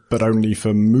button, but only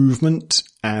for movement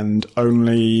and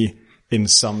only in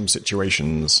some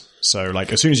situations. So,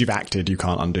 like, as soon as you've acted, you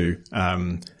can't undo.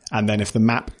 And then if the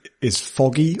map is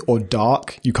foggy or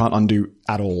dark, you can't undo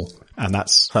at all. And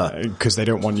that's because they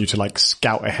don't want you to, like,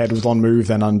 scout ahead with one move,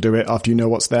 then undo it after you know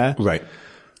what's there. Right.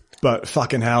 But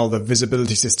fucking hell, the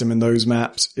visibility system in those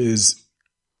maps is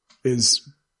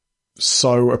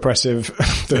so oppressive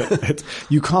that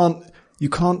you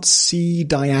can't see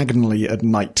diagonally at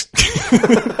night.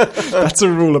 That's a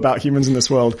rule about humans in this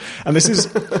world. And this is,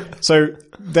 so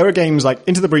there are games like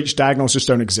Into the Breach, diagonals just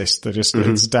don't exist. They're just,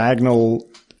 it's diagonal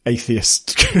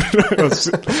atheist,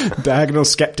 diagonal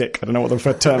skeptic. I don't know what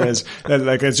the term is.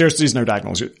 Like, there just is no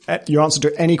diagonals. You answer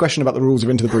to any question about the rules of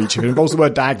Into the Breach. If it involves the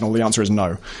word diagonal, the answer is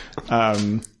no.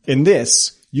 In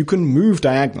this, you can move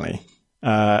diagonally.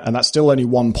 And that's still only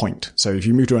 1 point. So if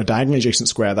you move to a diagonally adjacent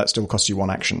square, that still costs you one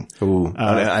action. Ooh.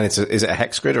 And is it a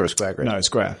hex grid or a square grid? No, it's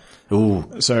square.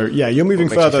 Ooh. So yeah, you're moving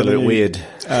further. You feel a bit weird.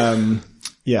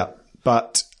 Yeah,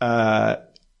 but,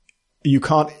 you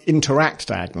can't interact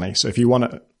diagonally. So if you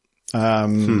want to,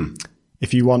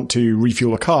 if you want to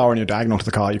refuel a car and you're diagonal to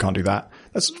the car, you can't do that.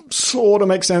 That sort of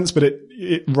makes sense, but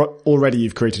already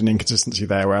you've created an inconsistency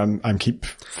there where I'm keep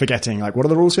forgetting, like, what are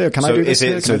the rules here? Can I do this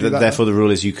here? So therefore the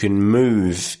rule is you can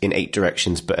move in 8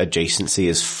 directions, but adjacency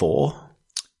is 4?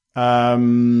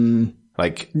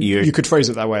 Like you could phrase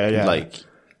it that way, yeah. Like,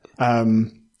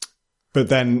 but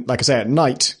then, like I say, at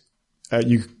night,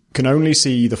 you can only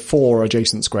see the 4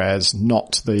 adjacent squares,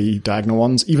 not the diagonal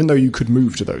ones, even though you could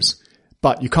move to those.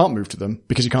 But you can't move to them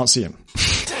because you can't see them.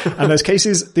 And there's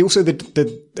cases,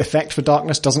 the effect for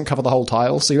darkness doesn't cover the whole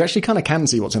tile, so you actually kind of can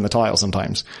see what's in the tile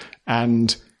sometimes.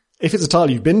 And if it's a tile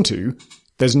you've been to,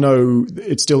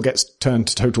 it still gets turned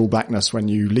to total blackness when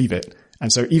you leave it.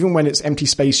 And so even when it's empty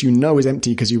space you know is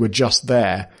empty because you were just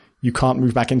there, you can't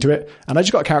move back into it. And I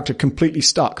just got a character completely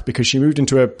stuck because she moved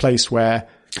into a place where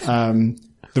the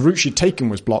route she'd taken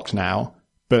was blocked now,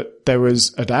 but there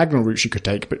was a diagonal route she could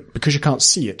take, but because she can't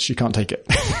see it, she can't take it.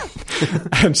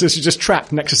 And so she's just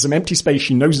trapped next to some empty space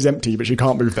she knows is empty, but she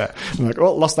can't move there. I'm like,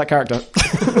 oh, lost that character.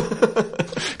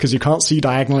 Because you can't see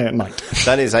diagonally at night.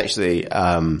 That is actually,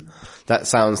 that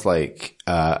sounds like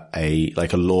a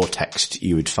lore text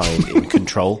you would find in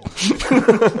Control.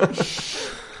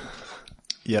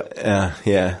 Yep.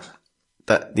 Yeah.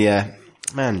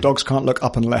 Man. Dogs can't look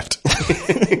up and left.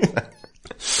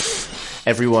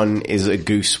 Everyone is a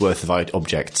goose worth of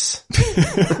objects.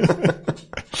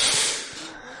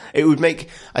 It would make,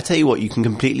 I tell you what, you can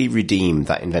completely redeem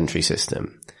that inventory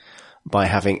system by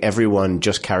having everyone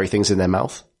just carry things in their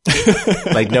mouth.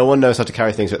 Like, no one knows how to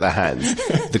carry things with their hands.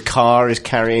 The car is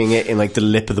carrying it in like the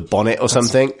lip of the bonnet or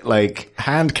something. Like,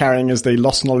 hand carrying is the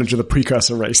lost knowledge of the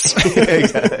precursor race.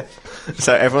 Exactly.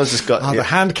 So everyone's just got the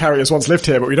hand carriers once lived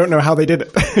here, but we don't know how they did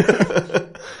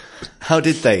it. How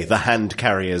did they, the hand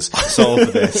carriers,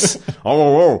 solve this?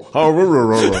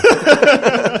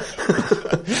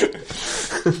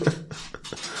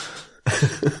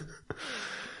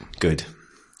 Good.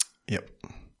 Yep.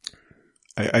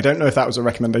 I don't know if that was a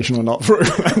recommendation or not.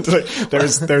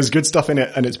 There's good stuff in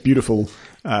it and it's beautiful.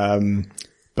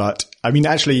 But I mean,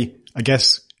 actually, I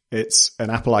guess it's an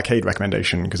Apple Arcade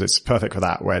recommendation because it's perfect for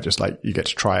that, where just like you get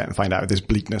to try it and find out if this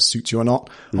bleakness suits you or not.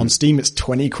 On Steam, it's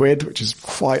 20 quid, which is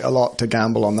quite a lot to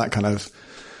gamble on that kind of,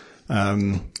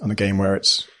 on a game where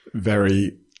it's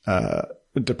very,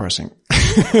 depressing.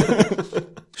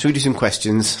 Should we do some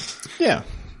questions? Yeah.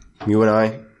 You and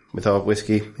I, with our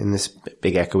whiskey in this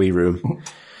big echoey room.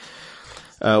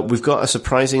 We've got a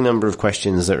surprising number of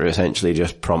questions that are essentially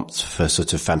just prompts for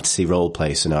sort of fantasy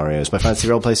roleplay scenarios. By fantasy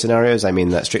roleplay scenarios, I mean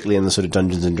that strictly in the sort of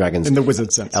Dungeons and Dragons. In the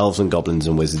wizard sense. Elves and goblins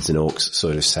and wizards and orcs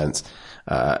sort of sense.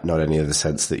 Not any of the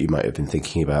sense that you might have been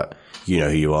thinking about. You know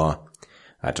who you are.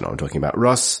 I don't know what I'm talking about.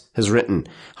 Russ has written,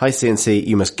 "Hi CNC,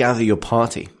 you must gather your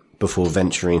party before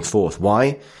venturing forth.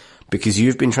 Why? Because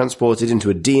you've been transported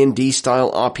into a D&D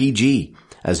style RPG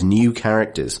as new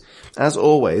characters. As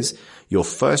always, your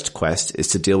first quest is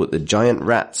to deal with the giant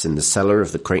rats in the cellar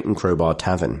of the Crate and Crowbar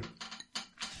Tavern.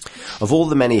 Of all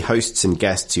the many hosts and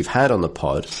guests you've had on the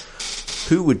pod,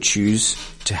 who would choose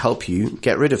to help you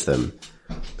get rid of them?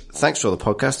 Thanks for all the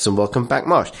podcasts and welcome back,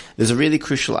 Marsh." There's a really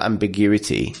crucial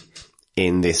ambiguity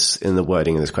in the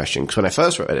wording of this question, because when I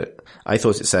first read it, I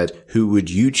thought it said, "Who would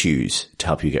you choose to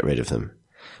help you get rid of them?"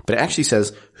 But it actually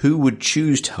says, "Who would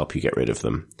choose to help you get rid of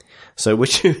them?" So who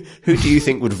do you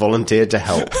think would volunteer to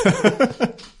help?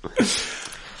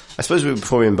 I suppose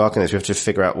before we embark on this, we have to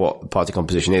figure out what the party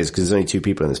composition is, because there's only 2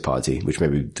 people in this party, which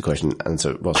maybe the question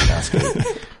answer wasn't asking.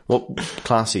 What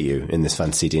class are you in this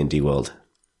fantasy D&D world?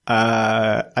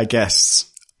 I guess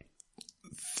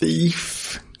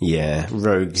thief. Yeah,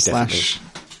 rogue,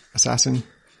 / assassin.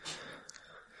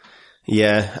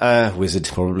 Yeah, wizard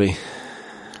probably.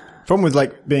 Problem with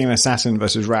like being an assassin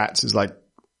versus rats is like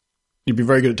you'd be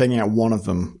very good at taking out one of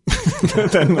them.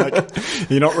 Then like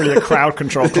you're not really a crowd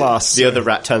control class. The other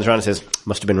rat turns around and says,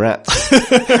 "Must have been rats."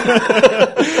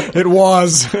 It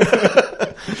was.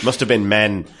 Must have been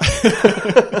men.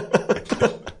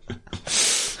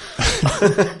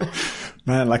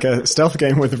 Man, like a stealth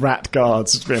game with rat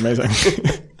guards would be amazing.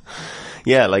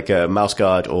 Yeah, like a mouse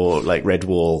guard or like Red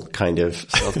Wall kind of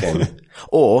stealth game.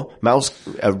 Or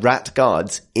rat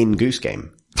guards in Goose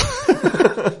Game.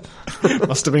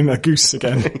 Must have been a goose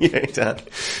again. Yeah,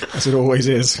 exactly. As it always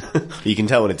is. You can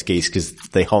tell when it's geese because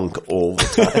they honk all the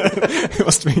time. It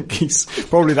must have been geese.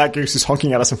 Probably that goose is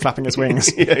honking at us and flapping his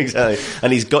wings. Yeah, exactly.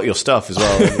 And he's got your stuff as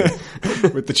well.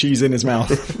 With the cheese in his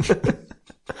mouth.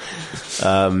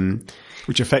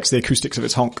 Which affects the acoustics of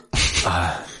its honk.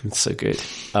 It's so good.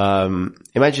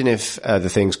 Imagine if the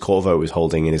things Corvo was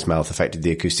holding in his mouth affected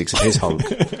the acoustics of his honk.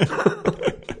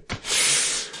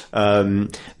 So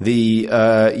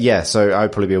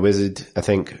I'd probably be a wizard, I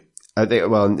think.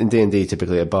 Well, in D&D,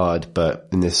 typically a bard, but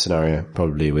in this scenario,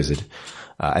 probably a wizard.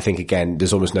 I think, again,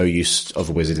 there's almost no use of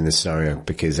a wizard in this scenario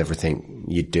because everything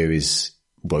you do is,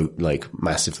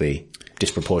 massively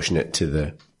disproportionate to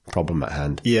the problem at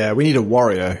hand. Yeah, we need a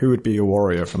warrior. Who would be a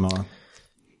warrior from our...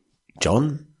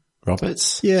 John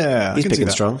Roberts? Yeah. He's big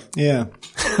and strong. Yeah.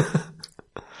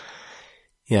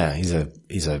 Yeah, he's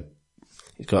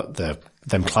got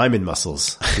them climbing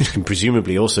muscles, which can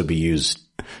presumably also be used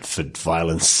for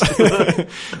violence.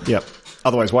 Yep.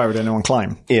 Otherwise, why would anyone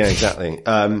climb? Yeah, exactly.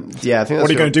 I think that's what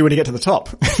are you going to do when you get to the top?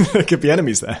 There could be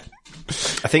enemies there.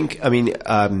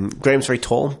 Graham's very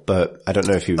tall, but I don't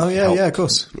know if he would help. Yeah, of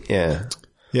course. Yeah.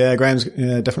 Yeah, Graham's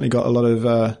definitely got a lot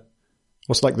of,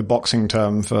 what's like the boxing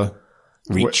term for...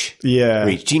 Reach. Yeah.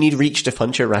 Reach. Do you need reach to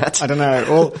punch a rat? I don't know.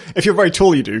 Well, if you're very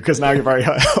tall, you do, because now you're very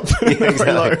high up. Yeah, exactly.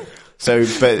 Very low. So,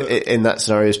 but in that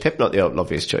scenario, is Pip not the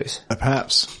obvious choice?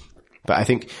 Perhaps. But I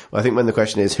think when the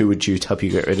question is who would choose to help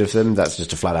you get rid of them, that's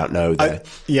just a flat out no there.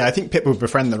 I think Pip would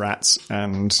befriend the rats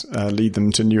and lead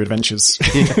them to new adventures.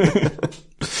 Get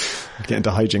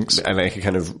into hijinks. And like a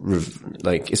kind of,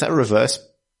 is that a reverse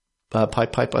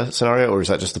Pied Piper scenario, or is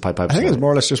that just the Pied Piper scenario? I think it's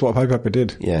more or less just what Pied Piper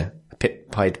did. Yeah.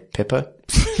 Pied Pipper?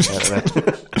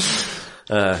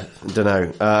 I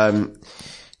don't know.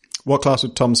 What class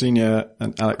would Tom Senior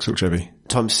and Alex Wiltshire be?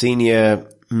 Tom Senior,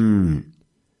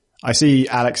 I see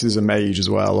Alex as a mage as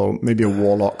well, or maybe a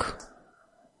warlock.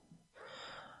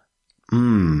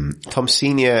 Tom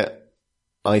Senior,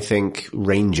 I think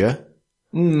Ranger.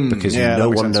 Because no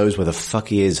one knows where the fuck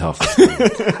he is half the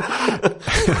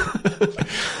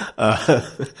time.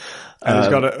 And he's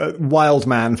got a wild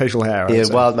man facial hair.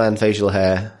 Wild man facial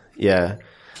hair. Yeah.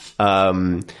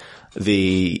 Alex.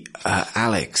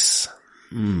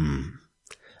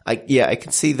 I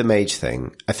can see the mage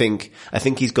thing. I think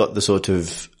he's got the sort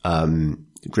of,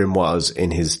 grimoires in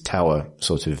his tower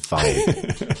sort of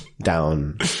vibe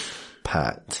down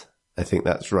pat. I think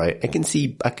that's right. I could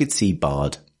see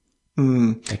Bard.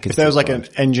 If there was like an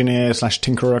engineer /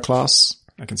 tinkerer class,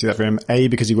 I can see that for him. A,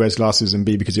 because he wears glasses, and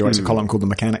B, because he writes a column called The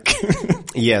Mechanic.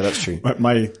 Yeah, that's true.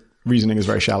 My reasoning is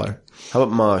very shallow. How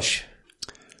about Marsh?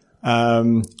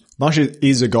 Marsh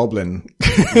is a goblin.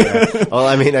 Yeah. Well,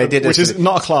 I mean, which is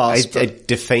not a class. I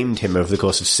defamed him over the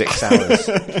course of 6 hours,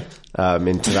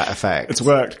 into that effect. It's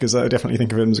worked, because I definitely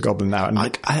think of him as a goblin now. And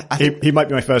he might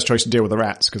be my first choice to deal with the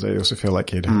rats, because I also feel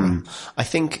like he'd... I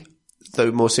think,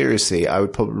 though, more seriously, I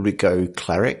would probably go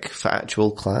cleric for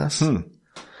actual class.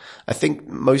 I think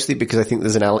mostly because I think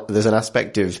there's an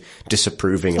aspect of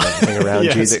disapproving of everything around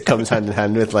you that comes hand in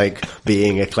hand with like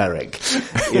being a cleric,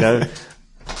 you know?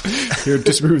 You would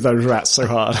disapprove those rats so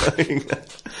hard.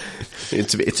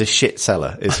 It's a shit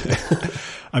cellar, isn't it?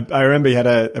 I remember he had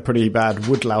a pretty bad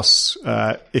woodlouse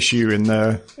issue in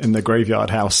the graveyard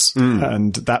house,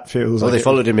 and that feels. They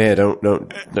followed him here. Don't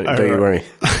you worry.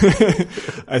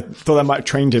 I thought that might have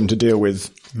trained him to deal with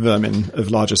vermin of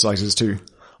larger sizes too.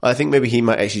 I think maybe he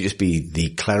might actually just be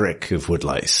the cleric of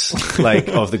woodlice, like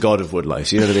of the god of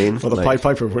woodlice. You know what I mean? Or the Pied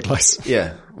Piper of woodlice.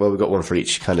 Yeah. Well, we've got one for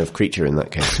each kind of creature in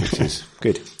that case, which is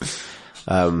good.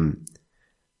 I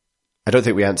don't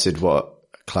think we answered what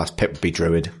class Pip would be.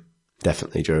 Druid.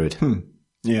 Definitely Druid.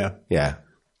 Yeah. Yeah.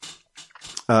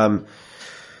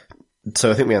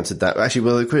 So I think we answered that. Actually,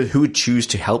 well, who would choose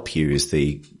to help you is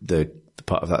the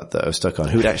part of that I was stuck on.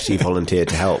 Who would actually volunteer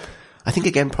to help? I think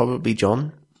again, probably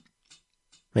John.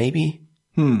 Maybe.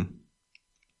 Yeah,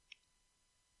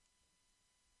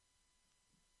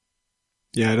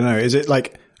 I don't know. Is it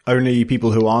like only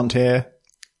people who aren't here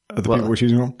are the people we're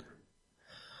choosing from?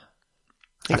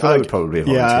 I would probably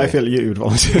volunteer. Yeah, I feel you would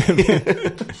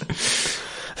volunteer.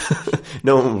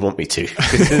 No one would want me to.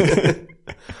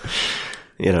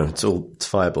 You know, it's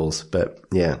fireballs, but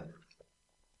yeah.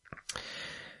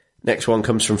 Next one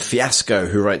comes from Fiasco,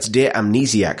 who writes, Dear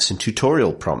Amnesiacs and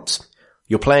Tutorial Prompts.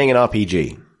 You're playing an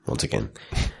RPG, once again,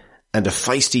 and a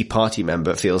feisty party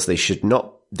member feels they should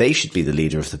be the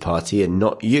leader of the party and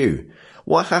not you.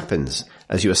 What happens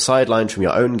as you are sidelined from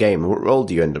your own game, and what role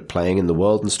do you end up playing in the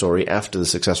world and story after the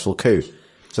successful coup?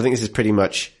 So I think this is pretty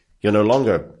much, you're no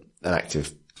longer an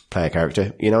active player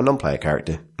character, you're now a non-player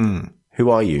character. Who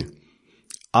are you?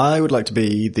 I would like to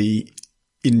be the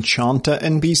enchanter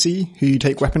NPC who you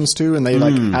take weapons to, and they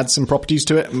add some properties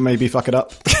to it and maybe fuck it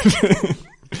up.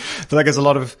 I feel like there's a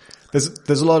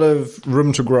lot of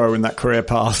room to grow in that career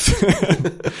path.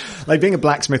 Like being a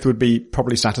blacksmith would be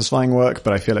probably satisfying work,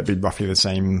 but I feel it'd be roughly the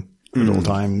same at all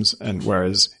times. And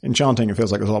whereas enchanting, it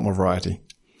feels like there's a lot more variety.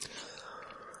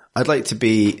 I'd like to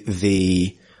be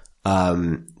the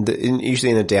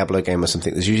Usually in a Diablo game or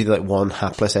something, there's usually like one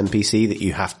hapless NPC that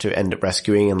you have to end up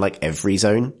rescuing in like every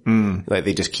zone. Like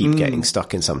they just keep getting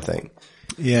stuck in something.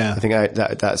 Yeah. I think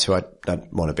that's who I'd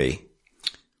want to be.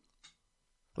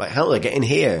 Like, how do I get in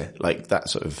here? Like that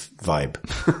sort of vibe.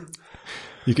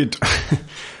 You could,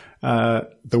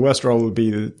 the worst role would be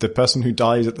the person who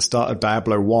dies at the start of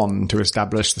Diablo 1 to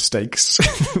establish the stakes.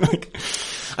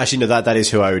 Actually, no, that is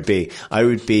who I would be. I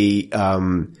would be,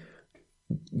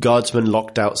 guardsman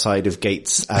locked outside of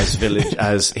gates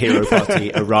as hero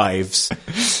party arrives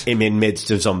in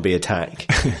midst of zombie attack.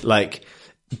 Like,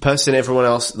 person, everyone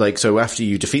else, like, so after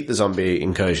you defeat the zombie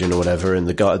incursion or whatever, and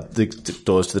the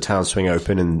doors to the town swing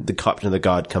open, and the captain of the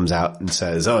guard comes out and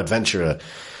says, "Oh, adventurer,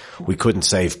 we couldn't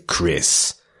save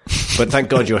Chris, but thank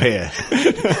God you're here."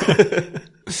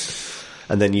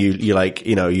 And then you like,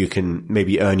 you know, you can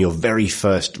maybe earn your very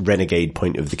first renegade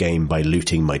point of the game by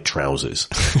looting my trousers.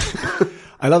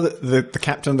 I love that the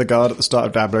captain of the guard at the start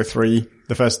of Diablo 3,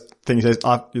 the first thing he says,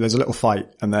 there's a little fight,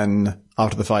 and then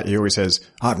after the fight he always says,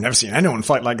 "I've never seen anyone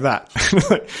fight like that."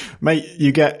 Like, mate,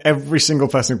 you get every single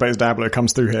person who plays Diablo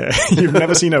comes through here. You've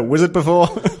never seen a wizard before.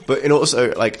 But and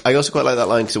also, like, I also quite like that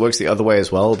line because it works the other way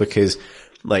as well, because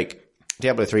like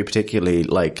Diablo 3 particularly,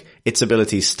 like, its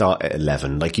abilities start at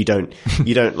 11. Like, you don't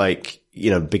like,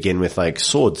 you know, begin with like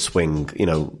sword swing, you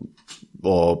know,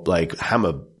 or like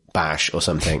hammer bash or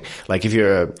something. Like if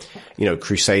you're a, you know,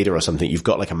 crusader or something, you've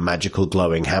got like a magical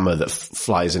glowing hammer that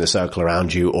flies in a circle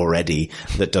around you already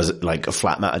that does like a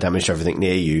flat amount of damage to everything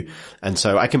near you. And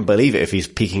so I can believe it if he's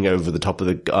peeking over the top of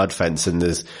the guard fence and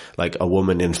there's like a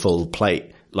woman in full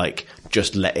plate, like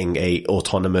just letting a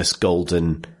autonomous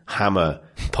golden hammer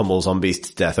pummel zombies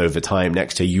to death over time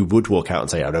next to you, would walk out and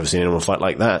say, "I've never seen anyone fight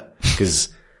like that," because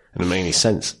it doesn't make any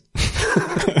sense.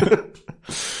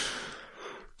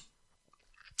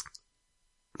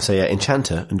 So yeah,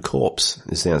 Enchanter and Corpse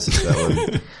is the answer to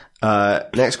that one.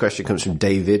 Next question comes from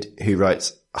David, who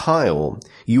writes, "Hi all,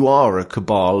 you are a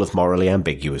cabal of morally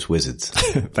ambiguous wizards."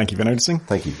 Thank you for noticing.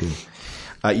 Thank you.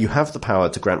 You have the power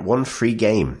to grant one free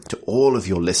game to all of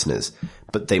your listeners,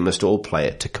 but they must all play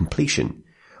it to completion.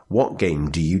 What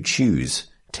game do you choose?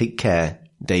 Take care,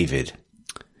 David.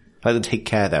 I like the take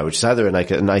care there, which is either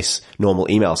like a nice normal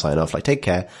email sign off, like take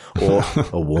care, or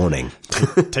a warning.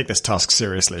 Take this task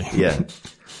seriously. Yeah.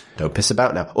 Don't piss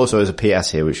about now. Also, there's a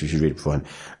PS here, which we should read beforehand.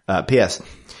 PS.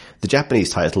 The Japanese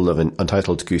title of an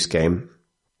Untitled Goose Game,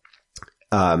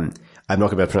 I'm not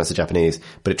going to be able to pronounce the Japanese,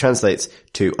 but it translates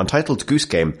to Untitled Goose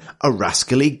Game, a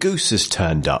rascally goose has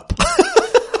turned up.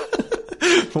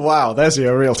 Wow, there's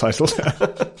your real title.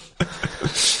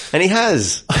 And he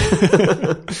has.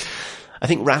 I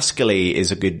think rascally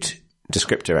is a good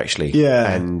descriptor, actually.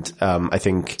 Yeah. And I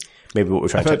think maybe what we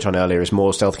tried to touch on earlier is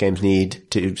more stealth games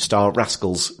need to star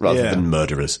rascals rather than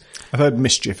murderers. I've heard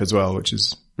mischief as well, which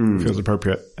is feels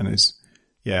appropriate and is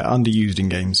underused in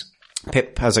games.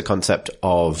 Pip has a concept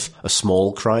of a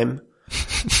small crime.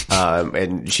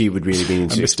 And she would really be needing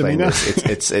to explain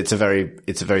this. It's a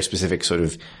very specific sort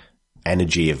of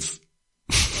energy of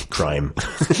crime.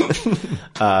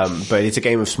 But it's a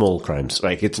game of small crimes.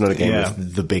 Like, it's not a game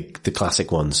of the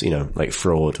classic ones, you know, like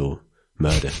fraud or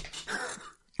murder.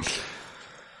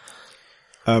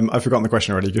 I've forgotten the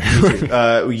question already.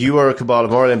 You are a cabal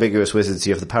of morally ambiguous wizards.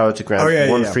 You have the power to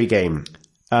grant one free game.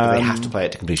 But they have to play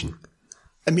it to completion.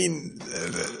 I mean,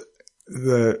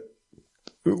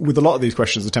 with a lot of these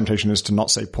questions, the temptation is to not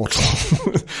say Portal.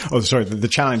 The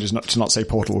challenge is not to not say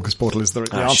Portal, because Portal is the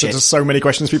answer to so many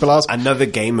questions people ask. Another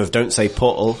game of don't say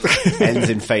Portal ends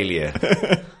in failure.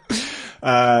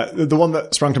 The one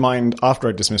that sprung to mind after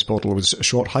I dismissed Portal was A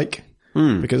Short Hike,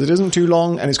 because it isn't too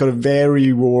long and it's got a very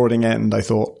rewarding end, I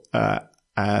thought.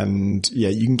 And yeah,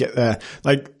 you can get there.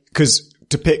 Like, cause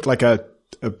to pick like a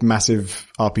massive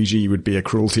RPG would be a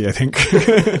cruelty, I think.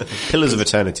 Pillars of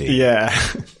Eternity. Yeah.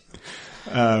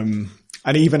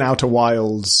 And even Outer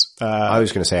Wilds. I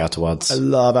was going to say Outer Wilds. I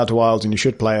love Outer Wilds and you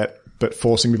should play it, but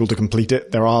forcing people to complete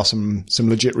it, there are some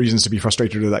legit reasons to be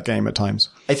frustrated with that game at times.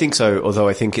 I think so, although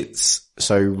I think it's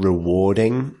so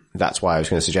rewarding. That's why I was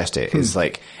going to suggest it. Is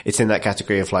like, it's in that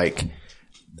category of like,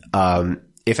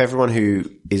 if everyone who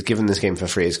is given this game for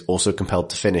free is also compelled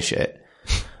to finish it,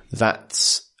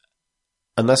 that's,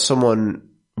 unless someone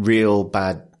real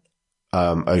bad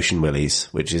ocean willies,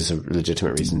 which is a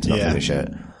legitimate reason to not finish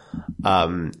it.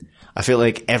 I feel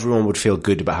like everyone would feel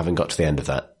good about having got to the end of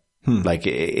that. Like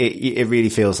it really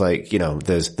feels like, you know,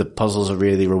 the puzzles are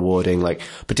really rewarding, like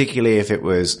particularly if it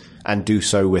was, and do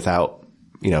so without,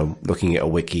 you know, looking at a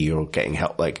wiki or getting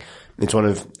help. Like it's one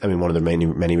of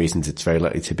the many reasons it's very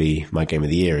likely to be my game of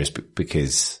the year is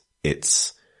because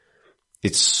it's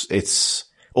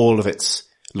all of its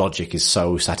logic is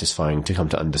so satisfying to come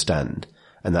to understand.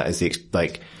 And that is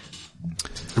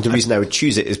the reason I would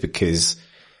choose it is because,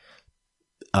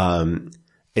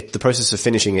 the process of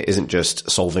finishing it isn't just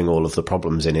solving all of the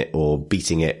problems in it or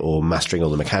beating it or mastering all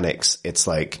the mechanics. It's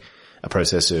like a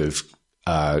process of,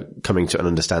 coming to an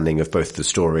understanding of both the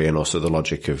story and also the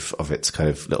logic of its kind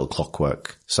of little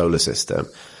clockwork solar system.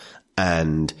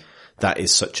 And that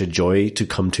is such a joy to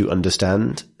come to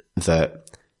understand that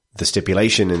the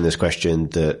stipulation in this question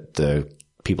that the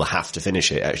people have to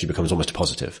finish it actually becomes almost a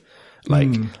positive. Like,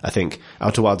 I think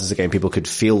Outer Wilds is a game people could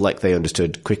feel like they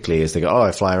understood quickly as they go, oh,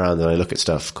 I fly around and I look at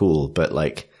stuff, cool. But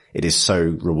like, it is so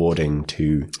rewarding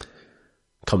to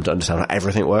come to understand how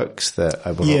everything works that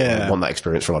I want that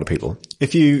experience for a lot of people.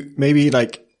 If you maybe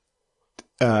like,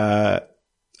 a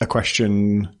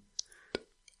question,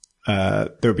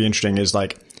 that would be interesting is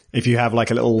like, if you have like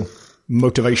a little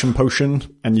motivation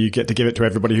potion and you get to give it to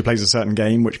everybody who plays a certain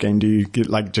game, which game do you get?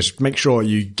 Like, just make sure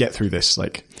you get through this,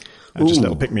 like, just a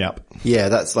little pick me up. Yeah,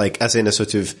 that's like, as in a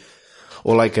sort of,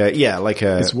 or like a,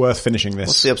 it's worth finishing this.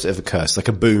 What's the opposite of a curse? Like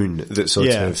a boon that sort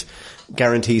of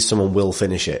guarantees someone will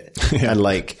finish it. And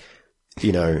like,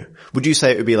 you know, would you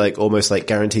say it would be like almost like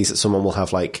guarantees that someone will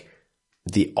have like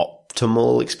the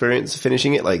optimal experience of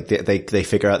finishing it? Like they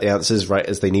figure out the answers right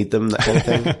as they need them, that kind of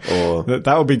thing? Or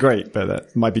that would be great, but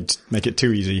that might be make it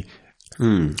too easy.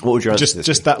 What would your answer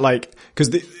just that, like, because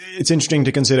it's interesting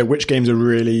to consider which games are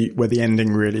really where the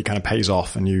ending really kind of pays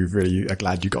off and you really are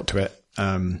glad you got to it.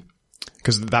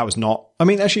 Because that was not, I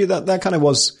mean, actually that kind of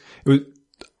was,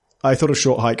 I thought of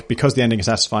Short Hike because the ending is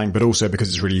satisfying, but also because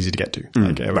it's really easy to get to.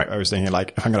 Right. I was thinking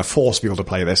like, if I'm going to force people to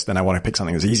play this, then I want to pick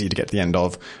something that's easy to get to the end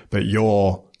of. But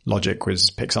your logic was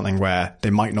pick something where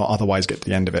they might not otherwise get to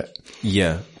the end of it.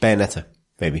 Yeah. Bayonetta,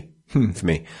 maybe, for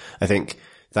me. I think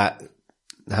that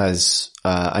has,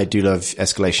 I do love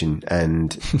escalation,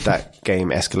 and that game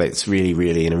escalates really,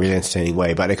 really in a really entertaining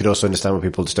way. But I could also understand why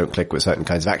people just don't click with certain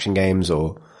kinds of action games,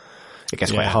 or it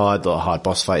gets quite hard, or hard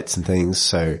boss fights and things.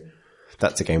 So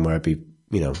that's a game where I'd be,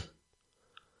 you know,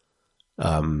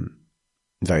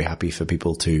 very happy for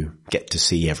people to get to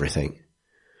see everything.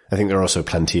 I think there are also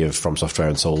plenty of From Software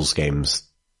and Souls games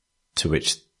to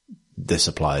which this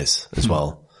applies as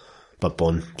well.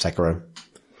 Bloodborne, Sekiro.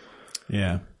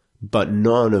 Yeah. But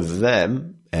none of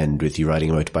them end with you riding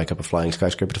a motorbike up a flying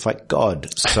skyscraper to fight God.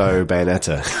 So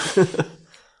Bayonetta.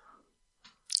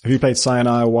 Have you played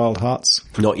Sayonara Wild Hearts?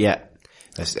 Not yet.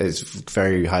 It's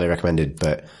very highly recommended,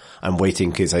 but I'm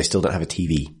waiting because I still don't have a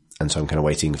TV. And so I'm kind of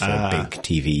waiting for a big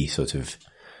TV sort of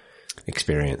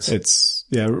experience. It's,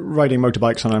 riding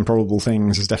motorbikes on improbable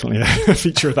things is definitely a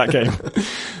feature of that game.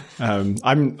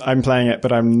 I'm playing it,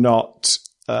 but I'm not,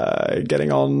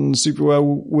 getting on super well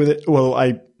with it. Well,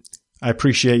 I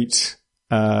appreciate,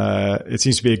 it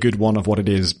seems to be a good one of what it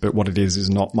is, but what it is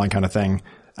not my kind of thing.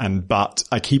 But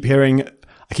I keep hearing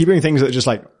things that are just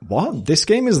like, what? This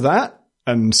game is that?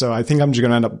 And so I think I'm just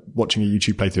going to end up watching a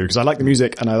YouTube playthrough because I like the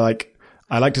music and I like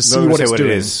to see what it's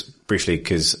doing. It is briefly,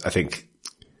 because I think,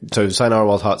 so Sayonara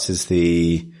Wild Hearts is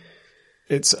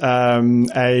it's,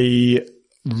 a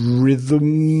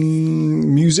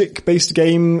rhythm music based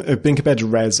game, been compared to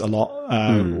Rez a lot,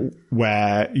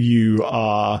 where you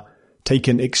are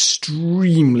taken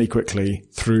extremely quickly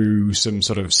through some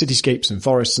sort of cityscapes and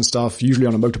forests and stuff, usually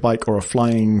on a motorbike or a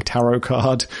flying tarot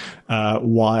card,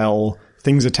 while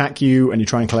things attack you and you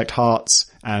try and collect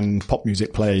hearts and pop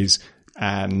music plays.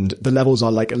 And the levels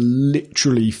are like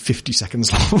literally 50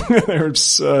 seconds long. They're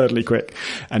absurdly quick.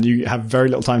 And you have very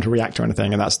little time to react to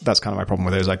anything. And that's kind of my problem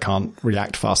with it, is I can't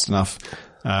react fast enough.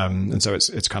 And so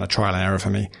it's kind of trial and error for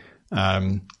me.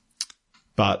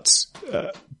 But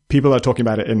people are talking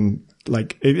about it in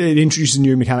like, it introduces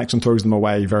new mechanics and throws them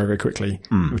away very, very quickly,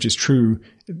 which is true.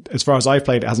 As far as I've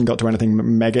played, it hasn't got to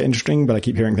anything mega interesting, but I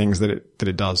keep hearing things that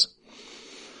it does.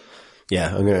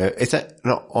 Yeah, is that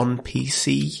not on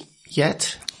PC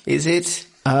yet? Is it?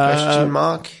 Question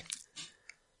mark?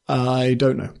 I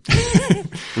don't know.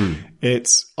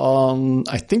 It's on,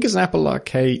 I think it's an Apple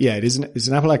Arcade. Yeah, it's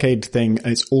an Apple Arcade thing. And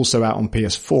it's also out on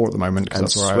PS4 at the moment because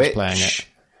that's where Switch? I was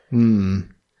playing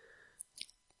it.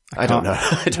 I don't know.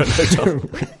 I don't know, Tom.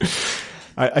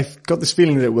 I've got this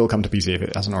feeling that it will come to PC if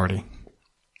it hasn't already.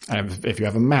 If you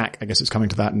have a Mac, I guess it's coming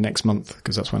to that next month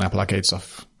because that's when Apple Arcade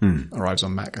stuff arrives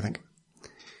on Mac, I think.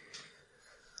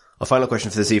 Our final question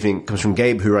for this evening comes from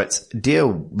Gabe, who writes, Dear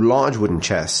Large Wooden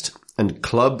Chest and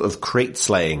Club of Crate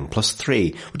Slaying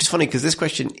 +3, which is funny because this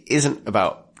question isn't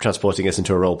about transporting us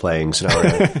into a role-playing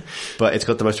scenario, but it's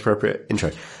got the most appropriate intro.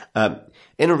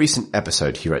 In a recent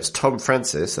episode, he writes, Tom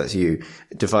Francis, that's you,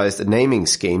 devised a naming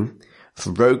scheme for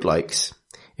roguelikes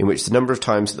in which the number of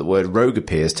times that the word rogue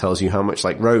appears tells you how much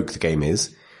like Rogue the game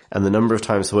is, and the number of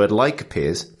times the word like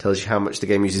appears tells you how much the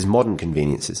game uses modern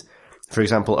conveniences. For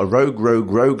example, a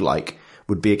rogue-like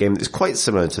would be a game that is quite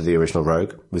similar to the original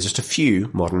Rogue, with just a few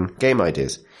modern game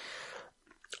ideas.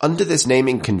 Under this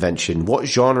naming convention, what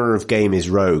genre of game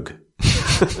is Rogue?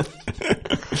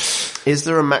 Is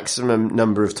there a maximum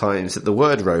number of times that the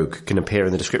word rogue can appear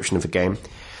in the description of a game?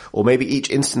 Or maybe each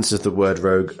instance of the word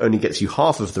rogue only gets you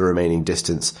half of the remaining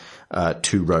distance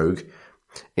to rogue,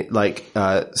 like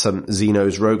some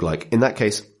Xeno's roguelike. In that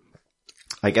case,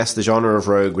 I guess the genre of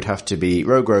rogue would have to be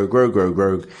rogue,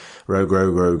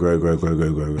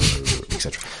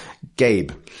 etc.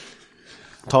 Gabe.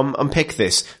 Tom, unpick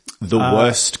this. The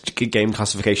worst game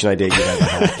classification idea you've ever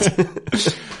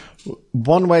had.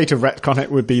 One way to retcon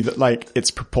it would be that, like, it's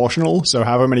proportional. So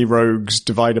however many rogues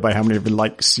divided by how many of the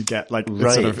likes you get, like,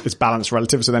 it's balanced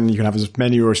relative. So then you can have as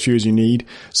many or as few as you need.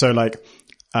 So, like,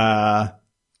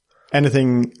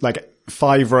 anything like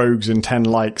 5 rogues and 10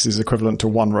 likes is equivalent to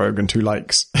 1 rogue and 2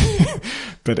 likes.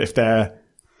 But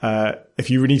if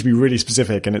you need to be really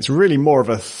specific, and it's really more of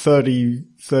a 30,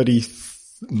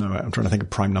 no, I'm trying to think of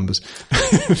prime numbers.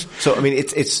 So, I mean,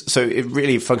 so it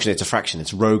really functions, it's a fraction.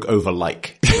 It's rogue over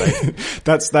like, right?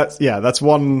 That's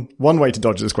one way to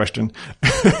dodge this question.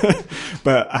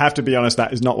 But I have to be honest,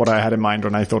 that is not what I had in mind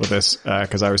when I thought of this,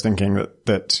 cause I was thinking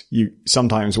that you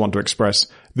sometimes want to express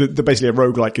that basically a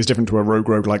roguelike is different to a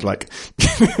rogue-like.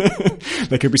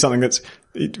 There could be something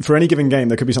for any given game,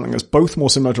 there could be something that's both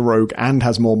more similar to Rogue and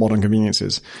has more modern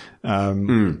conveniences.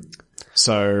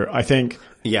 So I think,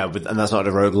 yeah, and that's not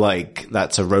a roguelike.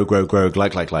 That's a rogue,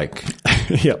 like.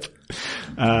 Yep.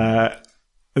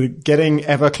 Getting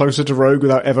ever closer to Rogue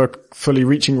without ever fully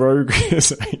reaching Rogue.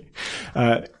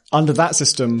 Under that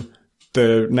system,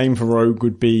 the name for Rogue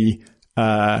would be,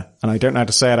 and I don't know how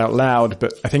to say it out loud,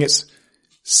 but I think it's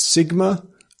Sigma,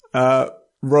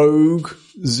 Rogue,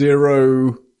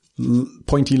 0,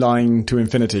 pointy line to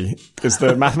infinity is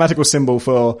the mathematical symbol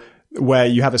for where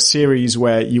you have a series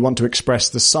where you want to express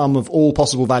the sum of all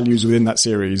possible values within that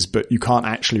series, but you can't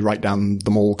actually write down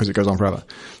them all because it goes on forever.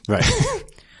 Right.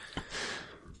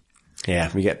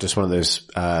 Yeah, we get just one of those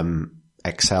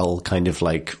Excel kind of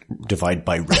like divide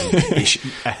by row-ish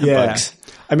bugs.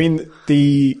 I mean,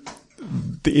 the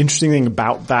interesting thing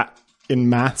about that in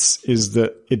maths is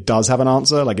that it does have an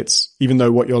answer. Like, it's, even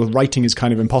though what you're writing is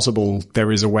kind of impossible,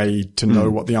 there is a way to know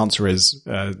what the answer is.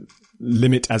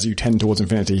 Limit as you tend towards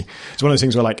infinity. It's one of those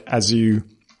things where,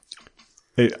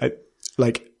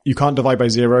 like, you can't divide by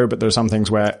 0, but there are some things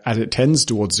where as it tends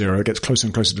towards 0, it gets closer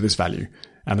and closer to this value.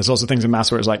 And there's also things in maths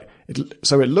where it's like,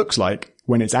 so it looks like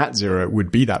when it's at 0, it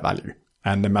would be that value.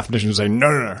 And the mathematicians will say,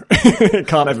 no, it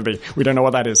can't ever be. We don't know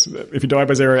what that is. If you divide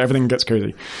by 0, everything gets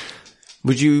crazy.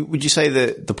 Would you say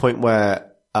that the point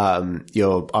where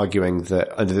you're arguing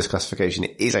that under this classification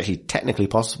it is actually technically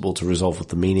possible to resolve what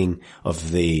the meaning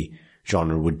of the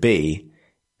genre would be,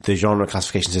 the genre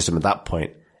classification system at that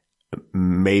point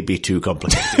may be too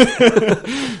complicated?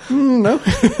 No.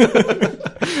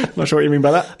 Not sure what you mean by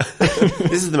that.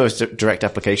 This is the most direct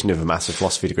application of a massive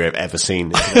philosophy degree I've ever seen.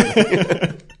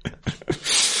 Gotta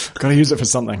use it for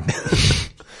something.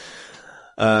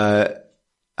 I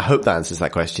hope that answers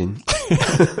that question.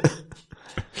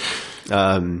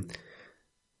 Hang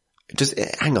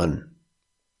on.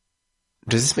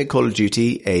 Does this make Call of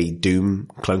Duty a Doom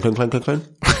clone?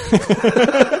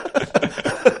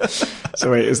 So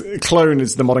wait, clone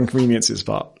is the modern conveniences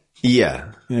part.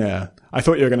 Yeah. Yeah. I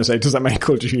thought you were going to say, does that make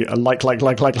Call of Duty a like? Loads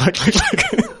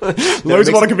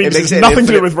of modern conveniences, nothing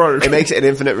to do with Rogue. It makes it an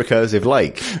infinite recursive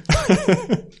like,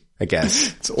 I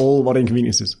guess. It's all modern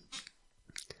conveniences.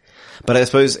 But I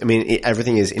suppose, I mean,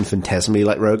 everything is infinitesimally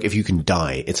like Rogue. If you can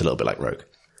die, it's a little bit like Rogue.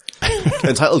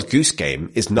 Entitled Goose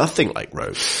Game is nothing like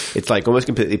Rogue. It's like almost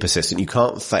completely persistent. You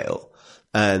can't fail.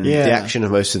 And the action of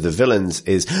most of the villains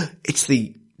it's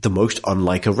the most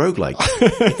unlike a roguelike.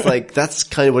 It's like, that's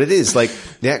kind of what it is. Like,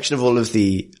 the action of all of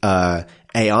the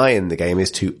AI in the game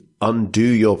is to undo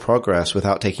your progress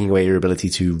without taking away your ability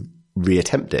to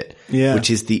reattempt it. Yeah. Which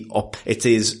is it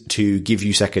is to give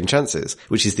you second chances,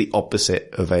 which is the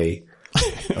opposite of a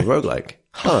roguelike.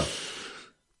 Huh.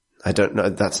 I don't know.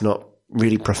 That's not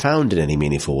really profound in any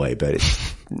meaningful way, but it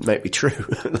might be true.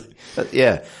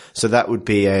 Yeah. So that would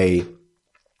be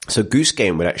so Goose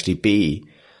Game would actually be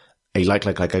a like.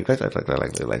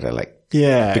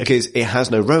 Yeah. Because it has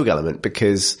no rogue element,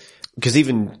 because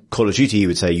even Call of Duty, you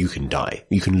would say you can die.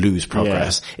 You can lose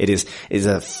progress. Yeah. It is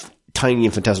a tiny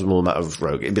infinitesimal amount of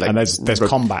rogue. It'd be like, and there's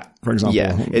combat, for example.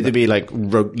 Yeah. It'd be like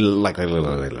rogue, like.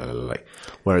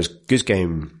 Whereas Goose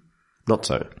Game, not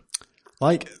so.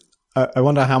 Like, I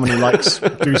wonder how many likes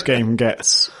Goose Game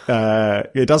gets.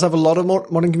 It does have a lot of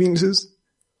modern conveniences.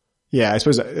 Yeah, I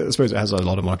suppose it has a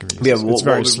lot of modern conveniences. Yeah, it's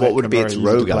very slick what would and be very its easy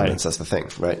rogue to play. elements? That's the thing,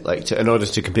 right? Like, in order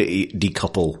to completely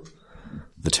decouple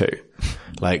the two,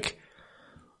 like,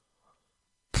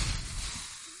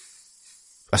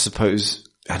 I suppose,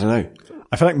 I don't know.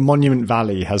 I feel like Monument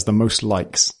Valley has the most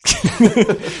likes.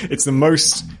 It's the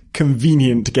most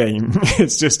convenient game.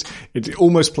 It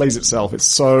almost plays itself. It's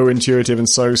so intuitive and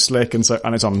so slick and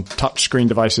it's on touchscreen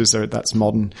devices, so that's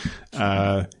modern.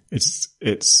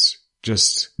 It's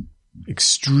just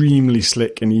extremely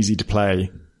slick and easy to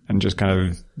play, and just kind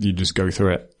of, you just go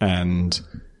through it, and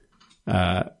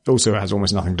also has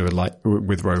almost nothing to do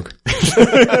with Rogue.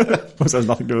 Also has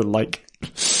nothing to do with like.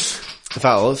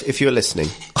 Valve, if you're listening,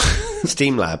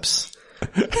 Steam Labs,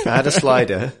 add a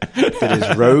slider that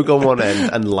is Rogue on one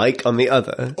end and like on the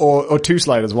other. Or two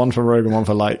sliders, one for Rogue and one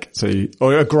for like.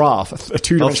 Or a graph, a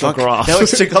two-dimensional graph. Now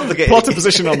it's too complicated. Plot a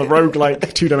position on the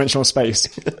Rogue-like two-dimensional space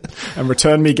and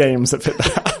return me games that fit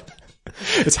that.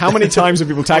 It's how many times have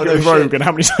people tagged it with Rogue and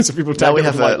how many times have people tagged it with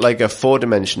Now we have a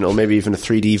 4-dimensional, maybe even a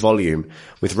 3D volume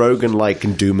with Rogue and like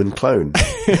and Doom and Clone.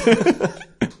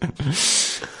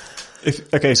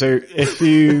 So if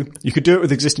you could do it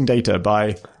with existing data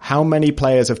by how many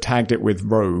players have tagged it with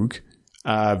Rogue,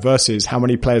 versus how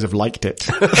many players have liked it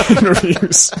in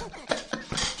reviews.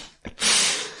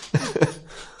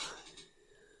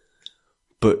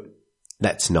 But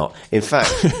let's not. In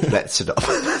fact, let's not.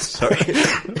 Sorry.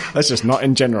 That's just not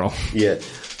in general. Yeah.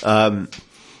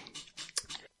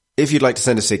 If you'd like to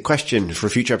send us a question for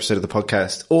a future episode of the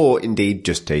podcast, or indeed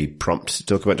just a prompt to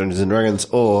talk about Dungeons and Dragons,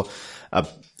 or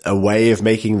a way of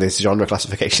making this genre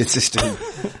classification system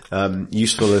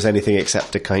useful as anything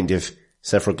except a kind of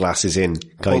several glasses in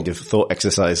kind of thought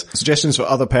exercise. Suggestions for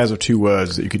other pairs of two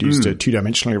words that you could use to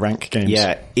two-dimensionally rank games.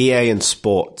 Yeah, EA and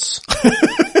sports.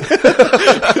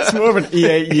 It's more of an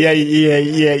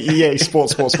EA,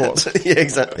 sports. Yeah,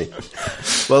 exactly.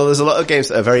 Well, there's a lot of games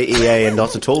that are very EA and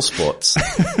not at all sports.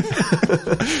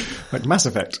 Like Mass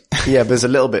Effect. Yeah, but there's a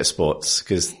little bit of sports,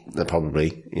 because they're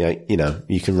probably, you know,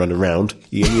 you can run around.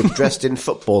 You're dressed in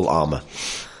football armor.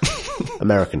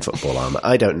 American football armor.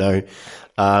 I don't know.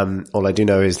 All I do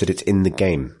know is that it's in the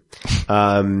game.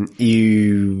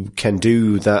 You can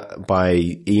do that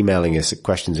by emailing us at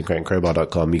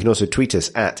questions@crateandcrowbar.com. You can also tweet us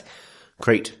at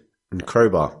Crate and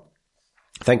Crowbar.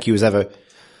 Thank you as ever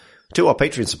to our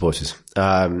Patreon supporters.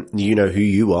 You know who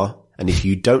you are. And if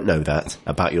you don't know that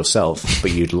about yourself,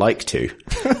 but you'd like to,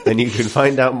 then you can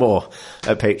find out more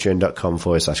at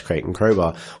patreon.com/Crate and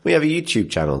Crowbar. We have a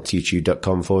YouTube channel,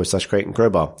 youtube.com/Crate and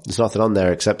Crowbar. There's nothing on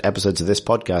there except episodes of this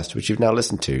podcast, which you've now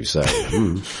listened to. So,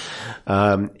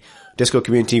 Discord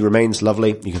community remains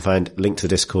lovely. You can find a link to the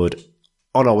Discord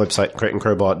on our website,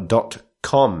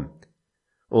 crateandcrowbar.com.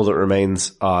 All that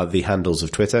remains are the handles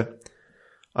of Twitter.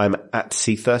 I'm at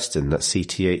C Thurston. That's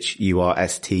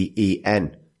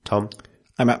CTHURSTEN. Tom?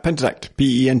 I'm at Pentadact,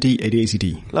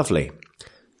 PENTADACT. Lovely.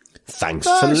 Thanks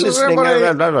for listening. It's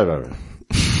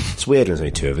weird when there's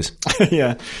only two of us.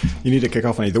 Yeah, you need to kick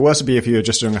off on it. The worst would be if you were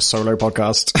just doing a solo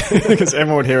podcast, because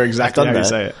everyone would hear exactly how you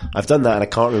say it. I've done that and I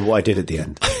can't remember what I did at the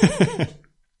end.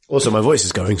 Also, my voice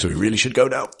is going, so we really should go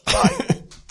now. Bye.